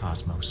unending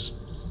cosmos.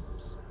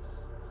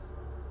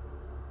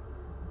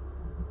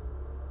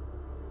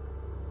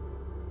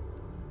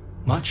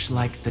 Much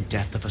like the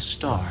death of a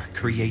star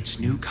creates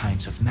new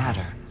kinds of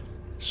matter,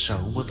 so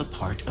will a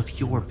part of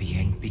your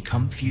being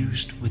become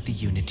fused with the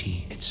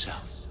unity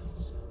itself.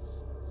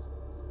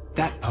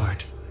 That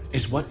part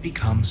is what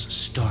becomes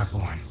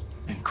starborn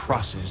and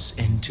crosses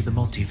into the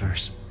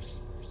multiverse.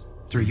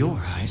 Through your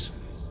eyes,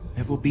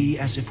 it will be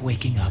as if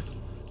waking up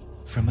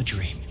from a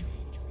dream.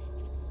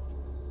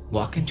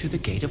 Walk into the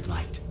gate of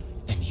light,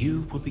 and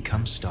you will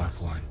become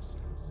starborn.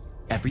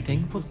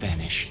 Everything will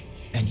vanish,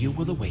 and you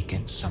will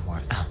awaken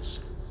somewhere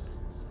else.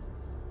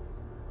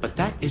 But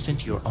that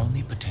isn't your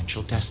only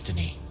potential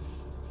destiny.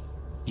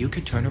 You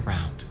could turn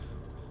around,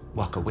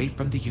 walk away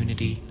from the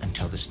unity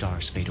until the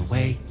stars fade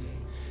away,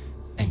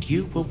 and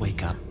you will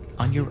wake up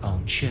on your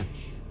own ship,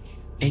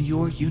 in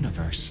your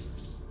universe.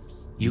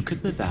 You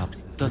could live out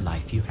the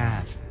life you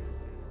have.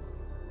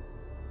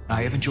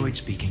 I have enjoyed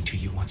speaking to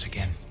you once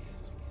again.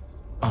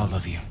 All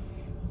of you.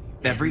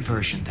 Every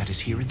version that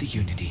is here in the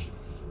Unity,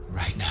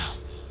 right now.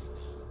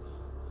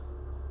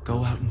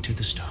 Go out into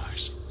the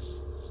stars.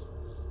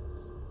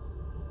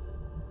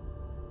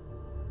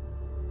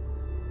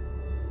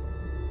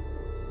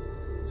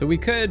 So we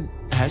could...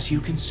 As you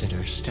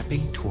consider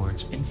stepping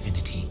towards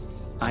infinity,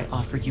 I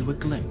offer you a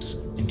glimpse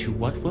into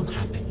what will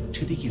happen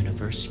to the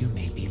universe you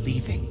may be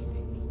leaving.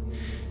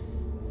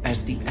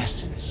 As the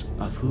essence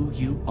of who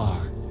you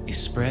are is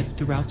spread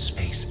throughout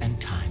space and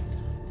time.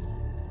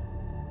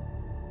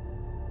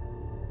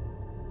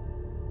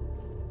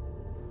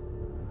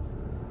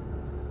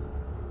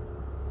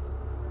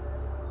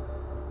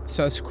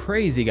 So that's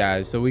crazy,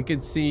 guys. So we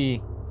could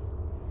see...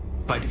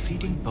 By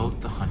defeating both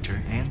the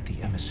Hunter and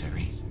the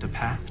Emissary, the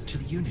path to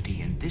the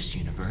unity in this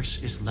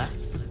universe is left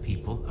for the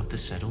people of the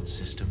settled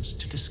systems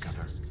to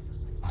discover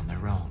on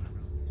their own,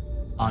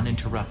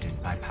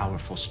 uninterrupted by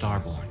powerful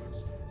Starborn.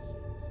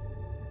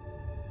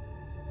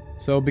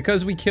 So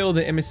because we killed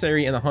the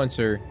Emissary and the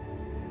Hunter,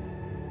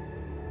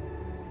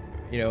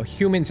 you know,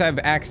 humans have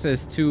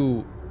access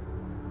to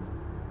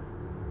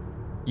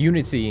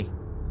unity.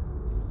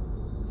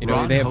 You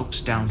know, they have...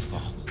 Hope's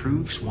downfall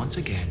proves once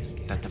again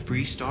that the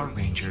Free Star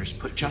Rangers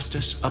put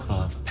justice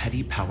above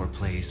petty power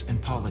plays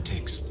and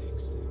politics.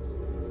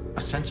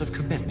 A sense of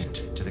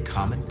commitment to the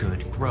common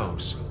good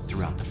grows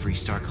throughout the Free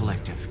Star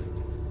Collective.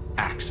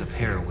 Acts of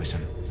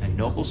heroism and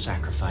noble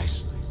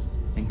sacrifice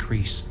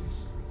increase.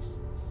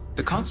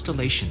 The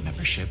Constellation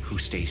membership who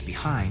stays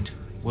behind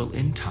will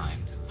in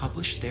time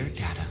publish their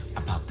data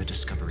about the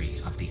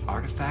discovery of the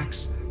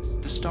artifacts,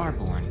 the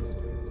Starborn,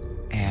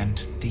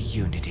 and the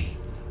Unity.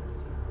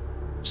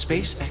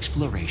 Space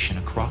exploration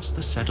across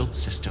the settled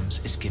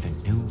systems is given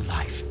new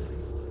life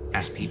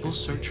as people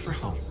search for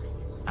hope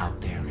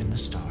out there in the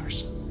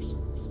stars.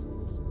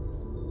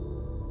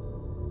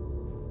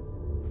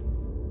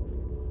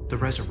 The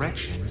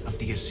resurrection of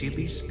the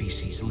Asili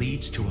species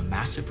leads to a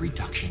massive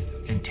reduction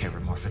in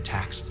terramorph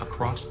attacks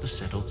across the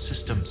settled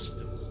systems.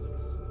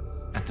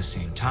 At the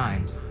same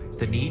time,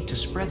 the need to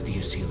spread the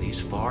Asilis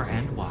far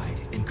and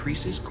wide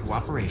increases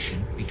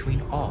cooperation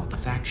between all the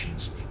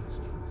factions.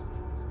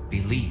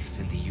 Belief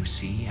in the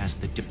UC as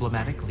the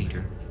diplomatic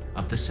leader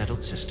of the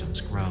settled systems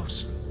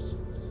grows.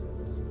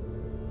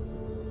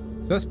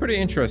 So that's pretty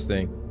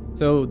interesting.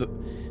 So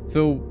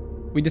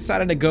we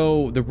decided to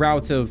go the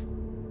route of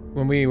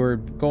when we were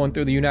going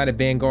through the United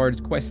Vanguard's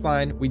quest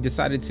line. We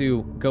decided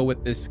to go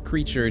with this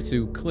creature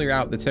to clear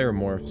out the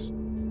terramorphs.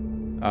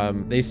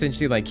 They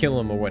essentially like kill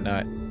them or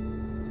whatnot.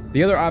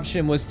 The other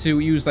option was to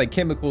use like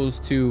chemicals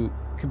to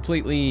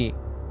completely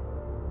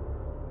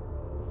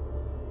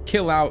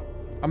kill out,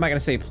 I'm not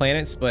gonna say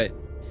planets, but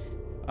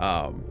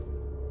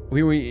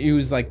we would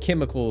use like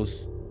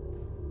chemicals.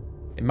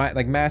 It might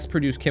like mass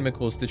produce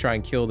chemicals to try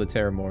and kill the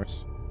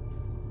terramorphs.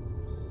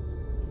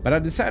 But I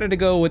decided to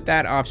go with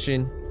that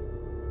option.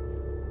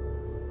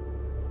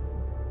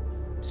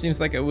 Seems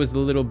like it was a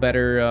little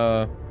better,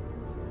 a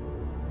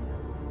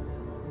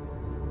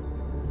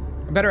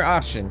better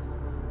option.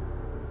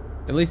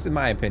 At least in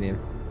my opinion.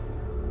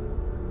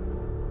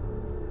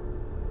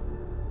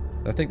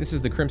 I think this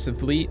is the Crimson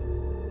Fleet.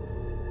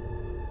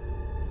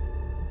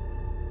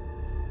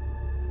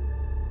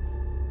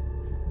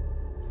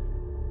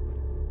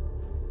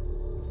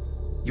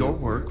 Your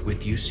work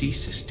with UC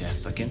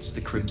SysDef against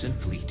the Crimson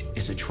Fleet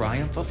is a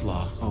triumph of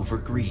law over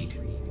greed.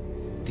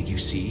 The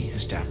UC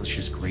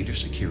establishes greater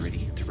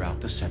security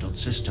throughout the settled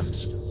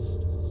systems.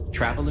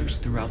 Travelers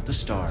throughout the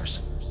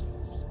stars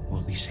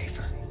will be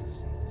safer.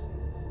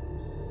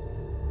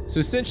 So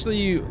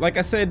essentially, like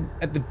I said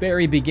at the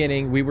very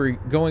beginning, we were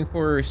going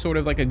for sort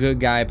of like a good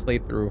guy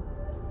playthrough.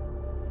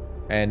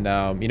 And,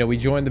 you know, we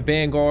joined the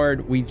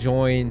Vanguard, we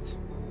joined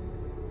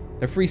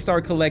the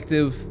Freestar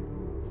Collective,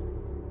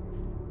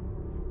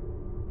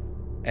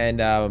 and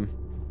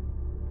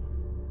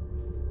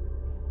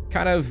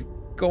kind of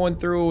going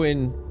through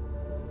and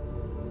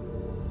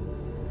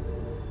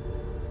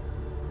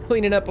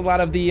cleaning up a lot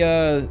of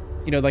the,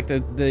 you know, like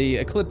the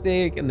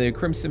Ecliptic and the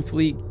Crimson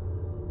Fleet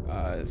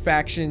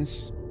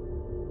factions.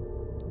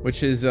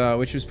 Which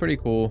was pretty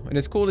cool. And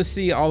it's cool to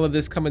see all of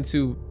this coming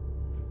to,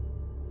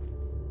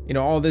 you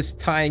know, all this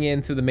tying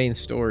into the main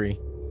story.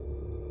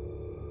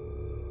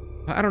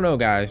 I don't know,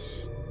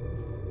 guys.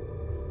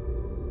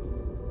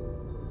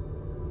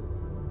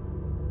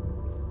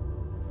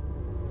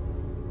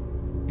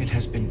 It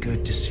has been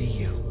good to see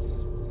you.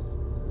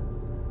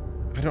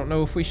 I don't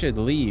know if we should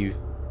leave.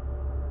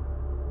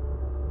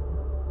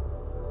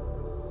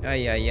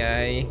 Ay, ay,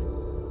 ay.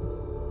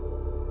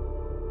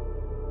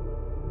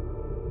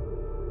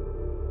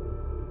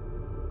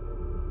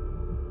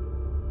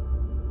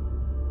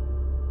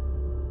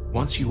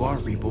 Once you are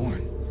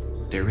reborn,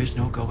 there is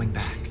no going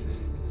back.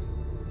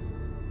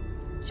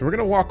 So we're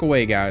gonna walk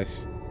away,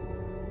 guys.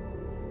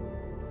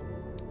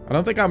 I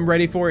don't think I'm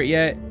ready for it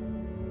yet.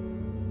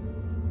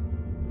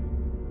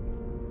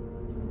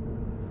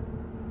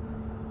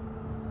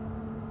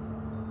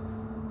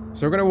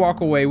 So we're gonna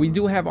walk away. We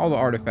do have all the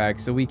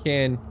artifacts, so we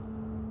can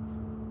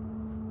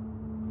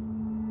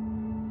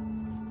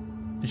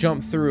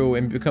jump through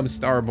and become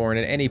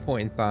Starborn at any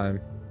point in time.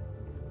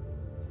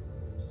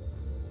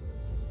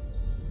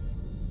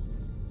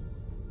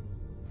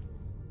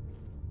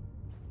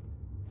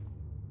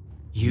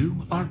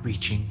 You are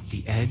reaching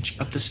the edge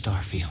of the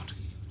Starfield.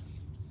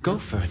 Go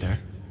further,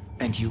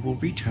 and you will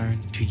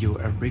return to your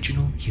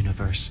original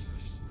universe.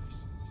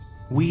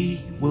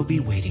 We will be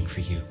waiting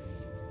for you,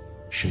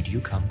 should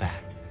you come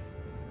back.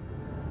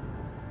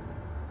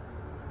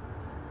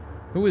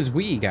 Who is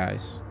we,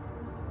 guys?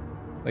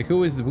 Like,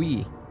 who is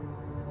we?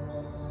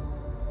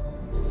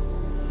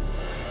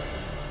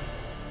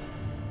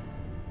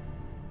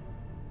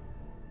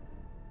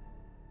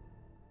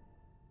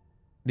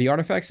 The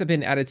artifacts have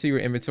been added to your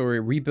inventory.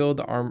 Rebuild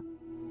the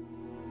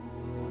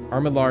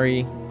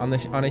armillary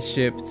on a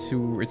ship to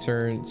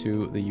return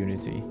to the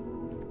Unity.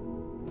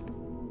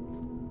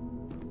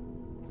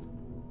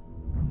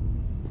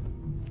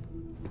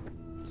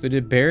 So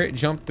did Barrett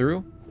jump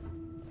through?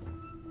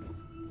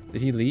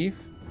 Did he leave?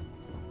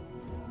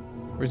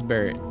 Where's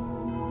Barrett?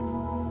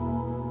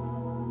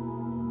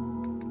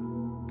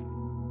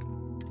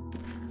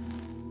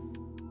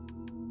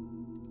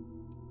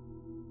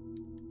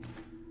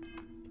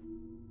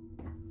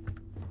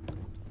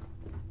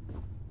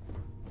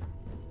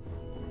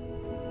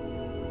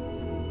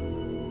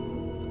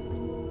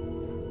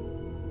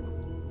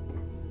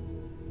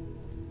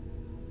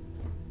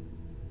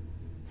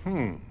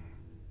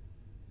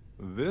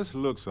 This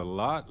looks a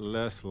lot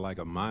less like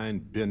a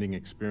mind-bending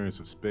experience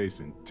of space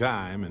and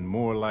time and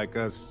more like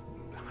us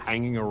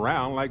hanging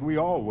around like we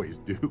always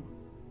do.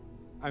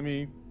 I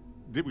mean,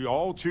 did we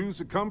all choose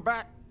to come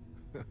back?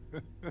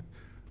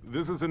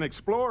 This is an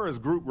explorers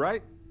group,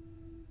 right?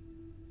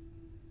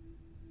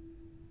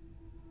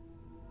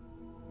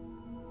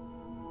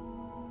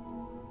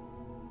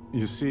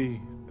 You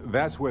see,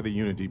 that's where the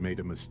Unity made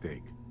a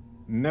mistake.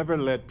 Never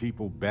let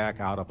people back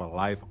out of a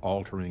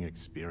life-altering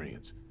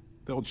experience.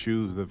 They'll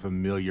choose the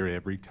familiar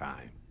every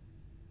time.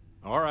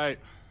 All right,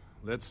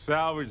 let's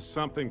salvage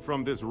something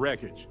from this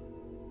wreckage.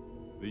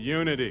 The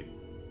Unity.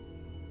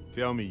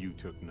 Tell me you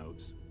took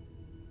notes.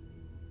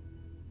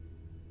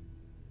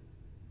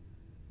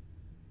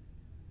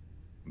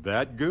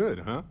 That good,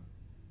 huh?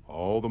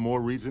 All the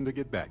more reason to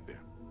get back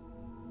there.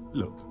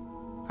 Look,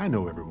 I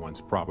know everyone's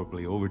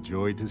probably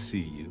overjoyed to see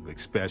you,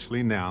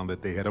 especially now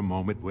that they had a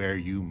moment where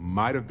you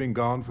might have been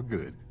gone for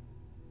good.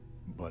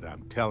 But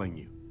I'm telling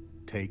you,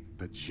 take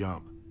the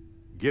jump.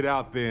 Get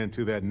out there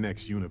into that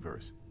next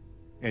universe.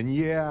 And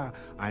yeah,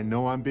 I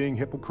know I'm being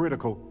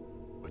hypocritical,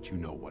 but you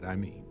know what I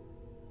mean.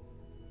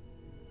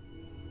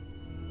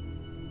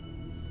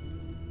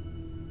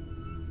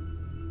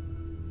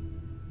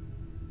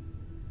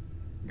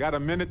 Got a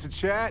minute to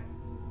chat?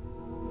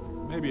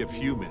 Maybe a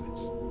few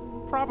minutes.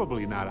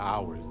 Probably not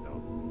hours,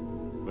 though.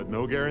 But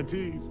no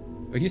guarantees.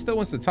 But he still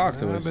wants to talk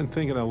to us. I've been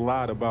thinking a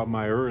lot about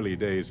my early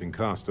days in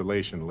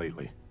Constellation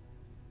lately.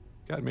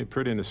 Got me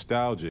pretty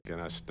nostalgic, and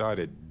I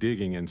started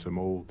digging in some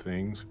old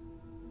things.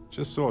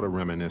 Just sort of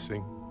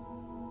reminiscing.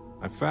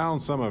 I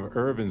found some of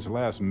Irvin's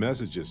last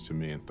messages to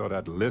me and thought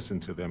I'd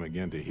listen to them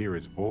again to hear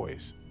his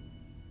voice.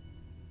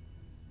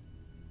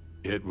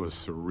 It was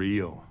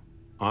surreal,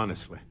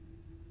 honestly.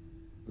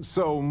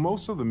 So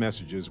most of the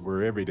messages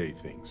were everyday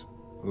things.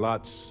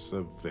 Lots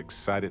of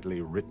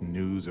excitedly written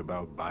news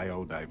about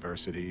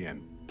biodiversity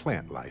and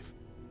plant life.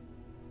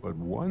 But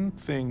one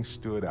thing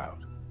stood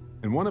out.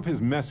 In one of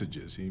his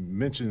messages, he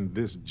mentioned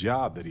this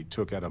job that he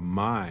took at a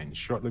mine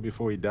shortly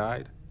before he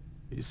died.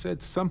 He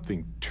said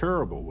something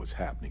terrible was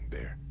happening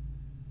there,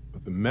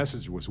 but the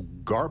message was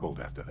garbled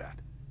after that.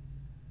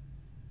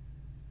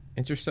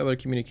 Interstellar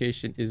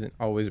communication isn't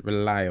always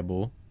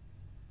reliable.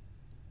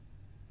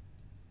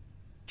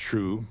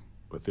 True,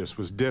 but this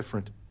was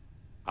different.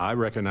 I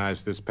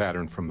recognized this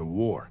pattern from the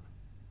war.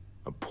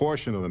 A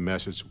portion of the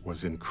message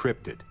was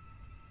encrypted.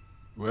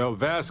 Well,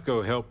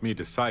 Vasco helped me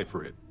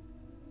decipher it.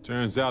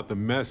 Turns out the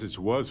message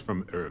was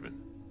from Irvin,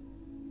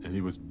 and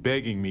he was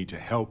begging me to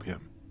help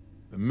him.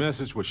 The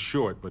message was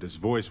short, but his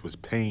voice was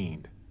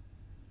pained.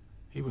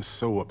 He was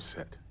so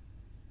upset.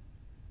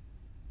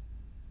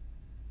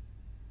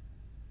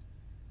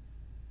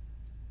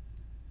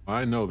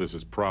 I know this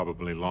is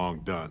probably long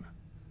done,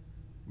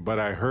 but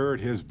I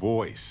heard his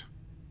voice.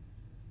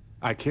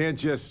 I can't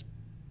just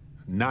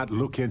not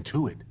look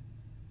into it.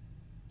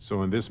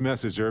 So in this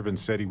message, Irvin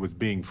said he was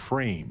being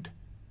framed.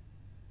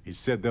 He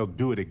said they'll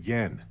do it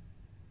again.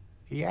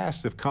 He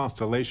asked if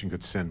Constellation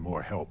could send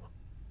more help.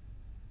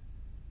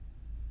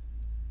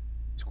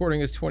 This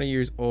recording is 20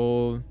 years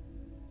old.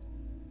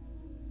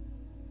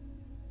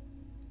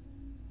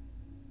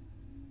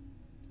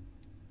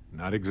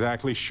 Not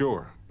exactly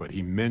sure, but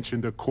he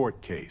mentioned a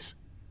court case.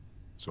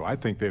 So I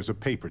think there's a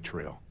paper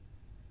trail.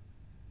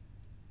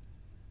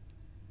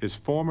 His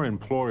former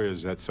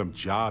employer's at some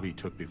job he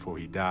took before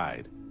he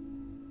died.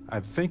 I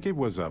think it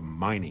was a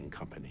mining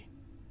company.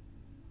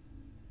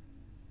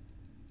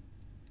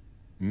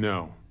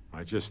 No,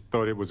 I just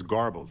thought it was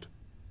garbled.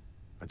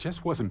 I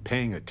just wasn't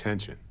paying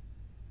attention.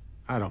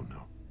 I don't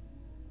know.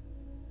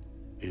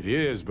 It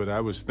is, but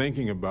I was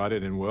thinking about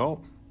it and,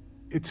 well,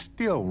 it's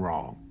still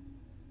wrong,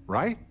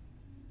 right?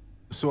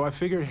 So I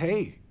figured,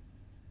 hey,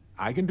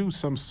 I can do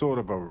some sort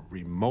of a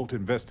remote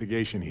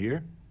investigation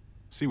here,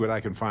 see what I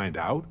can find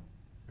out.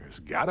 There's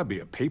gotta be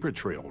a paper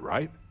trail,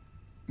 right?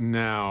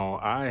 Now,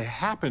 I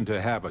happen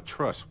to have a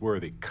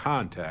trustworthy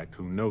contact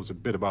who knows a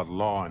bit about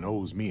law and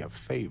owes me a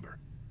favor.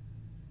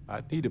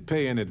 I'd need to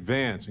pay in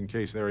advance in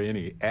case there are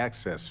any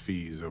access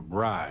fees or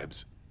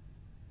bribes.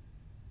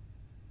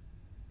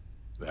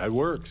 That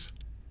works.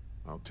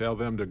 I'll tell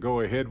them to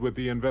go ahead with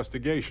the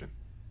investigation.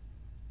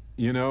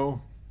 You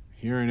know,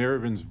 hearing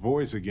Irvin's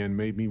voice again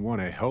made me want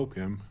to help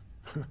him,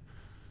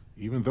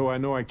 even though I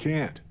know I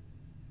can't.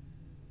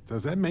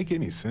 Does that make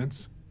any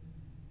sense?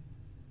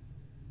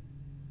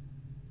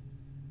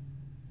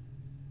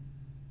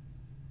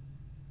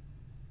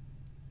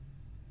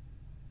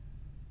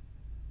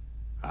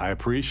 I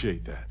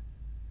appreciate that.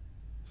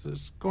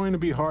 It's going to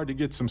be hard to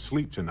get some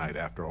sleep tonight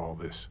after all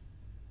this.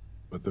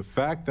 But the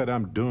fact that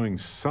I'm doing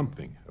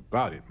something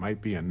about it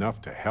might be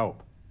enough to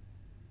help.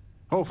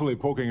 Hopefully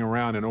poking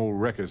around in old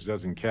records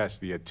doesn't catch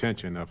the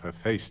attention of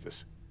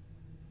Hephaestus.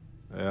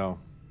 Well,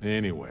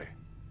 anyway,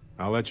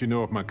 I'll let you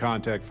know if my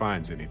contact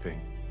finds anything.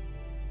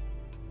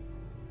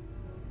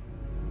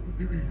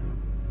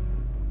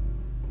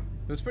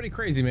 It's pretty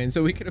crazy, man.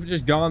 So we could have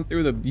just gone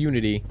through the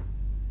Unity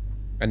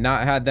and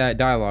not had that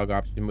dialogue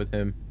option with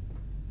him.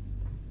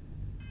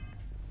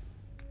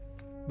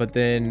 But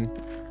then,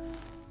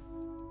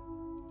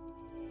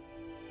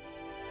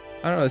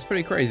 I don't know, it's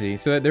pretty crazy.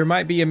 So there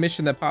might be a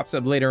mission that pops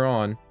up later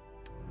on.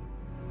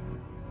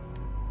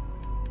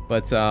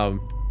 But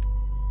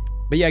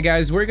yeah,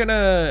 guys, we're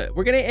gonna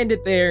end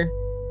it there.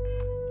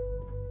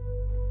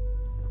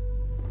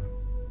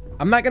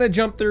 I'm not gonna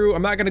jump through.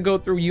 I'm not gonna go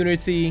through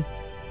Unity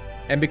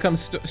and become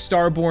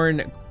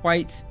Starborn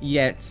quite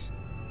yet.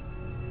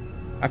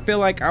 I feel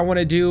like I want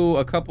to do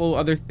a couple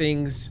other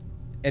things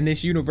in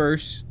this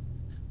universe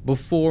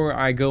before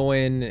I go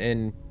in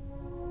and,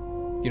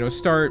 you know,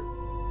 start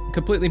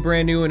completely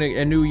brand new in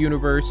a new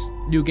universe,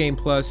 new game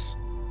plus.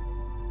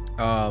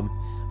 I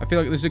feel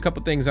like there's a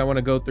couple things I want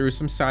to go through,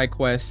 some side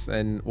quests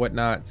and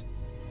whatnot.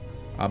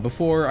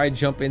 Before I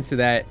jump into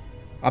that,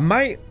 I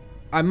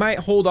might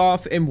hold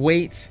off and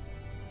wait.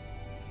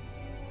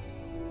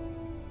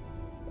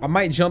 I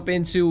might jump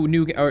into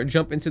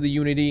the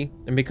Unity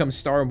and become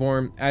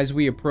Starborn as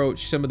we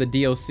approach some of the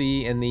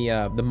DLC and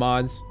the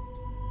mods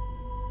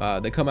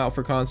that come out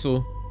for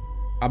console.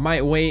 I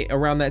might wait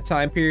around that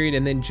time period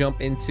and then jump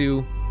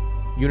into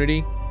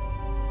Unity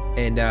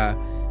and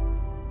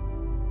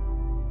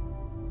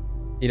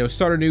you know,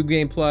 start a new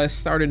game plus,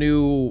 start a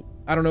new,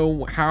 I don't know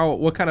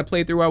what kind of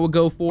playthrough I would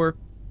go for.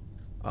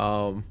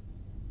 I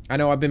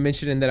know I've been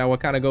mentioning that I would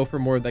kind of go for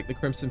more like the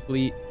Crimson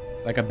Fleet,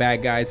 like a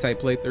bad guy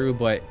type playthrough,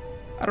 but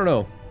I don't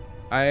know.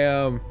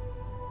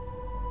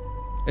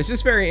 It's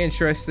just very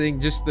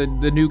interesting, just the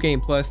new game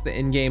plus, the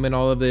end game and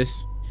all of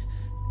this.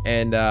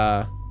 And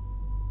I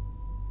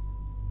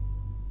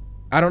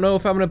don't know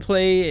if I'm gonna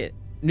play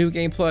new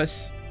game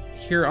plus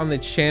here on the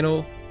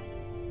channel.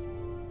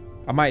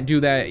 I might do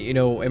that, you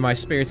know, in my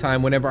spare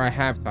time whenever I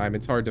have time.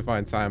 It's hard to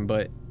find time,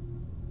 but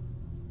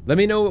let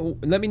me know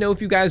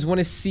if you guys want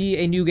to see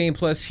a new game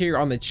plus here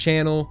on the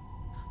channel.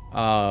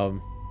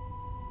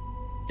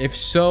 If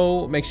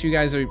so, make sure you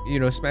guys are, you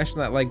know, smashing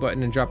that like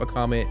button and drop a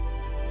comment.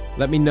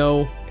 Let me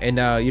know, and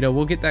you know,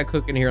 we'll get that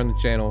cooking here on the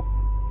channel.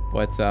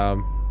 But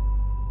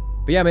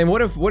yeah, man,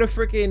 what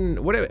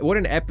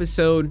an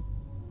episode.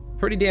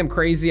 Pretty damn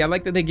crazy. I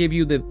like that they give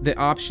you the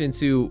option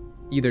to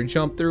either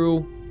jump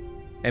through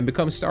and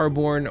become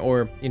Starborn,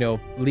 or, you know,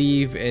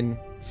 leave and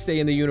stay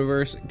in the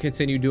universe and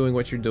continue doing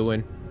what you're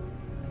doing.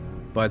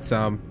 But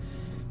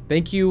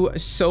thank you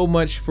so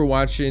much for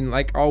watching.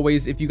 Like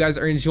always, if you guys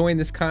are enjoying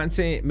this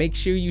content, make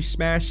sure you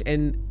smash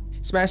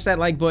that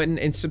like button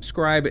and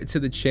subscribe to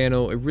the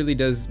channel. It really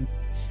does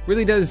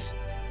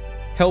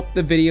help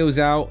the videos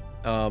out.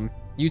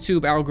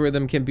 YouTube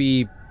algorithm can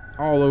be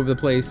all over the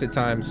place at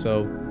times,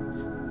 so,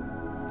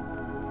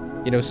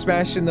 you know,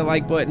 smashing the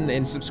like button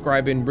and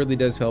subscribing really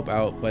does help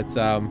out. But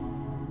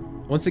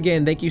once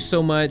again, thank you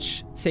so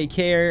much. Take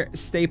care,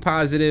 stay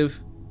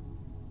positive,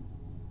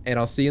 and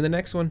I'll see you in the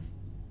next one.